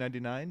that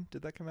 1999?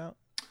 Did that come out?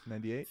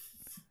 98?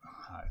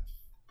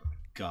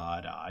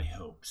 God, I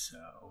hope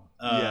so.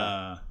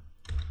 Yeah.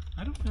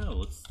 I don't know.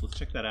 Let's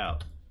check that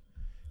out.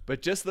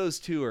 But just those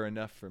two are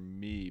enough for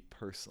me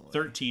personally.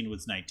 13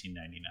 was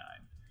 1999.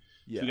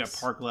 Yes. So we got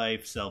Park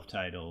Life,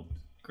 self-titled,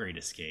 Great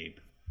Escape,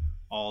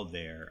 all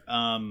there.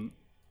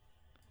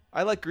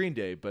 I like Green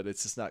Day, but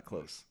it's just not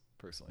close,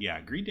 personally. Yeah,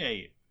 Green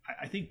Day.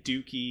 I think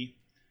Dookie.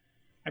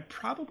 I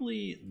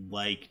probably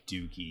like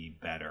Dookie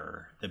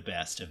better, the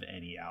best of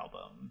any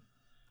album.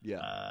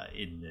 Yeah.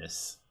 In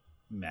this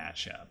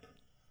matchup,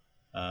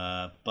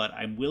 but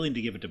I'm willing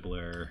to give it to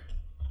Blur.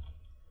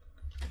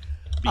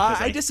 Because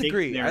I think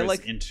disagree. there I is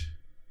like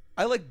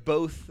I like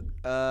both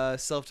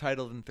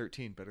self-titled and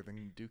 13 better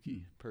than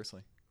Dookie,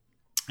 personally.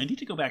 I need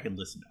to go back and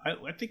listen.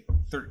 I think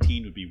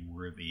 13 would be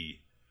worthy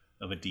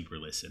of a deeper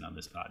listen on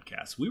this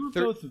podcast. We were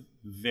both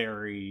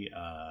very,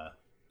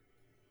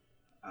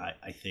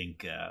 I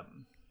think,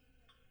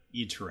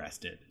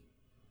 interested.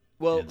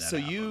 Well, in that so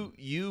album.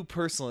 you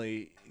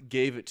personally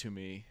gave it to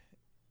me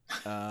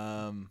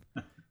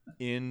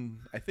in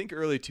I think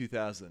early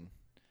 2000.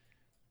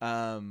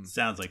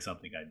 Sounds like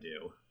something I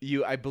do.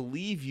 I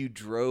believe you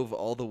drove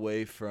all the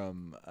way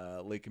from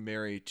Lake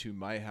Mary to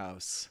my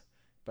house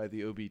by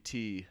the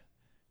OBT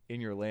in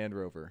your Land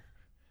Rover,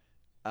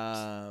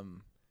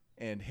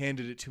 and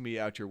handed it to me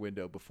out your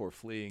window before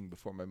fleeing,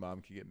 before my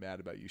mom could get mad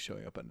about you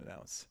showing up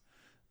unannounced.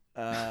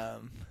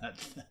 That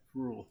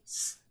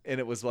rules. And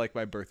it was like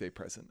my birthday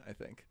present, I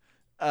think.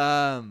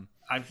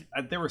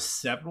 There were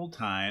several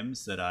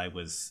times that I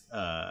was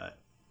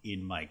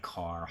in my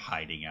car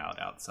hiding out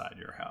outside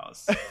your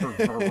house for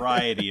a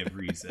variety of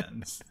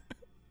reasons.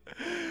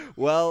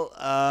 Well,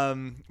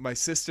 my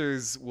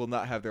sisters will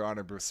not have their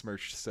honor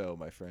besmirched, so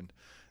my friend.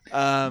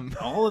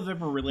 All of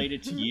them are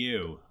related to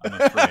you, I'm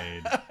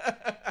afraid.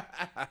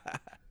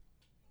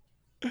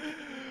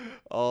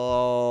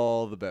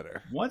 All the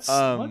better. Once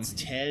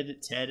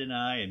Ted and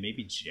I, and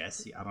maybe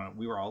Jesse, I don't know,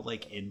 we were all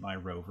like in my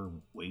Rover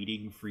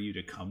waiting for you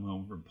to come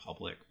home from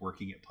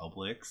working at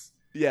Publix.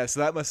 Yeah, so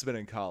that must have been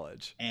in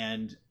college.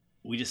 And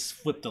we just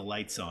flipped the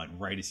lights on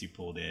right as you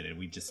pulled in, and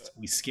we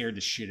scared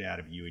the shit out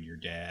of you and your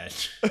dad.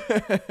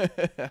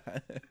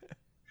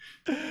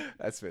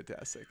 That's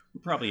fantastic.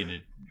 We're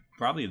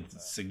probably in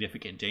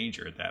significant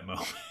danger at that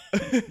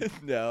moment.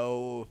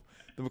 No,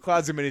 the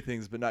McLeods are many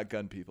things, but not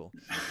gun people.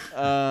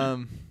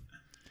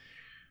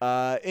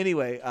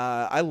 Anyway,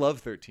 I love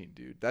 13,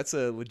 dude. That's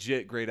a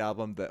legit great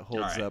album that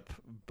holds right. up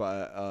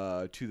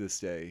to this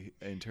day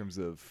in terms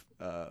of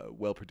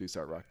well-produced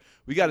art rock.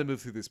 We got to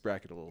move through this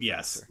bracket a little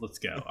Yes, faster. let's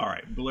go. All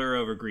right, Blur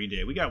over Green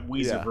Day. We got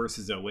Weezer Yeah.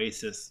 versus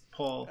Oasis.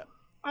 Paul,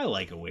 I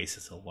like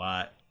Oasis a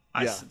lot.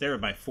 Yeah. They were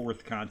my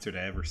fourth concert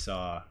I ever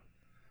saw.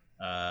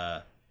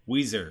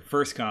 Weezer,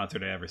 first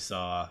concert I ever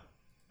saw.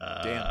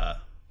 Damn.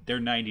 Their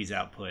 90s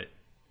output.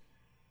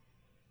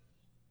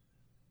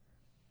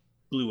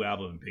 Blue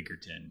Album,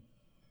 Pinkerton.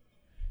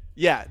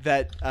 Yeah,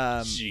 that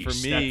Sheesh, for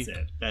me.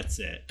 That's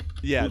it.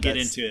 Yeah, we'll get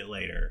that's- into it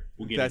later.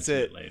 That's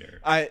it.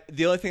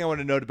 The only thing I want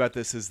to note about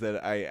this is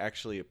that I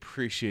actually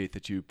appreciate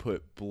that you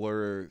put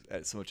Blur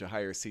at so much a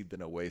higher seed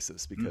than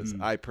Oasis, because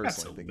I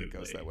personally think it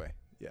goes Absolutely. that way.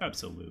 Yeah.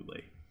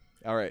 Absolutely.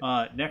 All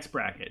right. Next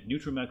bracket: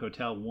 Neutral Milk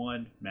Hotel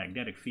 1,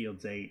 Magnetic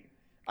Fields 8.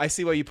 I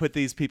see why you put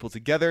these people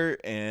together,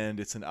 and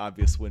it's an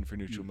obvious win for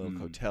Neutral Milk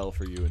Hotel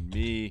for you and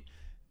me.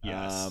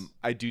 Yes.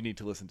 I do need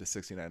to listen to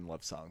 69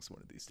 Love Songs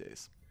one of these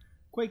days.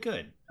 Quite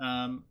good.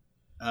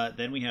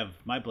 Then we have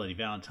My Bloody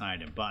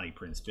Valentine and Bonnie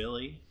Prince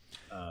Billy.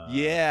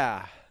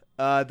 Yeah.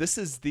 This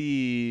is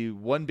the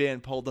one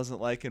band Paul doesn't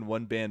like and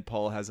one band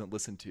Paul hasn't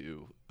listened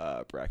to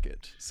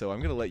bracket. So I'm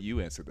going to let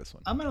you answer this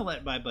one. I'm going to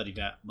let My Bloody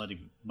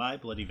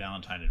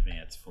Valentine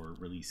advance for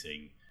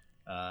releasing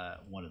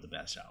one of the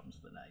best albums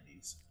of the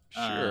 90s.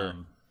 Sure.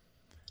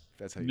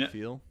 That's how you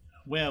feel?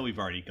 Well, we've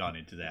already gone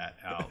into that.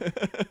 How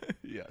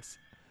Yes.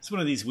 it's one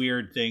of these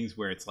weird things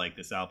where it's like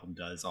this album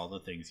does all the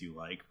things you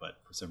like, but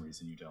for some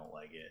reason you don't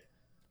like it.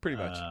 Pretty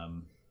much.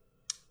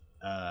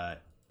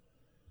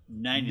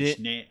 Nine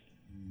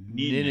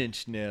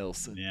Inch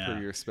Nails, Yeah. per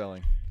your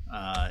spelling.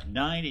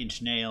 9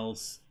 Inch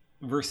Nails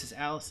versus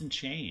Alice in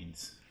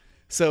Chains.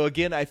 So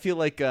again, I feel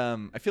like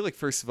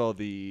first of all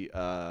there's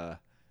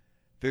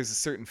a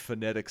certain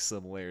phonetic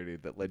similarity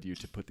that led you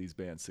to put these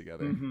bands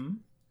together. Mm-hmm.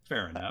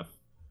 Fair enough.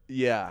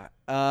 Yeah.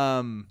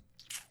 I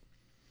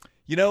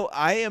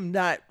am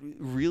not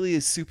really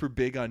super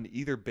big on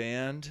either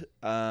band.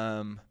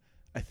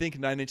 I think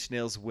Nine Inch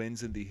Nails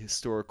wins in the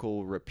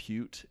historical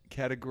repute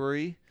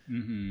category.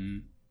 Mm-hmm.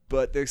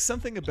 But there's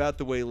something about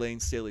the way Lane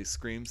Staley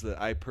screams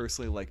that I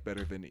personally like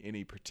better than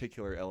any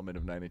particular element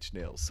of Nine Inch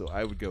Nails. So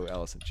I would go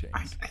Alice in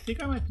Chains. I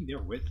think I might be there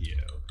with you.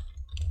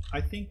 I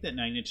think that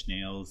Nine Inch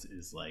Nails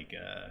is like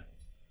a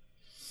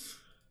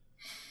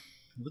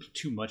little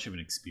too much of an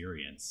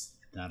experience,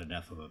 not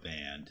enough of a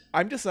band.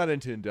 I'm just not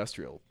into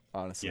industrial,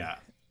 honestly. Yeah.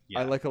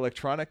 I like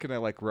electronic and I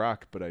like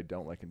rock, but I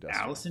don't like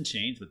industrial. Alice in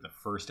Chains with the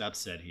first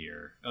upset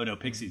here. Oh no,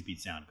 Pixies beat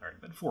Soundgarden,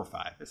 but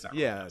 4-5. It's not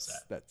really Yeah, an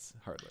upset. that's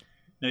hardly.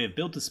 Now we have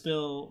Built to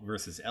Spill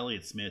versus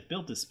Elliott Smith.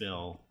 Built to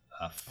Spill,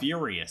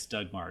 furious.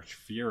 Doug March,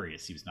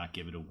 furious. He was not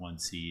given a 1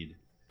 seed.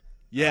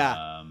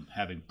 Yeah.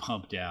 Having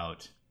pumped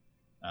out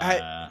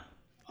I-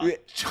 a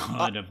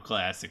ton of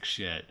classic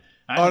shit.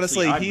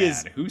 Honestly, I'm he mad.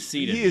 is Who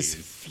seeded he is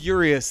these?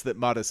 furious that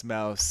Modest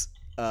Mouse,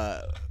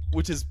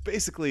 which is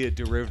basically a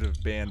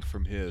derivative band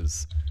from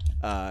his,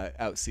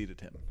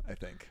 outseeded him. I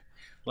think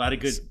A lot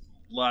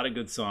of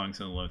good songs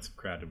on Lonesome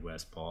Crowded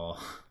West, Paul.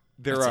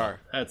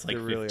 That's like There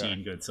really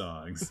 15 good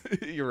songs.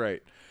 You're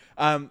right.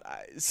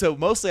 So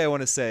mostly I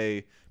want to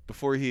say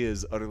before he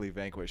is utterly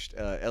vanquished,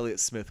 Elliott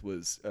Smith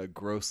was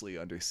grossly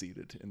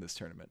underseeded in this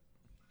tournament.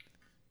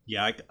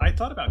 Yeah, I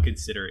thought about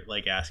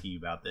asking you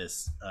about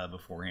this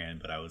beforehand,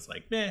 but I was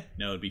like,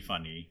 no, it'd be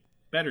funny.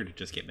 Better to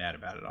just get mad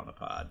about it on the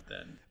pod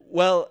than.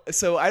 Well,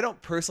 so I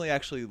don't personally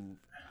actually.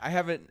 I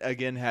haven't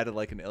again had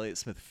like an Elliott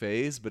Smith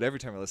phase, but every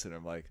time I listen to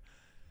him, like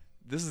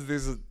this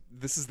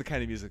is the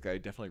kind of music I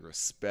definitely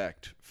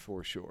respect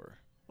for sure.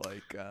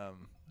 Like,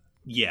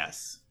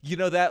 Yes. you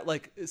know that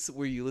like it's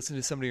where you listen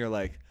to somebody, you're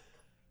like,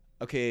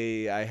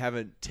 okay, I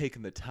haven't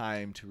taken the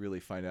time to really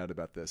find out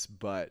about this,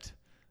 but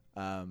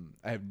I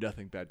have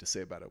nothing bad to say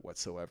about it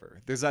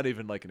whatsoever. There's not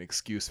even like an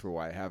excuse for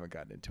why I haven't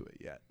gotten into it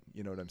yet.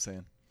 You know what I'm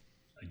saying?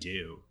 I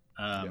do.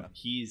 Yeah.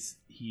 He's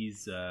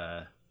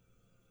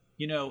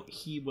you know,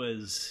 he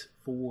was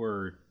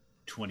for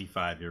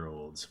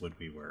 25-year-olds when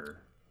we were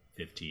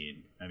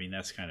 15. I mean,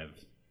 that's kind of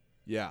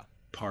Yeah.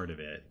 part of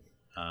it.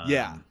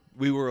 Yeah.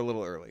 We were a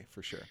little early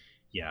for sure.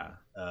 Yeah.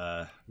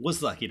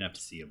 Was lucky enough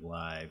to see him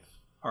live.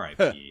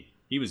 R.I.P.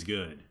 He was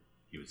good.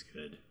 He was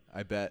good.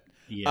 I bet.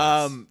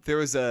 Yes. There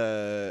was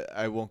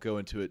I won't go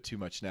into it too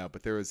much now,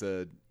 but there was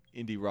a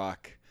indie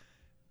rock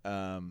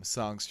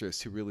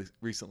songstress who really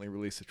recently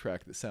released a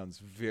track that sounds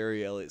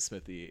very Elliott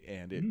Smithy,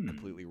 and it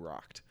completely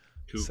rocked.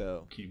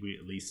 So Can we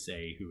at least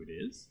say who it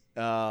is?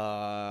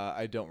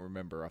 I don't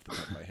remember off the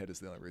top of my head is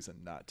the only reason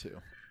not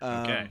to.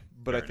 Okay,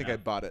 But I fair think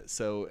enough. I bought it.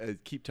 So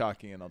keep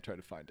talking and I'll try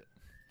to find it.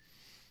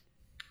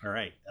 All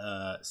right.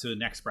 So the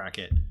next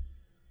bracket,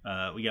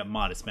 we got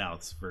Modest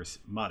Mouse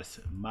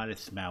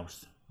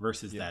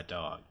versus That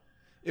Dog.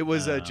 It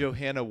was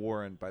Johanna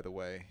Warren, by the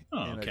way.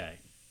 Oh, and okay. I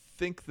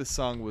think the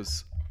song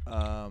was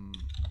Hole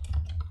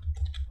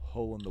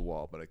in the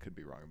Wall, but I could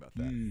be wrong about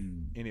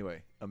that.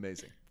 Anyway,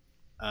 amazing.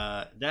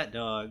 That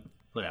Dog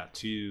put out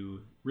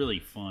 2 really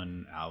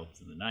fun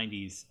albums in the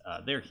 90s.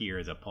 They're here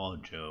as a Paul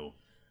and Joe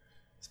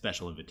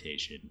special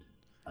invitation,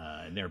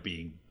 and they're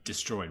being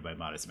destroyed by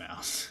Modest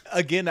Mouse.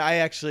 Again,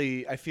 I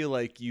feel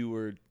like you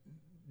were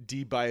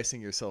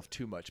de-biasing yourself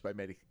too much by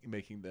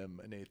making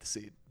them an 8th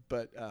seed.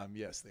 But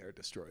yes, they are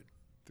destroyed.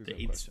 There's no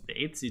question. The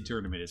 8th seed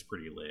tournament is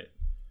pretty lit.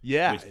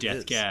 Yeah, With it Death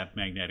is. Cab,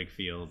 Magnetic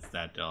Fields,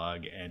 That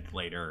Dog, and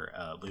later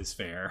Liz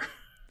Phair.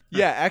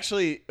 Yeah,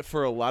 actually,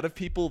 for a lot of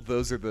people,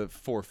 those are the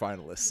 4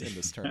 finalists in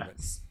this tournament.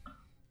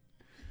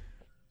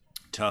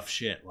 Tough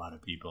shit, a lot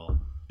of people.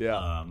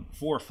 Yeah.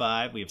 4 or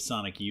 5, we have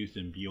Sonic Youth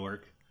and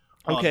Bjork.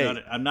 Okay.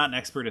 I'm not an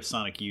expert of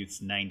Sonic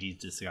Youth's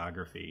 90s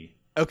discography.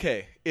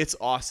 Okay, it's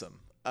awesome,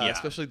 Yeah.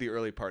 especially the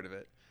early part of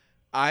it.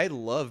 I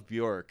love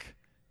Bjork,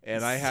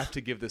 and I have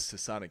to give this to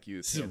Sonic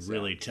Youth. This is hands a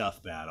really down.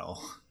 tough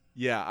battle.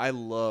 Yeah, I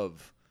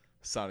love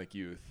Sonic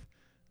Youth,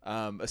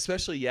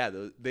 especially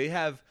they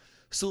have.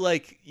 So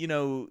like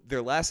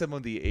their last album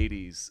of the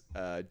 '80s,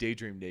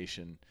 Daydream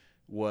Nation,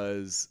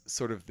 was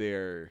sort of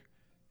their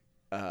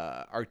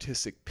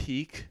artistic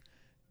peak,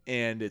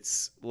 and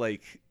it's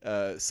like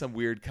some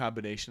weird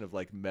combination of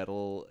like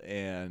metal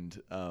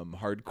and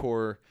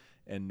hardcore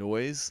and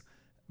noise.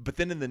 But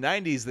then in the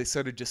 90s, they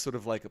started just sort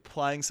of like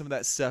applying some of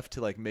that stuff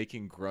to like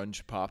making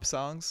grunge pop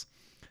songs,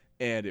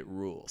 and it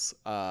rules.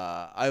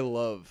 I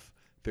love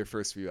their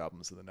first few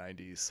albums of the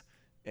 90s.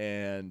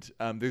 And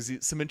there's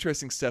some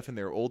interesting stuff in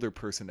their older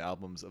person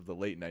albums of the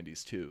late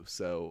 90s too.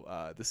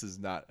 So this is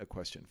not a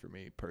question for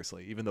me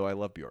personally, even though I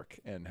love Bjork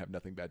and have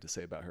nothing bad to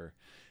say about her,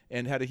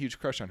 and had a huge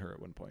crush on her at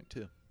one point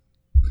too.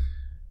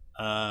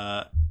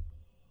 I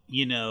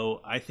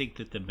think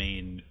that the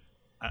main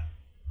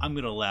I'm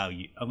going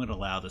to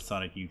allow the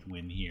Sonic Youth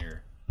win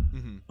here.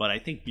 Mm-hmm. But I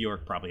think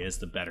Bjork probably has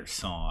the better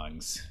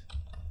songs.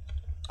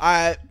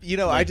 I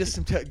just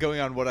am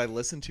going on what I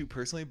listen to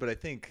personally, but I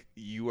think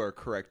you are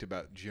correct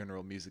about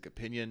general music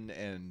opinion,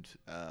 and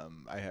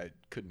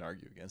couldn't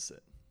argue against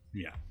it.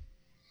 Yeah.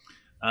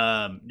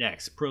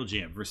 Next, Pearl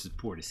Jam versus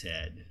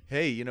Portishead.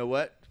 Hey, you know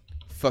what?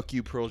 Fuck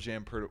you, Pearl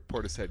Jam.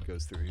 Portishead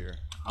goes through here.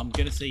 I'm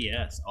gonna say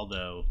yes,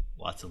 although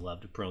lots of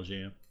love to Pearl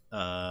Jam.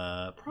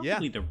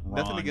 Probably the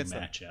wrong against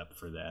them. matchup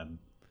for them.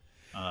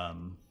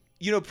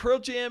 Pearl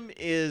Jam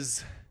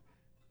is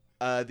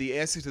the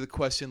answer to the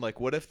question, like,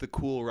 what if the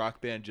cool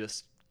rock band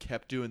just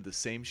kept doing the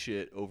same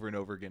shit over and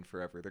over again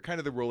forever? They're kind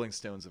of the Rolling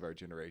Stones of our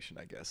generation,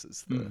 I guess,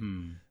 is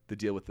the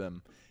deal with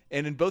them.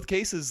 And in both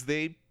cases,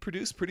 they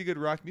produced pretty good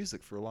rock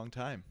music for a long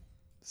time.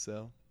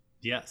 So,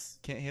 Yes.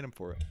 can't hate them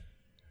for it.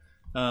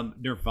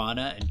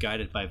 Nirvana and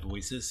Guided by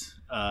Voices.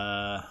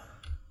 I'm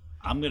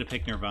gonna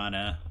pick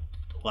Nirvana.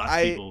 Lots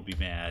of people will be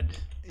mad.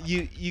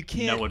 You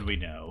can't. No one we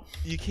know.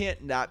 You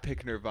can't not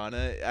pick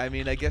Nirvana. I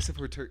mean, I guess if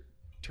we're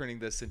turning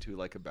this into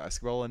like a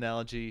basketball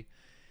analogy,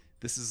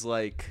 this is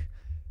like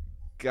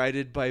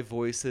Guided by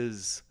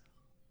Voices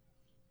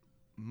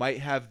might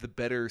have the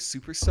better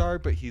superstar,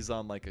 but he's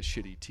on like a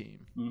shitty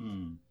team.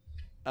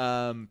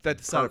 Mm-hmm.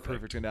 That's not a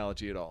perfect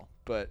analogy at all,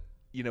 but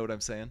you know what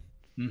I'm saying?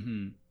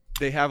 Mm-hmm.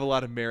 They have a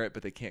lot of merit,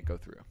 but they can't go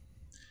through.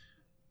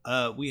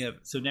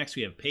 Next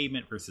we have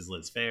Pavement versus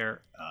Liz Phair.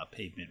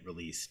 Pavement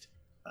released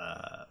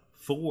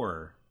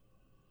 4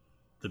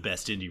 the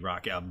best indie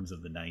rock albums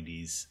of the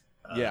 90s.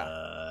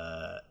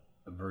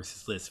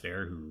 Versus Liz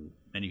Phair, who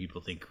many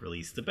people think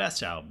released the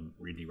best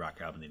indie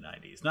rock album in the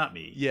 90s. Not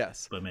me.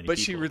 Yes, but many but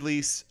people. she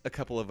released a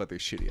couple of other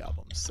shitty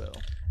albums. So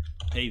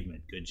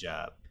Pavement, good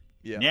job.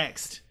 yeah.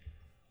 Next,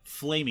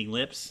 Flaming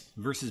Lips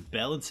versus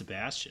Belle and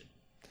Sebastian.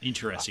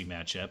 Interesting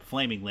matchup.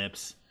 Flaming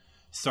Lips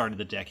started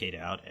the decade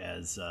out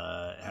as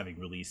having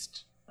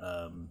released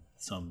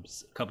some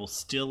couple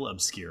still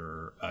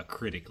obscure,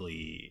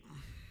 critically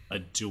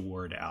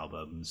adored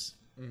albums,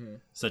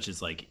 such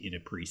as like In a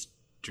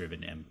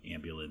Priest-Driven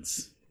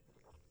Ambulance.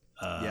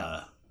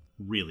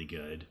 Really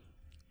good.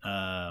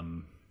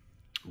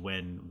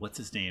 When what's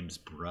his name's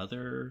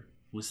brother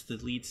was the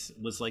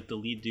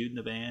lead dude in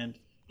the band.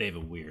 They have a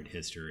weird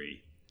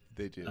history.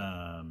 They do.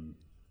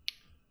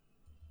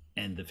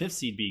 And the fifth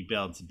seed being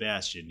Belle and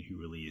Sebastian, who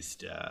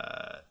released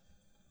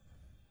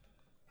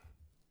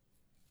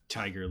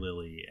Tiger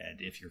Lily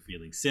and If You're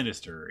Feeling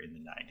Sinister in the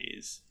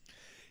 90s.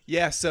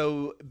 Yeah,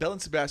 so Belle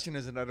and Sebastian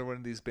is another one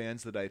of these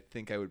bands that I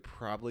think I would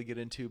probably get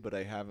into, but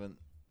I haven't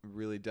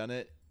really done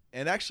it.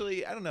 And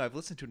actually, I don't know, I've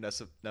listened to enough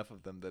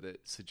of them that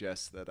it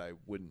suggests that I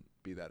wouldn't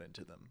be that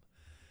into them.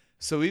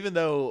 So even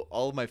though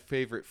all of my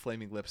favorite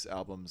Flaming Lips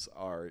albums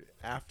are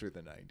after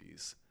the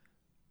 90s,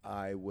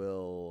 I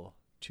will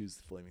choose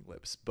the Flaming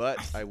Lips, but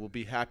I will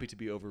be happy to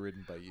be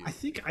overridden by you. I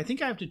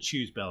think I have to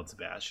choose Belle and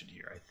Sebastian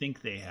here. I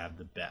think they have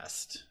the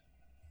best,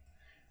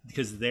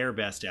 because their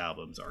best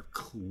albums are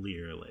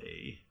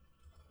clearly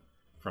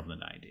from the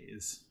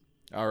 90s.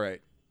 All right,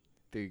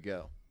 there you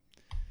go.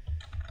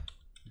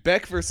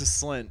 Beck versus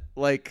Slint,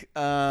 like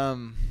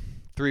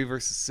 3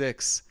 versus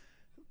 6.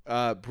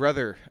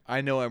 Brother,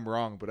 I know I'm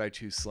wrong, but I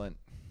choose Slint.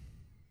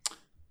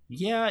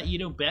 Yeah,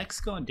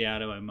 Beck's gone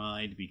down in my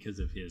mind because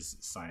of his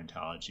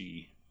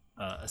Scientology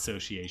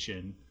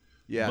association.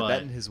 Yeah, but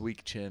that and his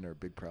weak chin are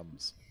big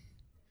problems.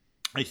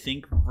 I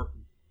think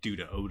due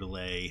to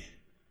Odelay,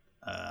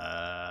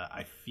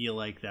 I feel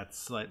like that's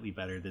slightly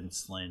better than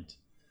Slint.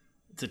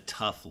 It's a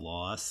tough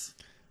loss.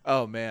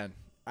 Oh man,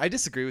 I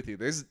disagree with you.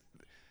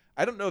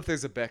 I don't know if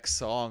there's a Beck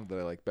song that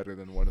I like better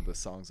than one of the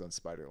songs on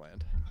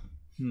Spiderland.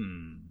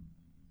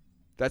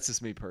 That's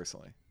just me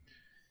personally.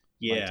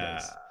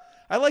 Yeah.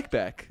 I like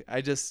Beck.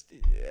 I just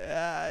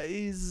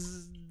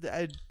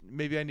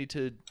maybe I need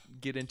to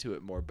get into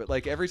it more. But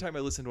like every time I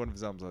listen to one of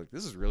his albums, I'm like,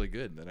 this is really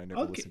good. And then I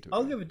never listen to it.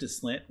 I'll give it to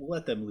Slint. We'll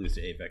let them lose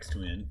to Aphex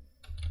Twin.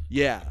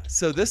 Yeah.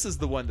 So this is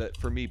the one that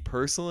for me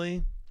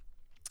personally,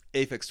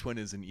 Aphex Twin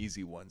is an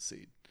easy 1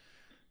 seed.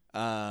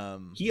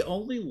 He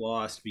only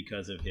lost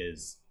because of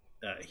his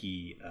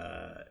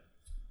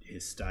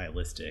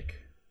stylistic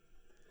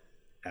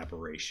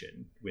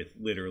aberration with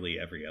literally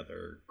every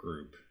other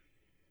group.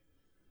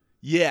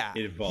 Yeah,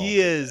 involved he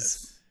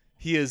is.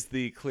 He is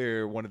the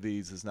clear one of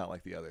these is not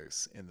like the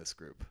others in this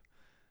group.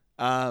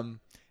 And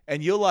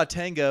Yo La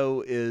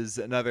Tengo is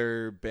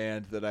another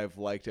band that I've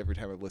liked every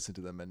time I've listened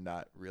to them and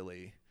not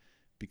really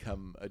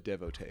become a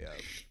devotee of.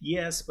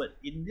 Yes, but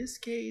in this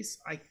case,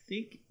 I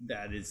think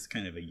that is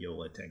kind of a Yo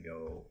La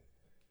Tengo.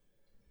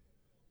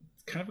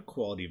 Kind of a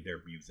quality of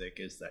their music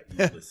is that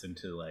you listen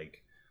to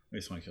like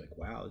this one, you're like,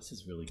 wow, this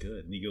is really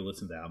good, and you go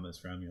listen to the album it's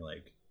from, you're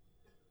like,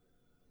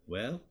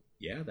 well,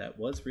 yeah, that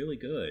was really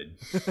good,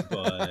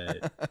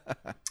 but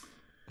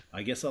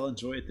I guess I'll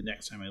enjoy it the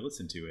next time I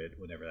listen to it,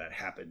 whenever that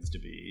happens to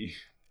be.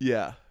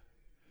 Yeah.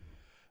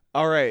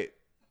 All right.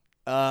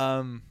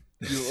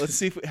 Let's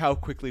see how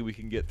quickly we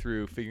can get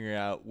through figuring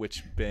out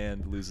which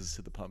band loses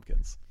to the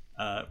Pumpkins.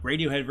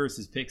 Radiohead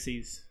versus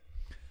Pixies.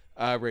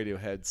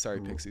 Radiohead.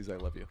 Sorry, Pixies. I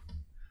love you.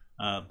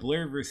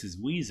 Blur versus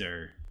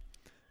Weezer.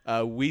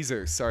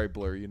 Weezer. Sorry,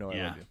 Blur. You know I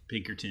Yeah, love you.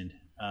 Pinkerton.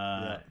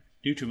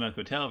 Neutral Milk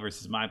Hotel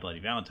versus My Bloody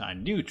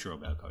Valentine. Neutral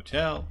Milk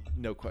Hotel.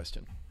 No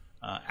question.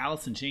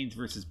 Alice in Chains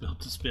versus Built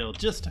to Spill.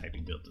 Just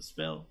typing Built to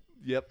Spill.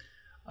 Yep.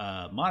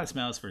 Modest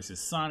Mouse versus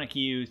Sonic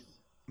Youth.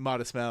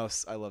 Modest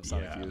Mouse. I love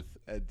Sonic Youth.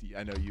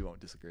 I know you won't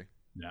disagree.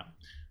 No.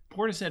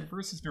 Portishead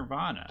versus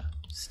Nirvana.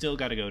 Still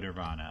got to go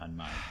Nirvana on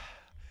mine.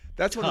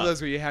 That's one of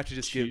those where you have to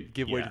just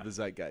give way Yeah. to the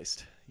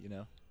zeitgeist, you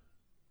know?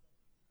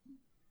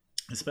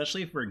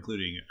 Especially if we're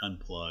including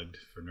Unplugged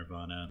for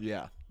Nirvana.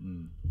 Yeah.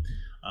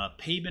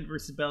 Pavement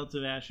versus Belle and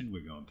Sebastian.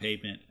 We're going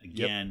Pavement.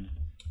 Again,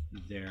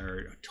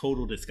 their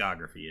total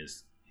discography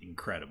is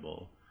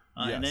incredible.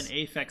 And then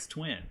Aphex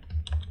Twin.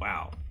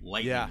 Wow.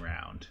 Lightning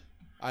round.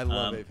 I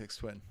love Aphex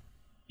Twin.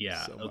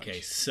 Yeah. So okay.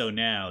 much. So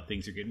now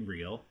things are getting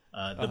real.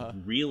 The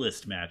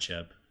realest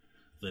matchup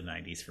of the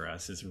 90s for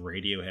us is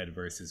Radiohead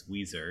versus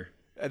Weezer.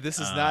 This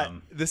is not.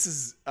 This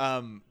is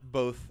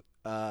both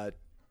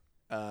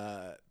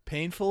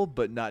painful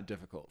but not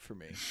difficult for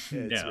me. It's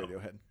No.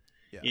 Radiohead.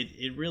 Yeah.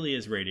 It really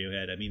is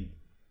Radiohead. I mean,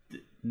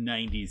 the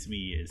 90s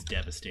me is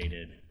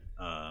devastated.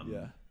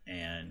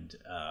 And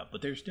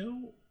but there's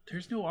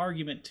no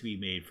argument to be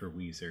made for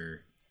Weezer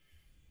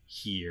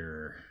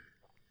here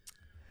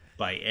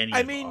by any.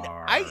 I mean,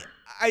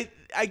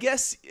 I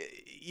guess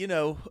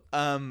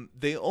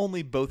they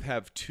only both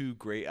have 2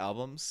 great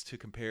albums to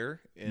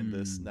compare in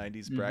this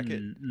 90s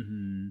bracket.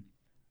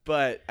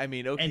 But I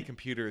mean, OK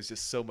Computer is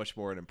just so much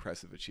more an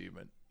impressive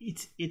achievement.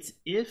 It's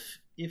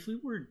if we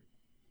were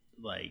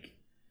like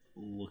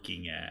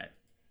looking at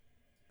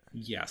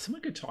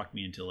someone could talk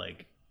me into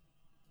like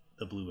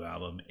the Blue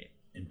Album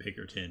and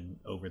Pinkerton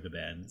over the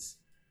Bends.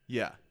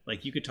 Yeah,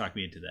 like you could talk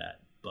me into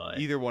that, but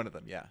either one of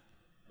them, yeah.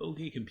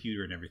 OK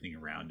Computer and everything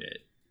around it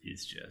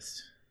is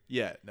just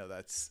Yeah, no,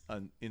 that's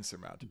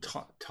insurmountable.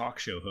 Talk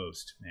show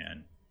host,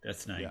 man.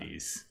 That's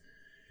 90s.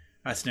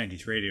 That's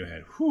 90s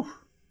Radiohead. Whew.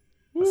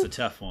 That's a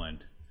tough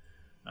one.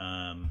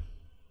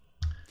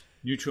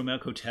 Neutral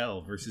Milk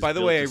Hotel versus By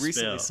the Built way, I to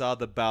recently Spill. saw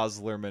the Baz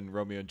Luhrmann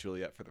Romeo and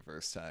Juliet for the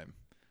first time.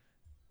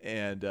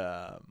 And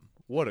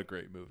what a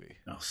great movie.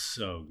 Oh,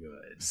 so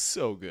good.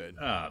 So good.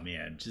 Oh,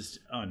 man. Just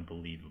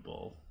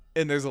unbelievable.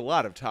 And there's a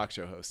lot of talk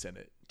show hosts in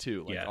it,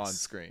 too, like Yes. on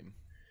screen.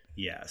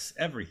 Yes.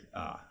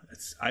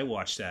 I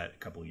watched that a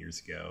couple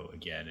years ago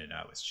again, and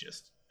I was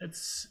just,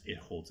 it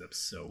holds up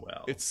so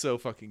well. It's so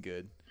fucking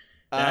good.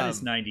 That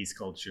is 90s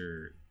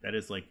culture. That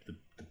is like the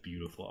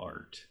beautiful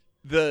art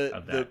the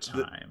of that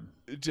time.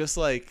 Just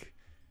like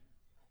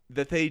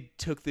that they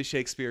took the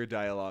Shakespeare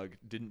dialogue,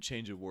 didn't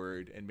change a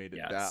word, and made it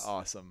Yes. that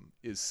awesome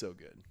is so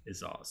good.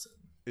 Is awesome.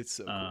 It's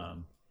so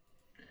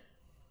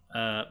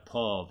cool.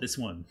 Paul, this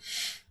one.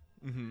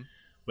 Mm-hmm.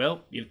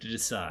 Well, you have to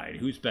decide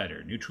who's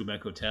better, Neutral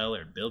Milk Hotel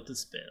or Built to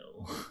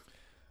Spill.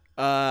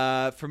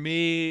 For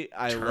me,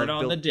 I Turn love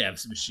on the Built...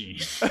 devs machine.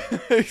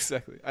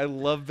 Exactly. I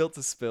love Built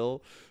to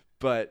Spill,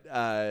 but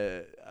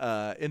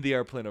In the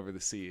Airplane Over the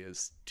Sea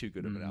is too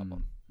good of an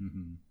album.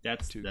 Mm-hmm.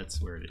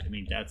 That's where it is. I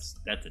mean, that's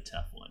a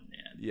tough one,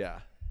 man. Yeah.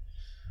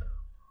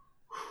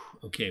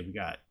 Okay, we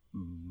got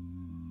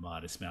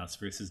Modest Mouse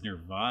versus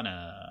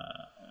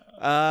Nirvana.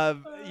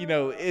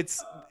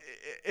 It's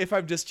if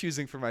I'm just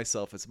choosing for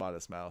myself, it's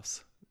Modest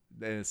Mouse,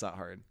 and it's not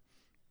hard.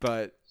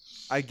 But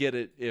I get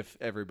it if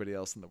everybody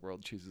else in the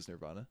world chooses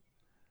Nirvana.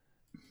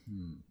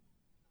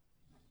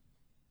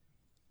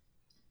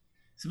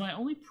 So my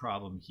only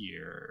problem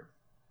here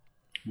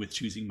with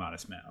choosing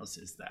Modest Mouse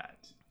is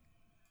that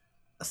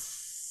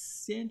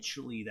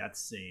essentially that's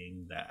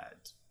saying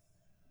that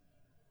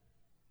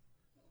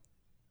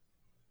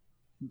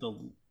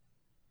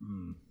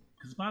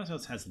because Modest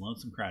Mouse has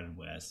Lonesome Crowded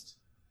West,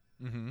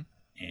 Mm-hmm.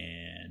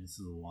 and this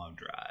is a long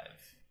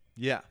drive,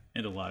 Yeah.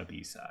 and a lot of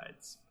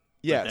B-sides.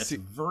 Yeah. But that's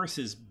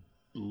versus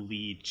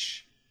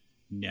Bleach,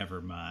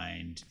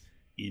 Nevermind,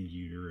 In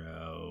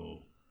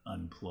Utero,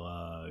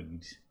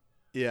 Unplugged,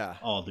 Yeah.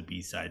 all the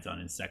B-sides on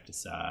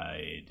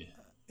Insecticide.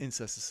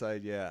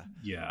 Incesticide. Yeah.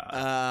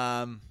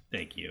 Yeah.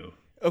 Thank you.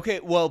 Okay.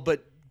 Well,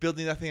 but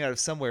Building Nothing Out of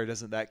Somewhere,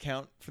 doesn't that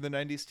count for the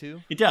 90s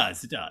too? It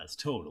does.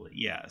 Totally.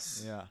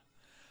 Yes. Yeah.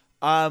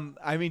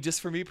 I mean, just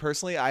for me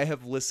personally, I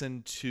have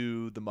listened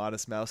to the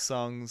Modest Mouse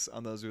songs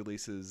on those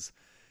releases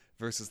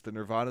versus the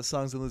Nirvana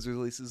songs on those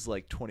releases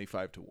like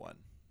 25-1.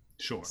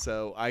 Sure.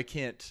 So I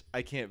can't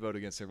vote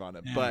against Nirvana,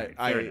 All but right,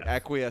 I fair enough.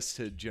 acquiesce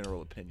to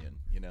general opinion,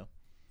 you know?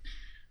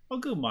 I'll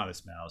go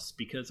Modest Mouse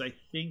because I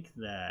think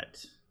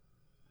that.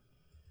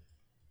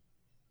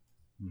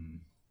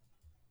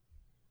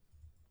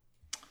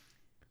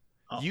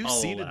 You I'll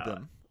seeded allow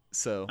them,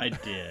 so I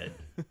did.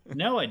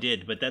 No, I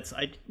did, but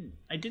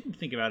I didn't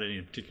think about any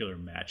particular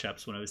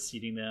matchups when I was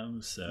seeding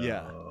them. So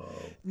Yeah.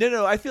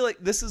 No, I feel like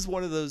this is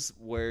one of those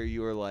where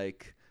you are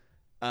like,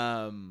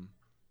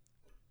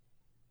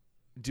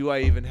 do I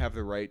even have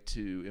the right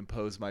to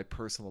impose my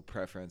personal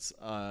preference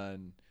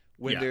on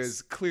when Yes.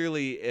 there's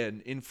clearly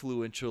an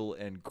influential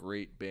and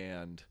great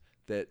band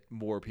that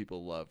more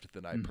people loved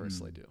than I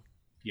personally do.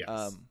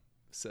 Yes.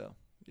 So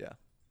yeah.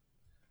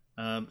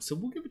 So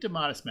we'll give it to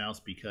Modest Mouse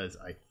because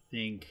I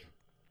think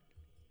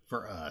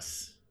for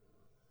us,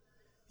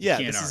 Yeah,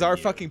 can't this is our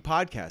argue. fucking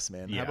podcast,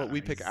 man. How about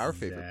we pick our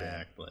favorite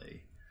band?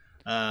 Exactly.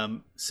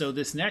 So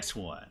this next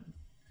one,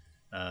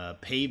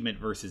 Pavement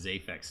versus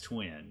Aphex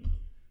Twin.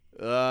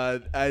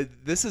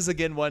 This is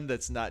again one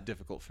that's not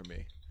difficult for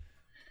me.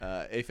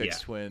 Aphex Yeah.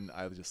 Twin,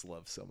 I just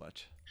love so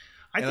much,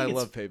 I and think I it's,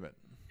 love Pavement.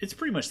 it's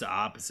pretty much the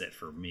opposite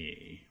for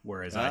me.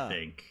 Whereas I Ah.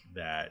 think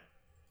that,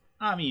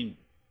 I mean,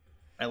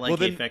 I like Well,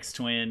 then- Aphex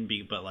Twin,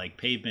 but like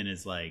Pavement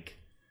is like,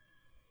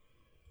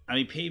 I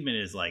mean, Pavement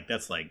is like,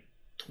 that's like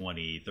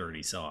 20,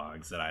 30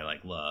 songs that I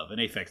like love. And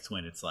Aphex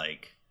Twin, it's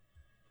like,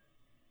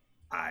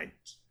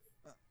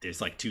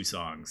 there's like 2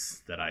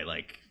 songs that I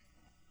like,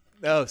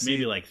 Oh, see,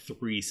 maybe like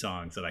 3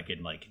 songs that I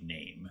can like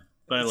name.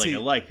 But like See- I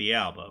like the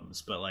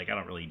albums, but like I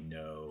don't really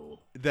know.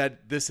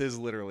 that this is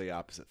literally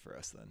opposite for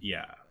us then.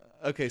 Yeah.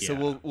 Okay, so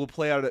Yeah. we'll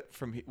play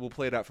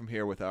it out from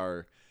here with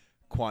our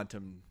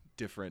quantum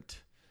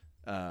different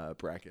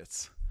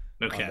brackets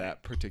Okay. on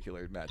that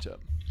particular matchup.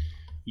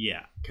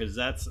 Yeah, because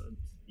that's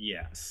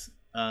yes.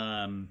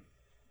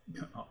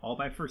 All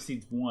my first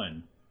seeds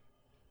won.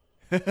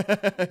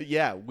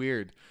 Yeah,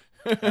 weird.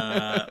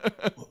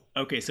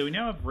 Okay, so we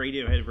now have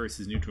Radiohead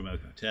versus Neutral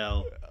Milk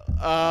Hotel.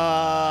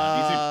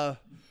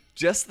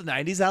 Just the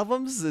 90s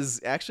albums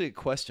is actually a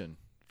question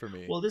for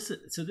me. Well, this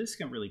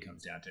really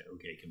comes down to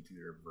OK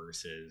Computer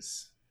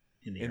versus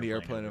In the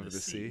Airplane Over the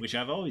Sea, which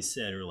I've always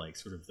said are like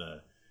sort of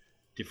the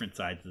different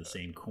sides of the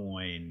same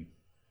coin.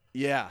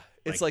 yeah,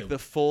 it's like like the- the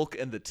folk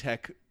and the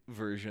tech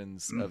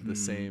versions of the Mhm.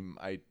 same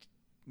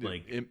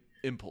Like-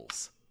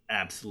 impulse.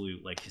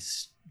 Absolute like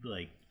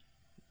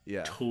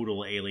Yeah.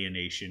 total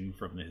alienation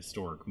from the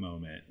historic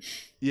moment.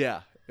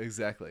 Yeah,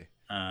 exactly.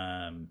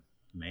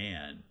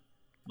 Man,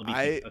 let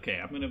me okay,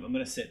 I'm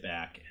gonna sit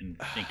back and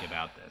think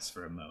about this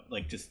for a moment,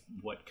 like just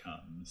what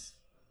comes.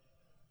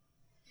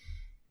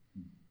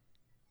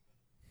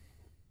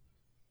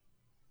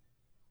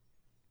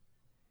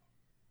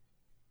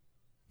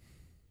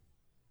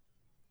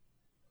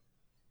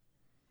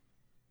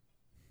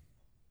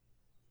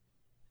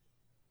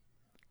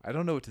 I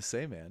don't know what to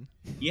say, man.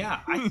 Yeah,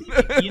 I think,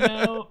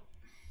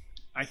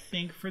 I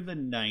think for the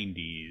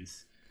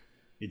 90s,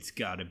 it's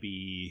got to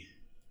be.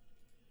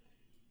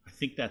 I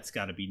think that's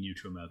got to be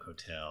Neutral Milk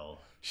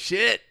Hotel.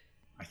 Shit.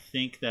 I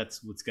think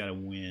that's what's got to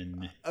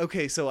win.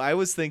 Okay, so I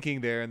was thinking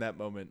there in that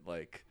moment,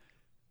 like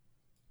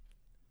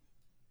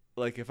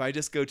if I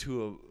just go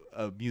to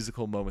a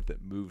musical moment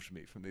that moved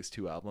me from these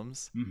two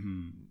albums,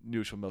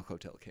 Neutral Milk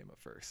Hotel came up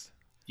first.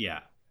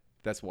 Yeah.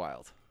 That's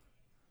wild.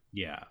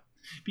 Yeah.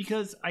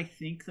 Because I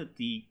think that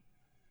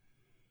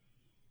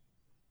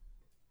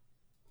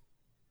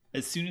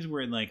as soon as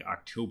we're in like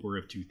October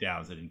of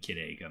 2000 and Kid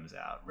A comes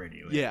out,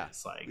 Radiohead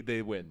is like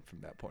they win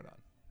from that point on.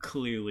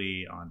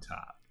 Clearly on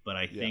top. But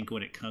I think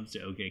when it comes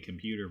to OK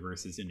Computer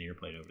versus In the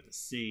Airplane Over the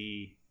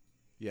Sea,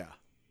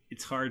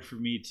 it's hard for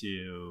me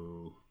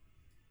to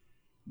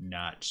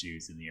not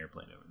choose In the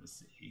Airplane Over the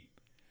Sea.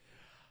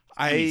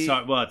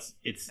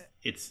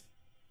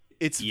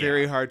 It's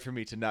very hard for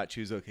me to not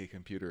choose OK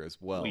Computer as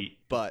well.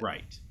 But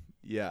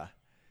yeah,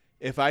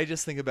 if I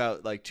just think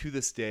about like to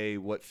this day,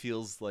 what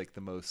feels like the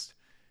most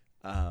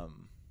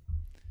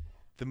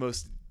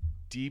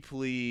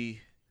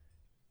deeply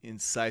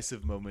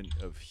incisive moment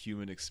of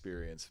human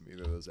experience from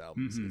either of those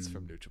albums, it's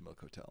from Neutral Milk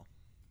Hotel.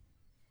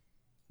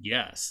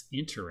 Yes,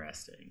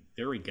 interesting.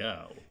 There we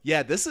go.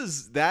 Yeah,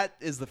 that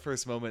is the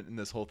first moment in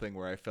this whole thing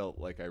where I felt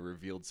like I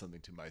revealed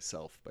something to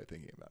myself by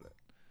thinking about it.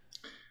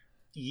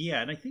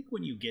 Yeah, and I think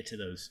when you get to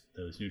those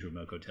Neutral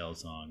Milk Hotel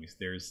songs,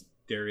 there is,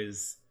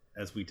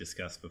 as we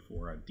discussed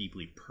before, a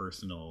deeply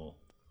personal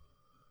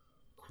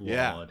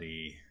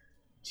quality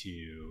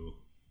to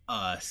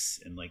us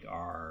and like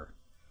our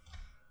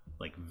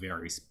like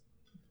very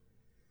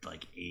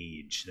like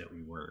age that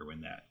we were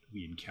when that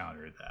we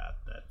encountered that.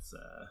 That's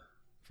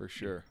for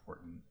sure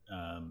important.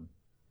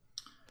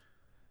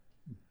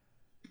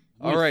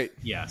 All right.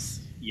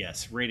 Yes.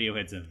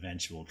 Radiohead's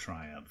eventual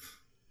triumph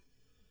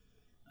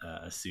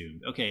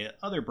assumed. Okay,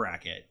 other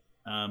bracket.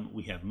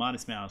 We have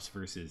Modest Mouse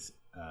versus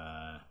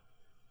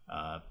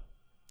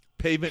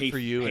Pavement for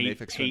You and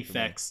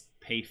Aphex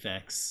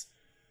Payfex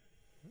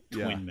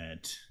Twin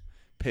Mint.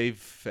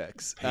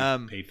 Payfex.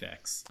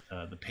 Payfex.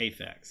 The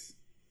Payfex.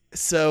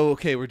 So,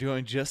 okay, we're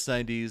doing just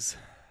 90s.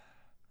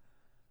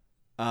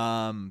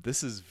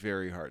 This is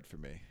very hard for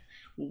me.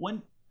 Well,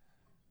 when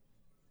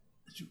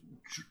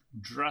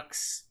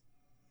Drux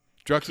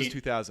is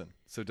 2000,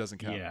 so it doesn't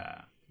count.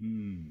 Yeah.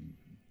 And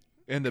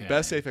the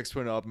best Aphex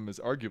Twin album is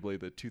arguably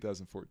the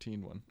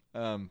 2014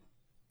 one.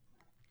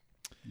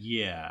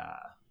 Yeah.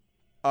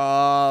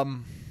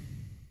 I'm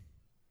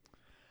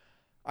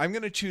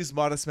going to choose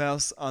Modest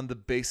Mouse on the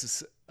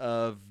basis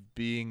of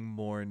being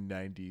more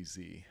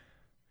 90s-y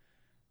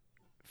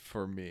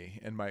for me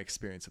and my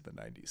experience of the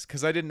 90s.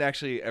 Because I didn't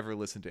actually ever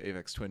listen to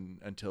Aphex Twin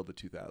until the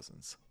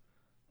 2000s.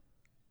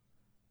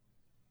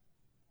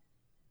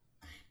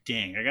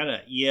 Dang,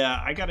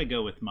 I gotta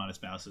go with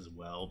Modest Mouse as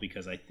well,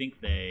 because I think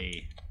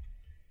they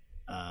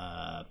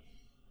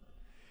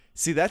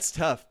see, that's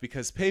tough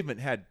because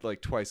Pavement had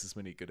like twice as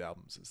many good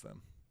albums as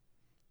them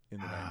in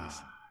the 90s.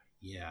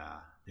 Yeah,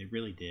 they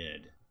really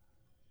did.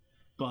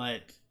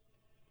 But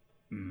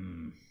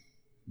no,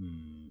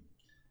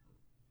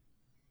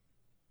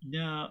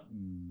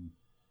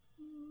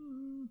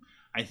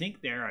 I think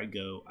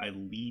I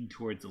lean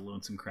towards the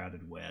Lonesome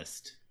Crowded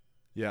West.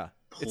 Yeah,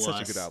 it's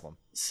such a good album.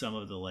 Some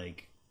of the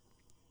like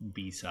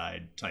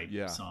B-side type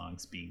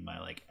songs being my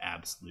like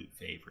absolute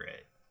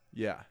favorite.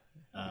 Yeah,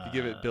 if you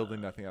give it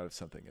Building Nothing Out of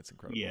Something, it's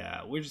incredible.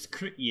 Yeah, whereas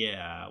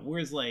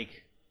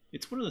like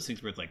it's one of those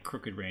things where it's like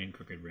Crooked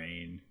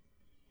Rain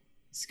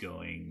is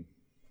going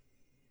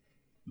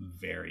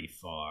very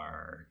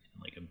far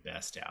in like a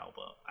best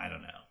album. I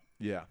don't know.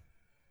 Yeah.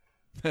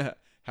 How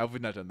have we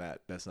not done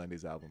that best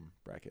 90s album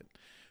bracket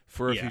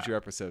for a future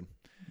episode?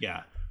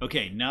 Yeah.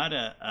 Okay, not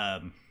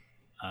a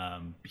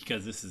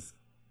because this is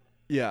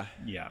we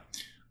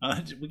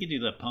can do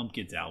the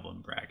Pumpkins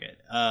album bracket.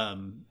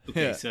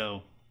 Okay,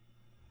 so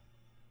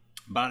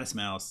Modest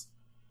Mouse,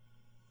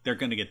 they're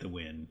going to get the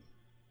win.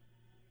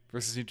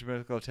 Versus Neutral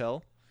Milk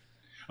Hotel?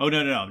 Oh, no.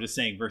 I'm just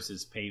saying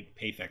versus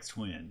Payfex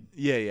Twin.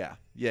 Yeah.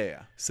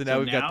 So now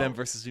we've got them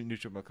versus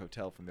Neutral Milk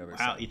Hotel from the other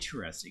side. Wow,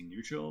 interesting.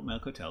 Neutral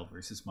Milk Hotel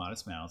versus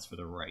Modest Mouse for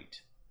the right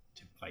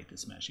to fight the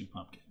Smashing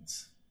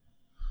Pumpkins.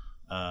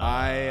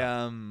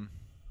 I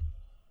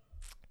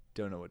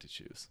don't know what to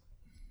choose.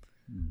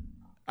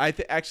 I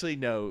actually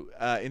no.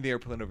 In the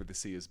Airplane Over the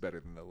Sea is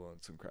better than the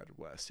Lonesome Crowded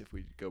West if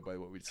we go by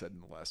what we said in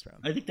the last round.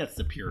 I think that's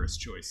the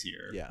purest choice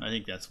here. Yeah, I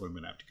think that's what I'm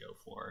gonna have to go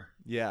for.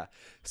 Yeah.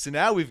 So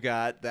now we've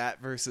got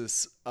that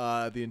versus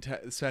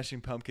the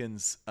Smashing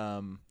Pumpkins,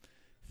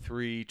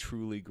 3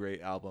 truly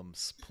great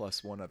albums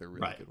plus one other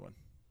really good one.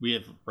 We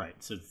have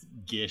So it's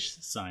Gish,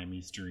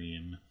 Siamese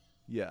Dream.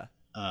 Yeah.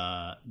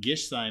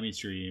 Gish, Siamese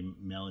Dream,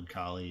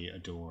 Melancholy,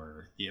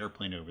 Adore, The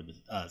Airplane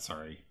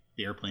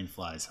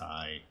Flies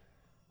High.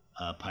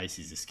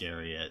 Pisces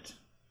Iscariot,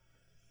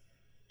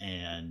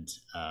 and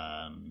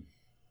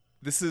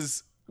this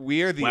is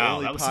We are the Wow,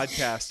 only that was a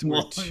podcast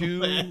where long 2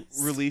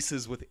 list.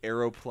 releases with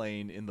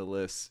aeroplane in the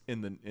list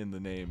in the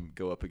name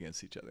go up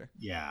against each other.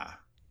 Yeah.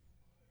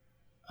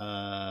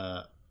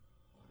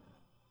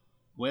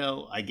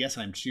 Well, I guess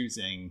I'm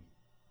choosing.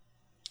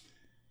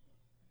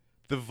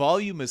 The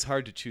volume is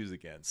hard to choose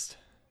against.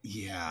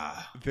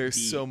 Yeah. There's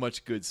so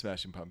much good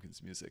Smashing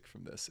Pumpkins music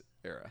from this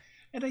era.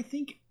 And I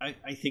think I'm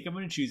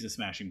going to choose the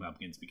Smashing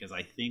Pumpkins because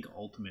I think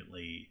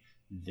ultimately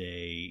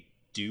they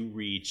do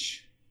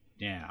reach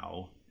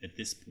now at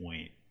this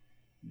point.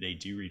 They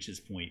do reach this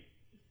point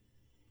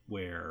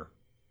where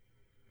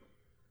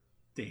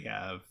they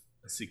have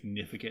a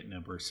significant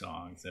number of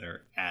songs that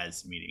are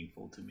as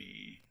meaningful to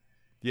me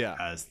Yeah,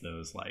 as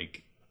those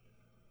like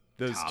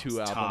those top, 2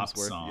 albums top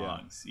worth.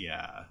 songs.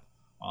 Yeah,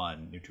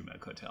 on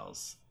Nutrimilk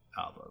Hotel's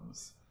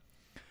albums.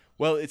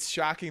 Well, it's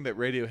shocking that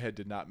Radiohead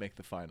did not make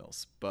the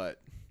finals,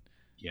 but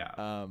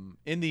Yeah.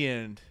 in the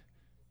end,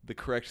 the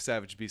correct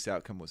Savage Beast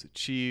outcome was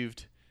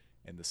achieved,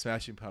 and the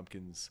Smashing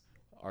Pumpkins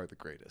are the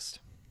greatest.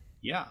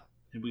 Yeah.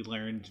 And we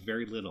learned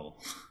very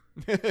little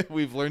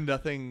We've learned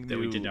nothing that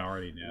new we didn't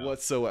already know.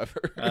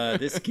 whatsoever.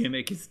 This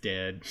gimmick is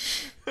dead.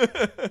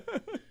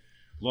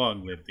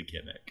 Long live the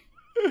gimmick.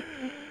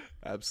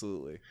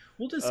 Absolutely.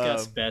 We'll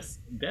discuss best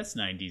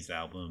 90s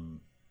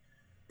album.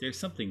 There's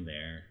something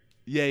there.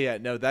 Yeah.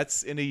 No,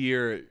 that's in a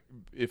year,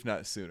 if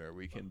not sooner.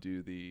 We can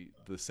do the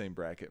same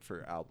bracket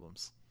for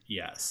albums.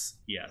 Yes.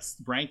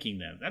 Ranking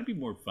them. That'd be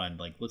more fun.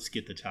 Like, let's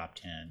get the top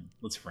 10.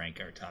 Let's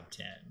rank our top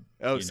 10.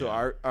 Oh, you so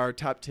know? our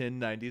top 10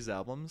 90s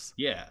albums?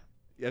 Yeah.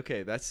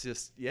 Okay, that's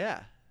just,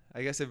 yeah.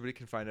 I guess everybody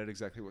can find out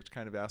exactly which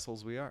kind of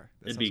assholes we are.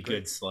 That It'd be sounds a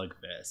great. good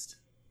slugfest.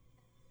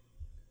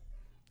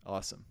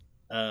 Awesome.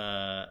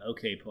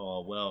 Okay,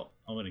 Paul. Well,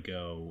 I'm going to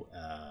go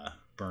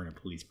burn a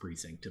police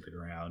precinct to the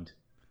ground.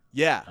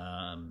 Yeah.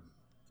 Um,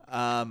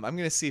 I'm going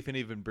to see if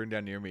any of them burn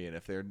down near me, and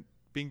if they're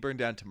being burned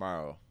down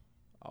tomorrow,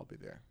 I'll be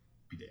there.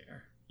 be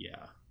there.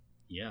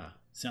 Yeah.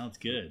 Sounds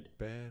good.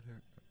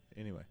 Better.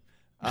 Anyway.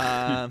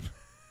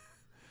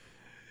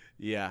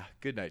 Yeah.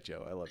 Good night,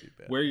 Joe. I love you,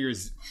 Ben. Wear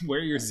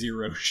your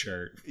zero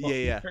shirt. while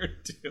Yeah. we're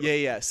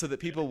doing- Yeah. So that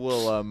people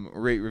will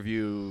rate,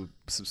 review,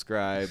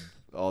 subscribe,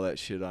 all that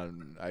shit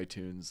on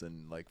iTunes,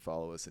 and like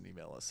follow us and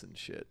email us and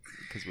shit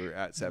because we're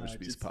at Savage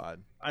Beast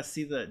Pod. I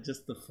see that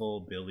just the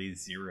full Billy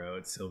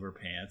Zero silver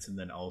pants, and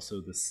then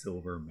also the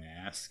silver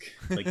mask,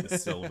 like the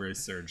silver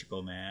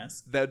surgical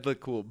mask. That'd look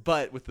cool,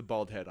 but with the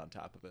bald head on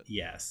top of it.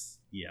 Yes.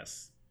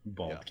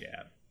 Bald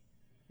cap.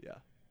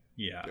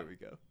 Yeah. There we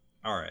go.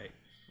 All right.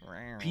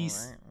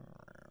 Peace,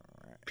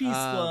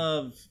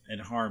 love,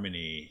 and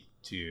harmony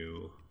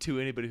to. To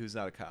anybody who's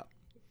not a cop.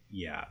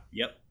 Yeah.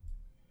 Yep.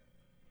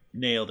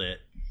 Nailed it.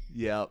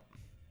 Yep.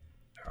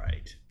 All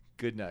right.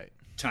 Good night.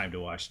 Time to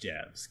watch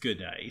Devs. Good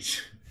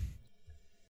night.